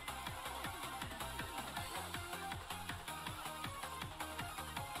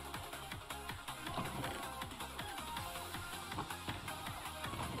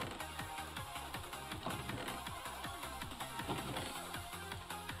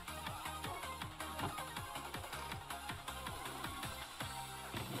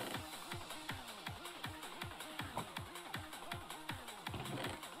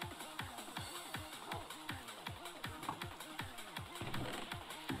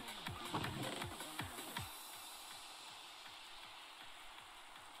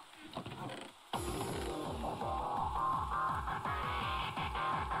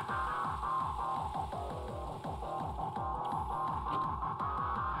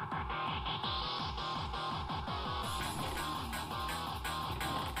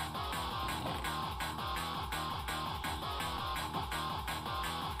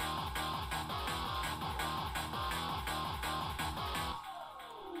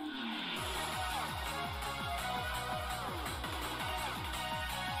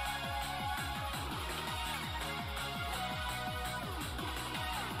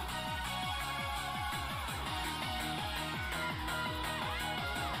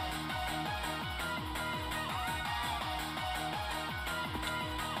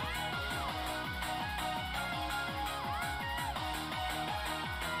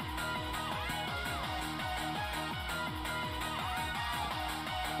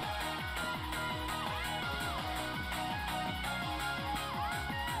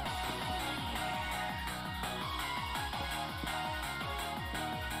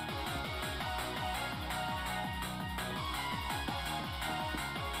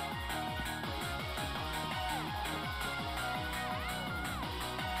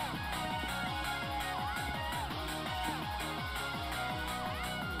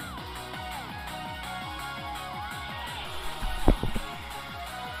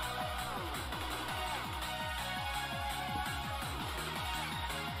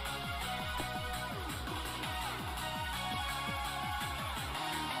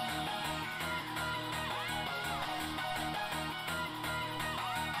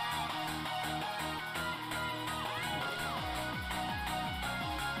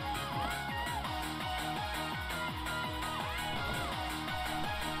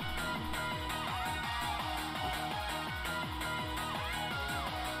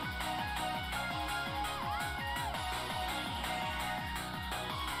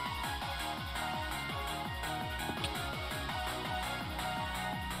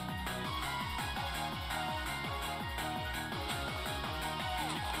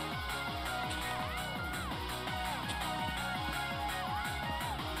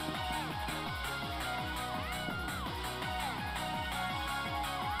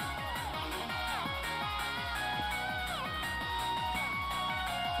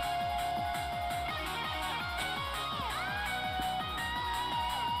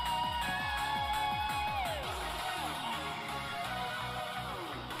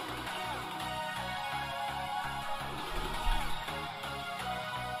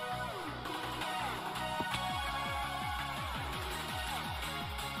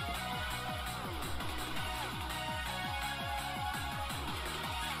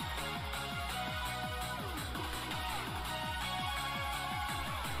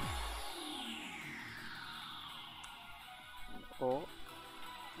 Oh,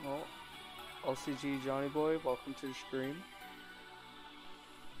 oh, LCG Johnny Boy, welcome to the stream.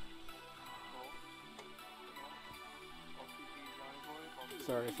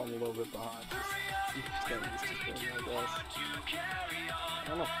 Sorry if I'm a little bit behind. Just getting used to streaming, I guess. I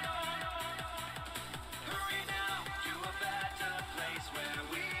don't know.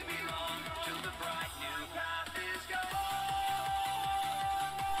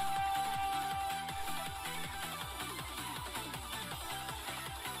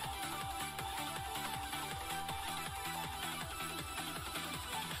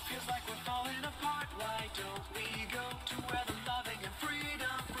 Feels like we're falling apart. to where the loving and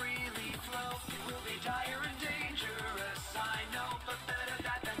freedom freely flow. It will be dire and dangerous, I know, but better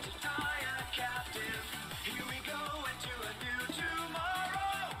that than to die a captive. Here we go into a new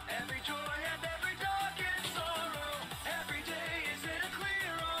tomorrow. Every joy and every dark and sorrow. Every day is in a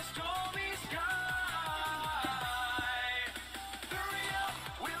clear or stormy sky. Hurry up,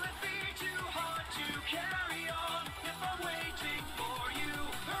 will it be too hard to carry on if I'm waiting for you?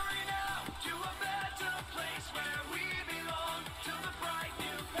 Hurry now to a better place where we belong till the bright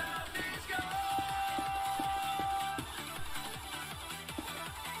new path is gone.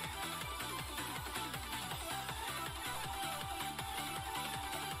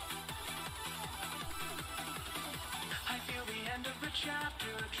 I feel the end of the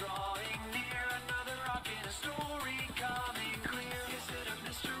chapter drawing near. Another arc in a story coming clear. Is it a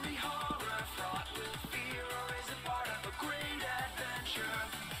mystery horror fraught with fear, or is it part of a great adventure?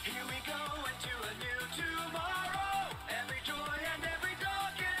 Here we go into a new tomorrow. Every joy and every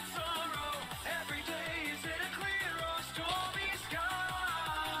dark and sorrow. Every day is in a clear or stormy sky.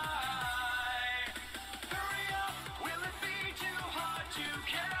 Hurry up, will it be too hard to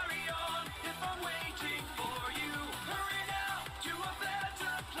carry on if I'm waiting for you? Hurry now to a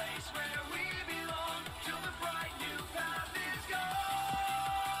better place where we belong till the bright new path is gone.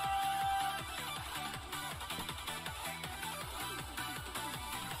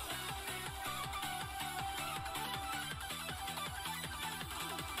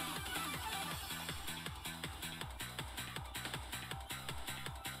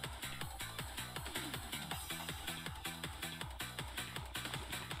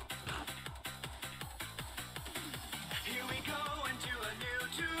 Here we go into a new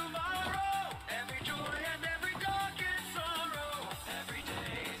tomorrow. Every joy and every dark and sorrow. Every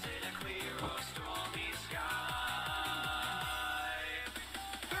day is in a clear or stormy sky.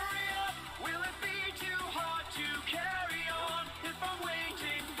 Hurry up, will it be too hard to carry on if I'm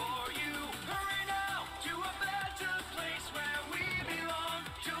waiting for you? Hurry now to a better place where we belong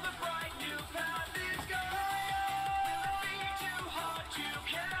till the bright new path is gone. Will it be too hard to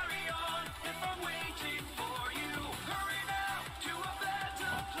carry on if I'm waiting for you? Hurry now to a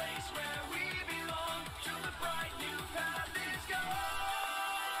better place where we belong till the bright new path is gone.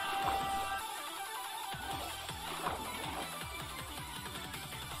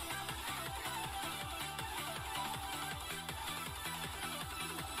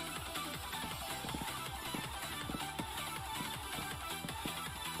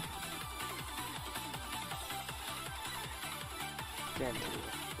 Can't do it.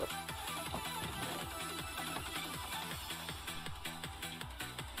 But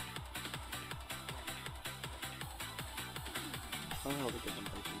I don't know how to get them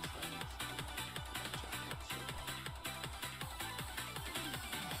like these things.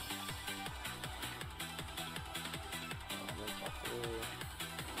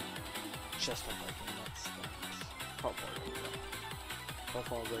 Just a breaking nuts things. Probably.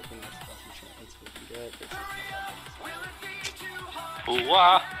 Buffalo breaking nuts plus enchantments we can get. There's something Ooh,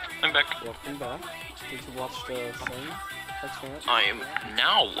 I'm back. welcome back. Did you watch the thing? Experiment? I am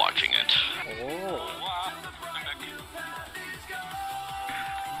now watching it. Oh.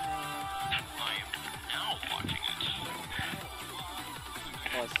 I am now watching it.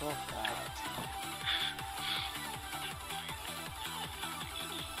 Oh, I saw that.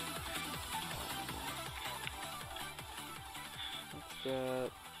 Let's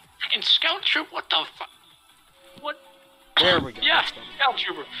get... Freaking scout troop, what the fuck? What? There we go. Yeah, Let's go. scout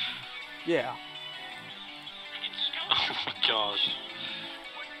trooper. Yeah. Oh my gosh.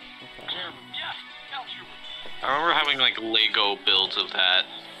 Okay. Yeah, scout trooper. I remember having like Lego builds of that.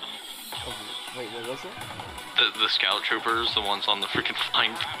 Oh, wait, what was it? The scout troopers, the ones on the freaking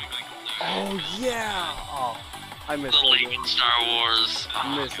flying. Oh, yeah! Oh, I missed The Lego. Lego Star Wars.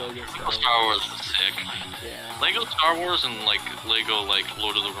 I missed Lego Star Star Wars was sick. Yeah. Lego Star Wars and like Lego like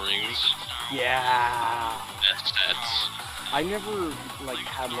Lord of the Rings. Yeah! Best sets. I never, like,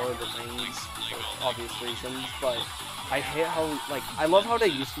 had Lord of the Rings for obvious reasons, but I hate how, like, I love how they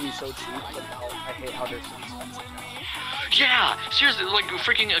used to be so cheap, but now I hate how they're so expensive now. Yeah, seriously, like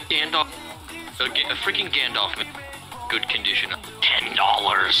freaking a Gandalf, a freaking Gandalf, in good condition,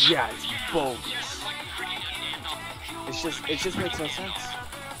 $10. Yeah, it's bogus. It just makes no sense.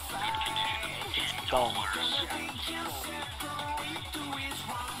 It's dumb.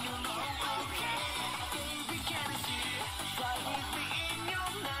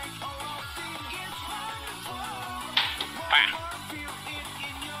 Bam.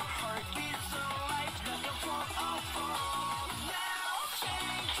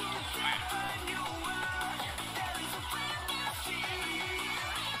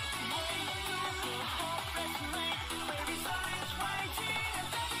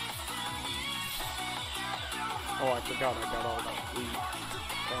 Oh, I forgot I got all that weed.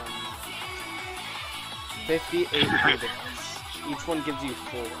 58 bullets. Each one gives you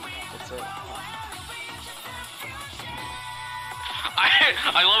 4. That's it.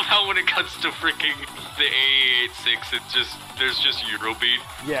 I love how when it cuts to freaking the AA86, it just there's just Eurobeat.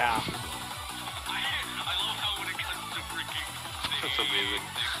 Yeah. I love how when it cuts to freaking that's amazing.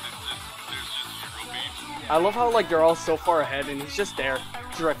 I love how like they're all so far ahead and he's just there,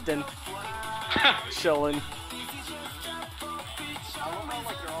 drifting, chilling.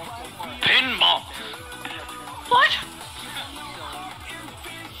 Pinball. What?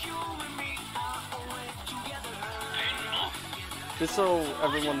 Just so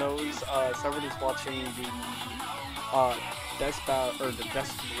everyone knows, Severed is watching the Death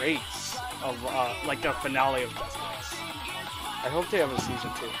Race of like the finale of Death Race. I hope they have a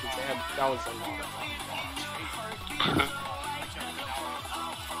season 2 because that was a lot of fun to watch.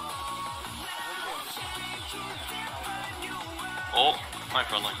 Oh, my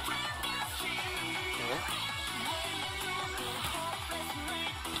friendly.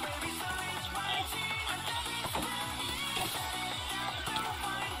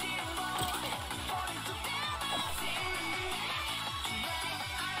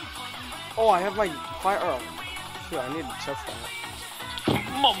 Oh, I have my fire arrow. Shoot, I need to check that.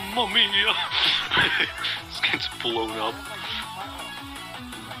 Mamma mia! This gets blown up.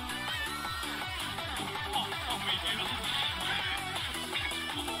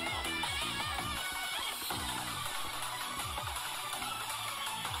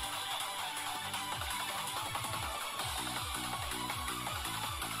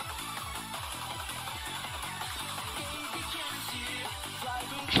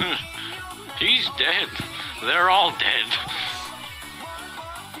 He's dead. They're all dead.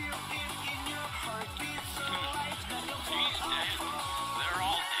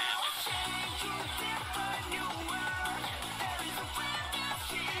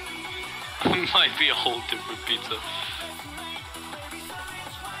 Might be a whole different pizza.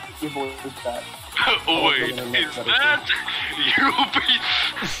 You boys that. Oh wait, is that you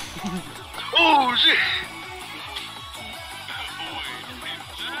pizza? Oh shit!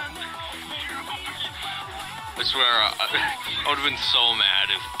 I swear, I would have been so mad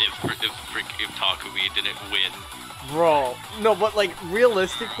if Takumi didn't win. Bro, no, but like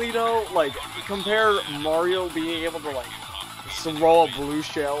realistically though, like compare Mario being able to like throw a blue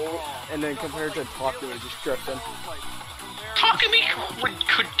shell and then compared to Takumi just drifting. Takumi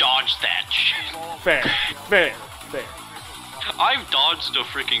could dodge that shit. Fair. I've dodged a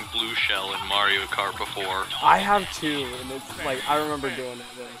freaking blue shell in Mario Kart before. I have too, and it's like I remember doing it.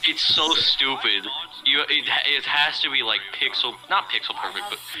 It's so stupid. It has to be like not pixel perfect,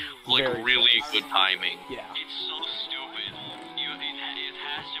 but like Very really close. good timing. Yeah. It's so stupid. It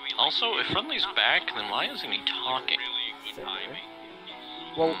has to be. Also, if Friendly's back, then why isn't he talking? Fair.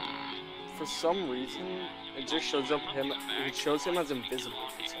 Well, for some reason, it just shows up him. It shows him as invisible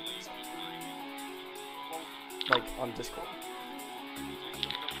for some reason. Like on Discord.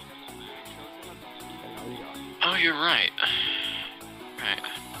 And now we got it. Oh, you're right. Right.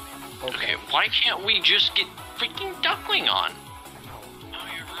 Okay, why can't we just get freaking Duckling on? Oh,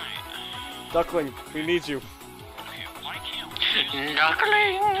 you're right. Duckling, we need you. Okay, why can't we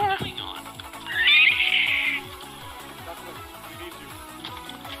Duckling!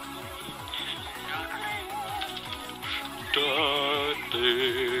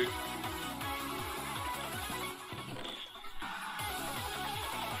 Duckling.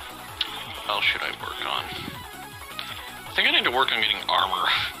 What else should I work on? I think I need to work on getting armor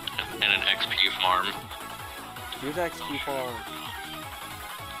and an XP farm. Do the XP farm.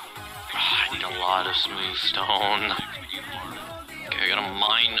 I need a lot of smooth stone. Okay, I gotta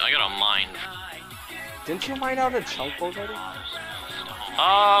mine. Didn't you mine out a chunk already?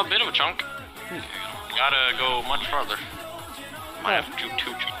 A bit of a chunk. Gotta go much farther. Might have to do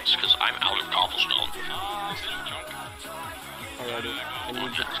 2 chunks, because I'm out of cobblestone. Already. I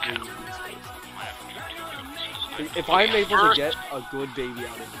need to do these. If I'm able to get a good baby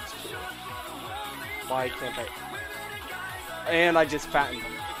out of this pool, why can't I? And I just fattened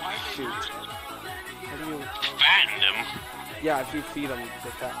them. Shoot. How do you? Fatten them? Yeah, if you feed them,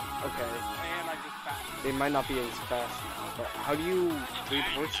 they fatten. Okay. They might not be as fast, but how do you breed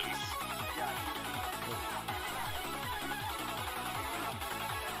horses?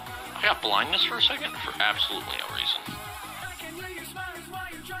 I got blindness for a second for absolutely no reason.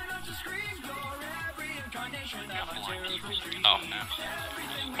 Oh.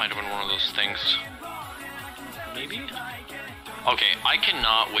 Might have been one of those things. Maybe? Okay, I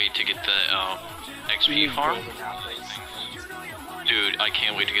cannot wait to get the XP farm. Dude, I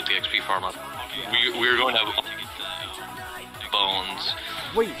can't wait to get the XP farm up. We're going to have bones.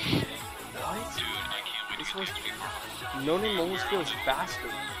 Wait, what? This horse, no name almost feels faster.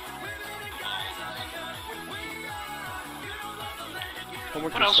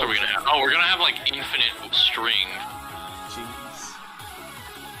 What else are we gonna have? Oh, we're gonna have like infinite string. Jeez.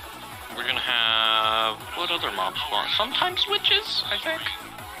 We're gonna have what other mobs spawn? Sometimes witches, I think.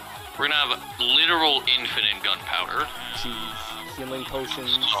 We're gonna have literal infinite gunpowder. Jeez. Healing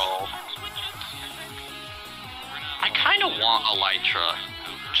potions. So I kinda want Elytra.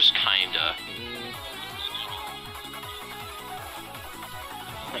 Just kinda.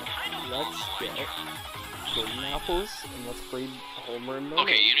 Let's get golden apples and let's breed Homer and Mona.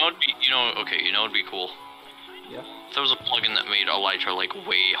 Okay, you know it'd be cool. Yeah. If there was a plugin that made Elytra like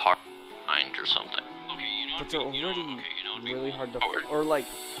way hard to find or something. But they're already really hard to find. Or like,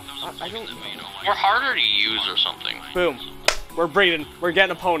 I don't know. Or harder to use or something. Boom. We're breeding. We're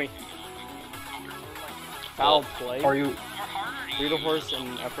getting a pony. Foul play. Are you? Breed a horse in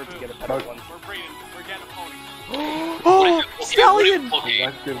an effort to get a better one. We're breeding. We're getting a pony. Oh! Stallion! Okay,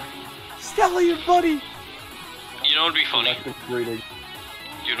 Collective, Stallion, buddy! you know what'd be funny? collective breeding.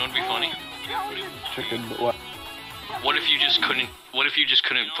 You know what'd be funny? Chicken. What? What if you just couldn't? What if you just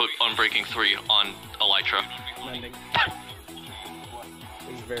couldn't put Unbreaking 3 on Elytra? Landing.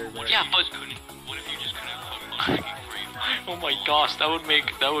 It's very rare. Yeah, but what if you just couldn't put Unbreaking 3? Oh my gosh, that would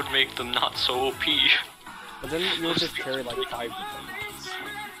make them not so OP. But then you'll just carry like 5 defenders.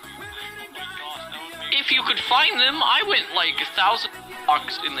 If you could find them, I went like 1,000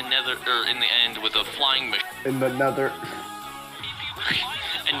 blocks in the nether or in the end with a flying machine In the nether.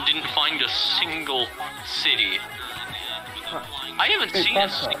 and didn't find a single city. I haven't Hey, seen a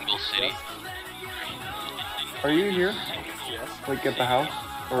Foxtrot. single city. Are you here? Yes. Like at the house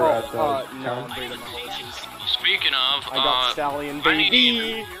or at the no, town? I'm breeding my horses. Speaking of, I got Stallion, I need-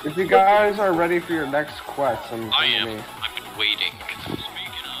 baby! If you guys are ready for your next quest, then I come to am. me. I've been waiting.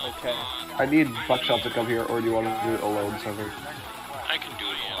 Okay. I need Buckshot to come here, or do you want to do it alone, Sever? I can do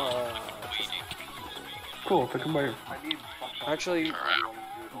it alone. Cool, then come by here. Actually,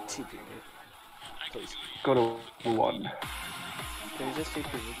 Alright. TP me. Please. Go to 1. Can you just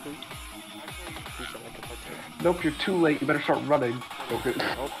TP me, please? Please don't like a partake. Nope, you're too late. You better start running. Okay.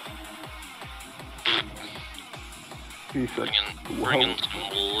 Nope. He said, Bring in some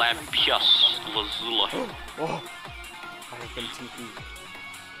Lapius Lazula. Oh! I have been TP.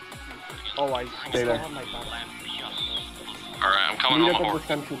 Oh, I Stay still there. have my battle. Alright, I'm coming Meet on up the in the horse.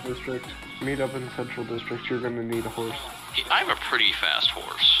 Central District. Meet up in the Central District. You're gonna need a horse. I have a pretty fast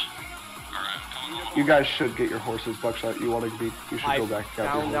horse. Alright, I'm coming on. You guys should get your horses, Buckshot. You want to be? You should I go back. Grab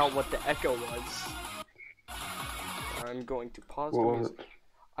your found horse. out what the echo was. I'm going to pause What the was music. it?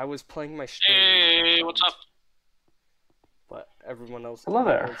 I was playing my stream. Hey, what's up? But everyone else. Hello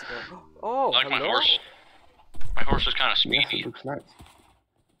there. was going, oh, Like my hello. horse? My horse is kind of Yes, speedy. it looks nice.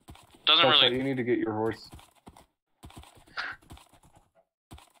 Doesn't Buckshot, really. you need to get your horse.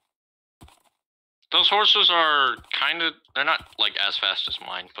 Those horses are kind of. They're not like as fast as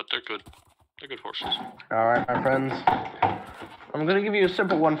mine, but they're good. They're good horses. All right, my friends. I'm gonna give you a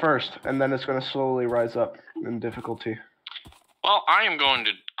simple one first, and then it's gonna slowly rise up in difficulty. Well, I am going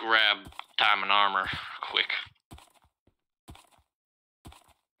to grab diamond armor quick.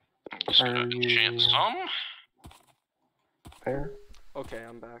 I'm just gonna Are enchant you- some. There. Okay,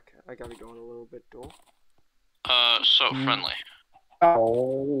 I'm back. I gotta go in a little bit, duel. So Mm. friendly.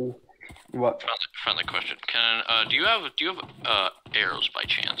 Oh. What? Friendly question. Can do you have arrows by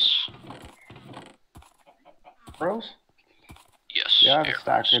chance? Arrows? Yes. Yeah, I have a arrows.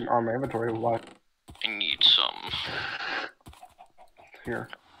 stack in on my inventory. What? I need some. Here.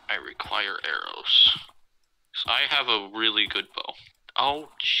 I require arrows. So I have a really good bow.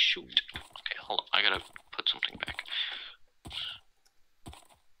 Oh shoot. Okay, hold on. I gotta put something back.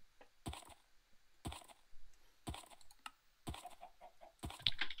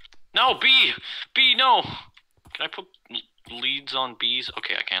 No, bee! Bee, no! Can I put leads on bees?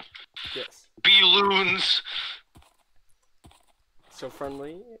 Okay, I can. Yes. Bee loons! So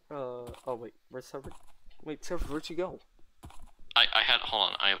friendly. Oh wait, where's Sever? Wait, Sever, where'd you go?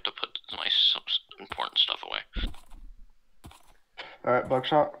 Hold on, I have to put my some important stuff away. All right,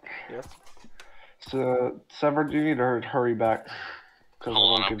 Buckshot. Yes. So, Sever, you need to hurry back. 'Cause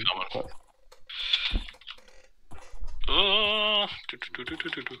Hold on, I I'm won't give- coming.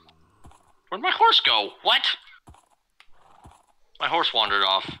 Where'd my horse go? What? My horse wandered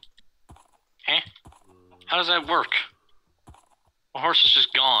off. Huh? How does that work? My horse is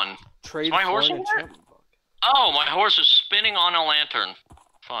just gone. Trade my for horse an in there? enchantment book. Oh, my horse is spinning on a lantern.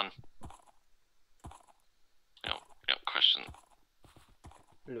 Fun. No question.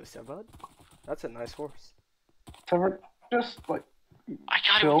 Hello, Sever. That's a nice horse. Sever, just like I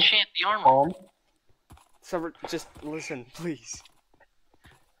gotta chill, enchant the armor. calm. Severed, just listen, please.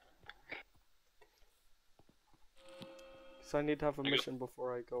 So I need to have a mission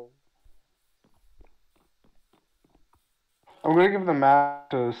before I go. I'm gonna give the map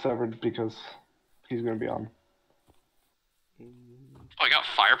to Severed because he's gonna be on. Oh, I got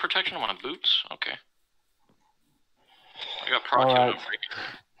fire protection on my boots? Okay. I got proc Alright.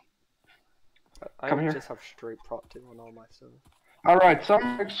 I Come here. just have straight prop 2 on all my stuff. Alright,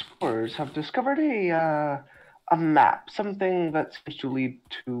 some explorers have discovered a map, something that seems to lead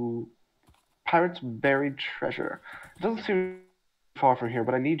to pirates' buried treasure. It doesn't seem far from here,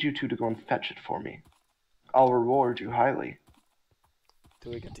 but I need you two to go and fetch it for me. I'll reward you highly. Do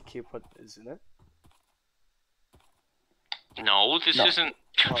we get to keep what is in it? No, this No. isn't.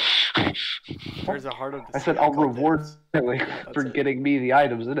 Oh. There's a heart of the I said sea I'll called reward this. you highly that's for it. getting me the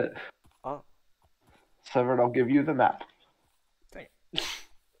items in it. Oh, Severed, I'll give you the map. dang it.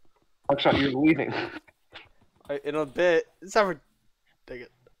 Buckshot, you're leaving. In a bit. Severed. Dang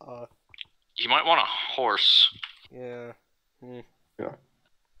it. You might want a horse. Yeah. Yeah.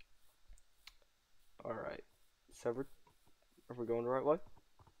 Alright. Severed. Are we going the right way?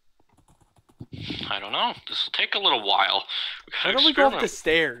 I don't know. This will take a little while. Why don't we go up the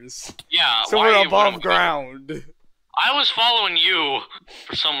stairs? Yeah, So why we're are you- what above am- ground. I was following you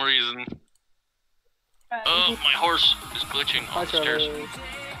for some reason. Oh, my horse is glitching Hi, on the stairs. Trevor.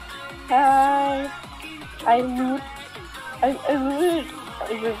 Hi. I looted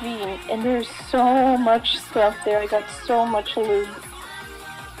a ravine, and there's so much stuff there. I got so much loot.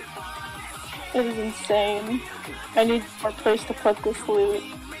 It is insane. I need more place to put this loot.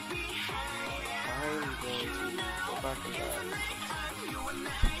 I'm going to go back to that.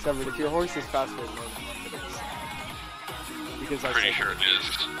 Severed, if your horse is faster than mine, it is. Because I Pretty said- sure it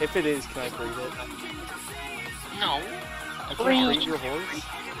is. If it is, can I breed it? No. I can breed your horse?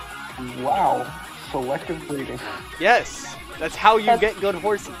 Wow. Selective breeding. Yes! That's how you get good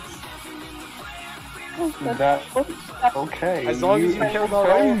horses. That okay. As long as you care about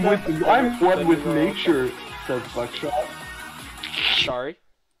all I'm of them, I'm one then with you're all nature, says Buckshot. Sorry.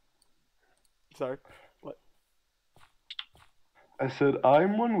 Sorry. What? I said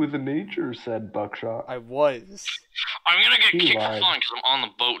I'm one with nature, said Buckshot. I was. I'm gonna get He kicked for lied. fun because I'm on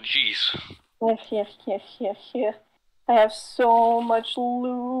the boat. Jeez. Yeah. I have so much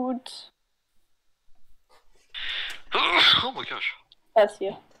loot. Oh my gosh. Bless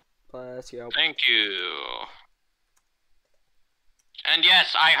you. Bless you. Thank you. And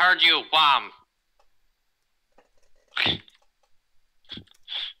yes, I heard you, Bomb. I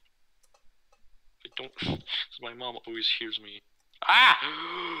don't. 'Cause my mom always hears me. Ah!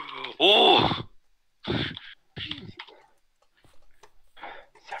 Oh! Severed,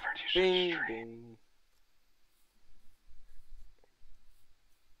 you should Bing, stream. bing.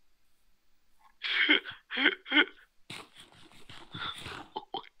 Oh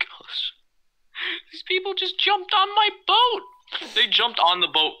my gosh. These people just jumped on my boat! They jumped on the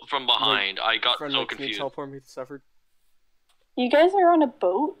boat from behind. I got Friend, so can you confused. teleport me to Severed? You guys are on a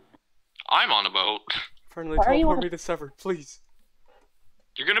boat? I'm on a boat. Friendly, Why are you teleport on a- me to Severed, please.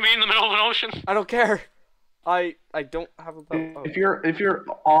 You're gonna be in the middle of an ocean? I don't care. I don't have a boat. Oh. If you're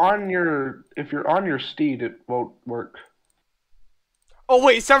on your steed, it won't work. Oh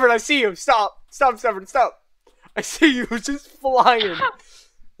wait, Severed, I see you. Stop, Severed, stop. I see you just flying.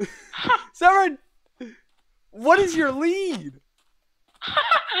 Severed, what is your lead?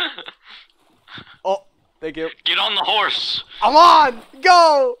 Oh, thank you. Get on the horse! I'm on.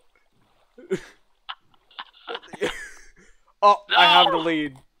 Go. Oh, I have the No!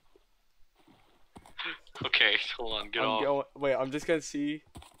 lead. Okay, hold on, get off. Wait, I'm just gonna see.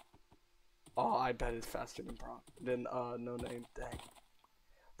 Oh, I bet it's faster than no name. Dang.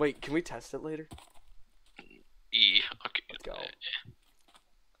 Wait, can we test it later? E. Okay. Let's go.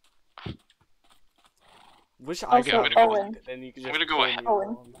 Wish I Also, could I'm gonna go- Owen. then you could I'm just gonna go pull ahead. me Owen.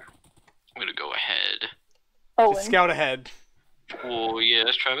 along. I'm gonna go ahead. Owen, Just scout ahead. Oh,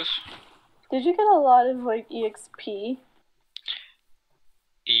 yes, Travis? did you get a lot of like EXP?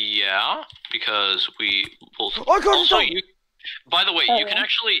 Yeah, because we both. Oh, I got also, it! you. By the way, Oh, you can yeah.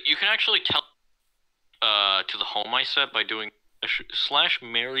 actually tell to the home I set by doing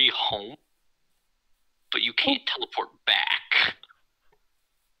 /Mary home, but you can't teleport back.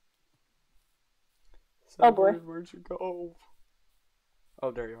 Oh, boy. Severed, where'd you go?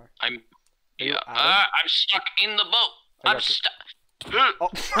 Oh, there you are. I'm. Are you Yeah, Adam? I'm stuck in the boat. I I'm got you. stuck. Oh.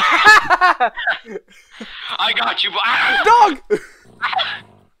 I got you. Ah! Dog!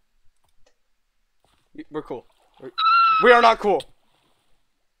 We're cool. We are not cool.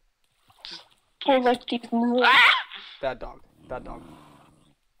 Or like these moves? Ah! Bad dog. Bad dog.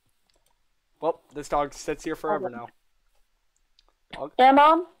 Well, this dog sits here forever now. Dog. Yeah,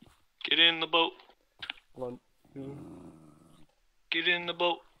 Mom? Get in the boat. Hold on. Get in the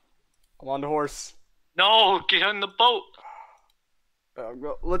boat. I'm on the horse. No, get in the boat.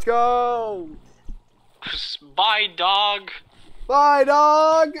 Let's go! Bye, dog. Bye,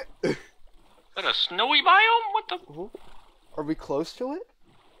 dog! Is that a snowy biome? What the? Are we close to it?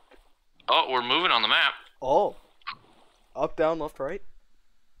 Oh, we're moving on the map. Oh. Up, down, left, right.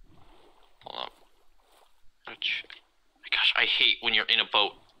 Hold up. Gosh, I hate when you're in a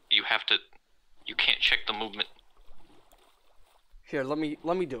boat. You can't check the movement. Here, let me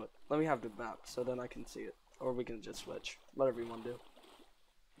do it. Let me have the map so then I can see it. Or we can just switch. Whatever you want to do.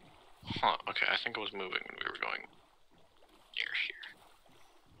 Huh, okay, I think I was moving when we were going near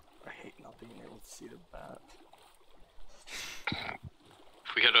here. I hate not being able to see the map.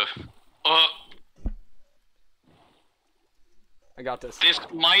 We gotta... I got this. This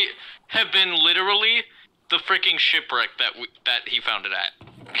might have been literally the freaking shipwreck that he found it at.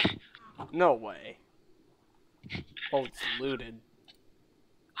 No way. Oh, it's looted.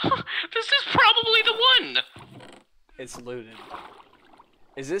 This is probably the one! It's looted.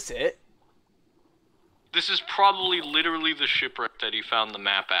 Is this it? This is probably literally the shipwreck that he found the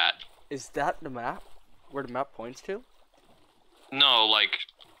map at. Is that the map? Where the map points to? No, like,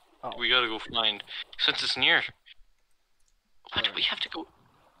 Oh. we gotta go find... Since it's near... What? Alright. We have to go...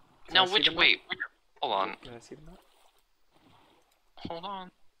 Can I Now, see which the map? way? Hold on. Can I see the map? Hold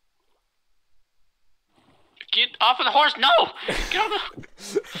on. Get off of the horse! No! Get off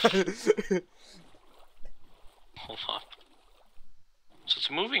the... Hold on. So it's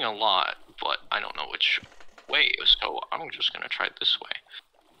moving a lot, but I don't know which way, so I'm just gonna try it this way.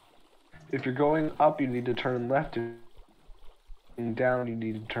 If you're going up, you need to turn left, and down, you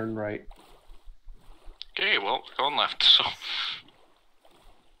need to turn right. Okay, well, going left, so...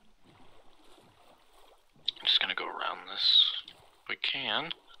 I'm just gonna go around this if we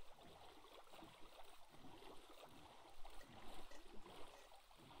can.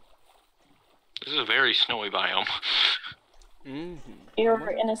 This is a very snowy biome. You're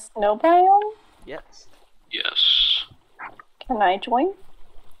in a snow biome? Yes. Yes. Can I join?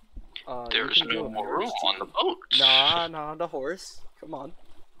 You There's can do no it more room first. on the boat. Nah, the horse. Come on.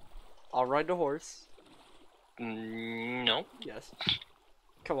 I'll ride the horse. No. Yes.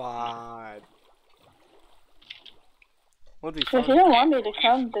 Come on. Would be If fun. you don't want me to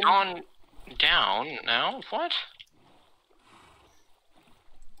come, then Gone down now? What?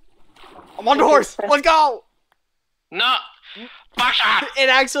 I'm on the horse! Let's go! No! Basha! It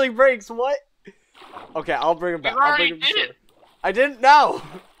actually breaks, what? Okay, I'll bring him back. You I'll already bring him did sooner. it. I didn't know!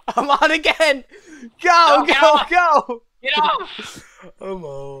 I'm on again! Go, No, get go, off. go! Get off! I'm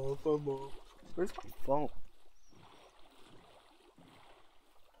off. Where's my phone?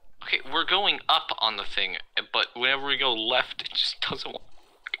 Okay, we're going up on the thing, but whenever we go left, it just doesn't work.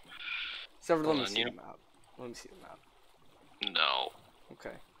 Except for let me Hold on, see you- the map. Let me see the map. No.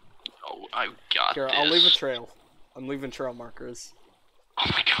 Okay. Oh, I got Here, this. I'll leave a trail. I'm leaving trail markers. Oh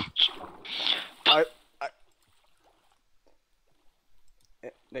my gosh.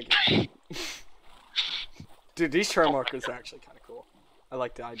 Negative. Dude, these trail markers are actually kind of cool. I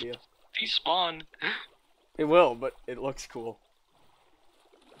like the idea. Despawn. It will, but it looks cool.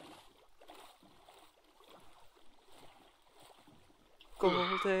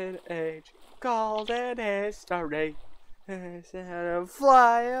 Golden age, golden history.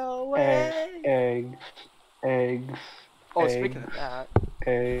 Fly away. Eggs. Oh, eggs, speaking of that,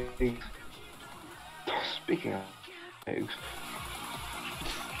 Eggs. Speaking of eggs.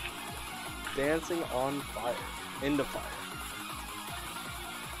 dancing on fire, in the fire.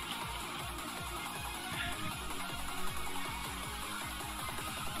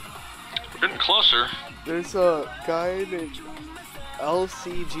 We're getting closer. There's a guy named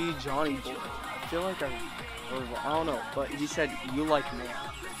LCG Johnny Boy. I feel like I don't know, but he said you like man.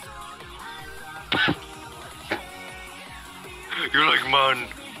 You're like, man.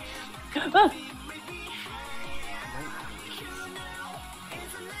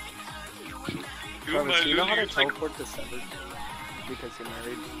 Travis, do you know how to teleport to 7? Because you're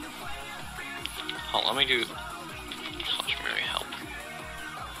married. Oh, let me do slash Mary help.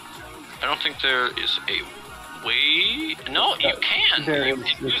 I don't think there is a way. No, you can. There You is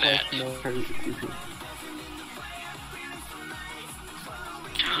can do that.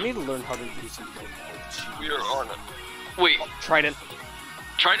 You need to learn how to use your bow. We are on it. Wait, Trident.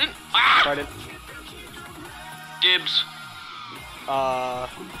 Trident? Ah! Trident. Dibs.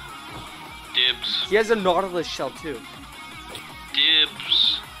 Dibs. He has a Nautilus shell too.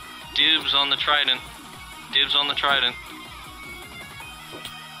 Dibs. Dibs on the Trident. Dibs on the trident.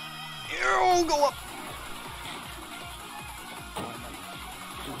 Ew, go up.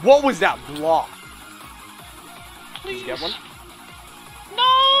 What was that block? Did you get one? No!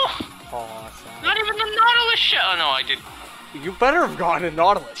 Oh, sad. Not even the Nautilus shell! Oh, no, I did. You better have gotten a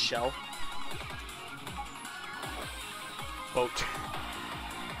Nautilus shell. Boat.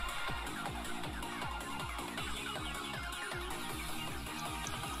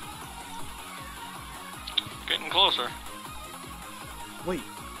 Getting closer. Wait,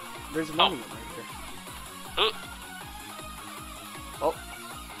 there's a monument right here. Oh, Oh.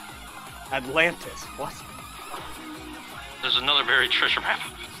 Atlantis. What? there's another buried treasure map.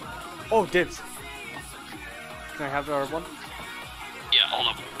 Oh, dibs. Can I have our one? Yeah, hold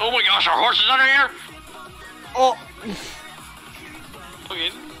up. Oh my gosh, our horse is under here! Oh! Okay.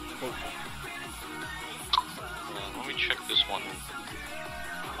 Let me check this one.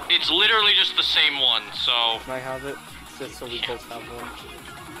 It's literally just the same one, so... Can I have it? It's just so we both have one.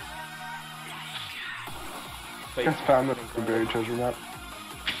 Wait, Just found the buried treasure map.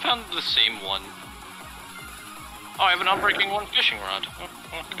 I found the same one. Oh, I have an unbreaking one fishing rod.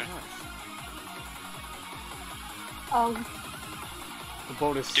 Oh, okay. The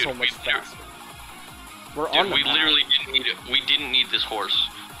boat is Dude, so much we- faster. We're on Dude, the we map. literally didn't need it. We didn't need this horse.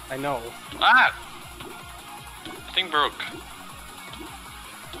 I know. Ah! Thing broke.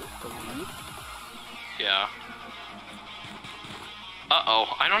 The lead? Yeah. Uh-oh,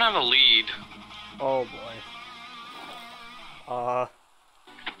 I don't have a lead. Oh boy.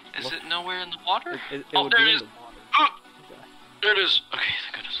 Is Look. it nowhere in the water? It Oh, would there be it in is. the water. Okay. There it is. Okay,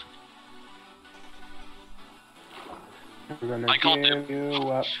 thank goodness. We're gonna I called give you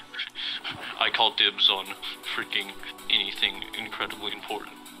up. I call dibs on freaking anything incredibly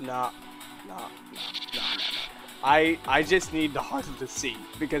important. Nah. I just need the Heart of the Sea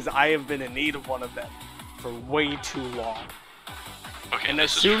because I have been in need of one of them for way too long. Okay, And as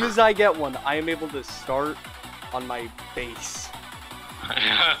this is soon for- as I get one, I am able to start on my base.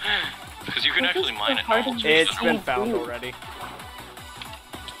 Because you can actually mine it. Heart now. of the It's Sea been found do? already.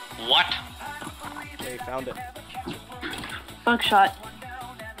 What? They found it. Buckshot.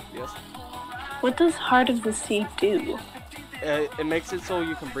 Yes. What does Heart of the Sea do? It makes it so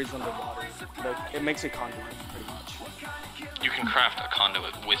you can breathe underwater. Like, it makes a conduit, pretty much. You can craft a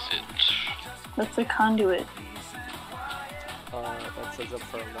conduit with it. What's a conduit? That says up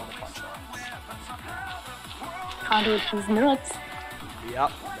for a lot of shots. Conduit is nuts.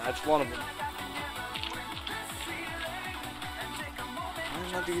 Yep, that's one of them.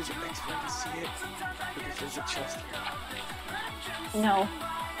 I'm not to use an expert to see it because there's a chest here. No.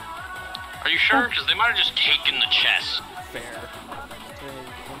 Are you sure? Because they might have just taken the chest. Fair.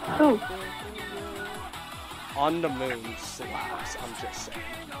 Oh, On the moon slaps, I'm just saying.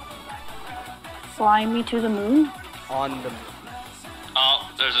 fly me to the moon? On the moon. Oh,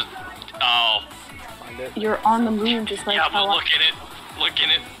 there's a... Oh. Find it? You're on the moon just like Yeah, but how look at it. Look at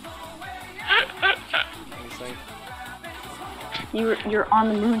it. Anything? you're on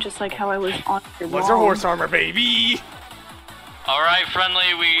the moon just like how I was on your What's our lawn. horse armor, baby? Alright,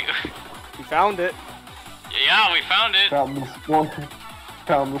 friendly, we... We found it. Yeah, we found it.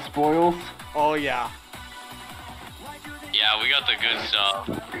 Found the spoils. Oh yeah. Yeah, we got the good stuff.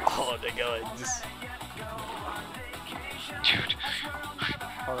 Oh, the goods. Dude,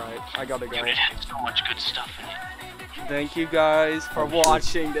 Alright, I gotta go. dude, it had so much good stuff in it. Thank you guys for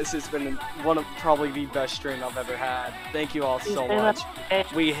watching. This has been one of probably the best stream I've ever had. Thank you all so much.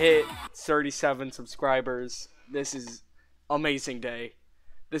 We hit 37 subscribers. This is amazing day.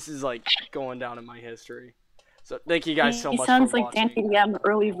 This is like going down in my history. So thank you guys so He much sounds for like watching. Danny Yam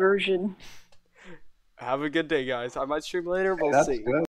early version. Have a good day, guys. I might stream later. We'll That's see. good.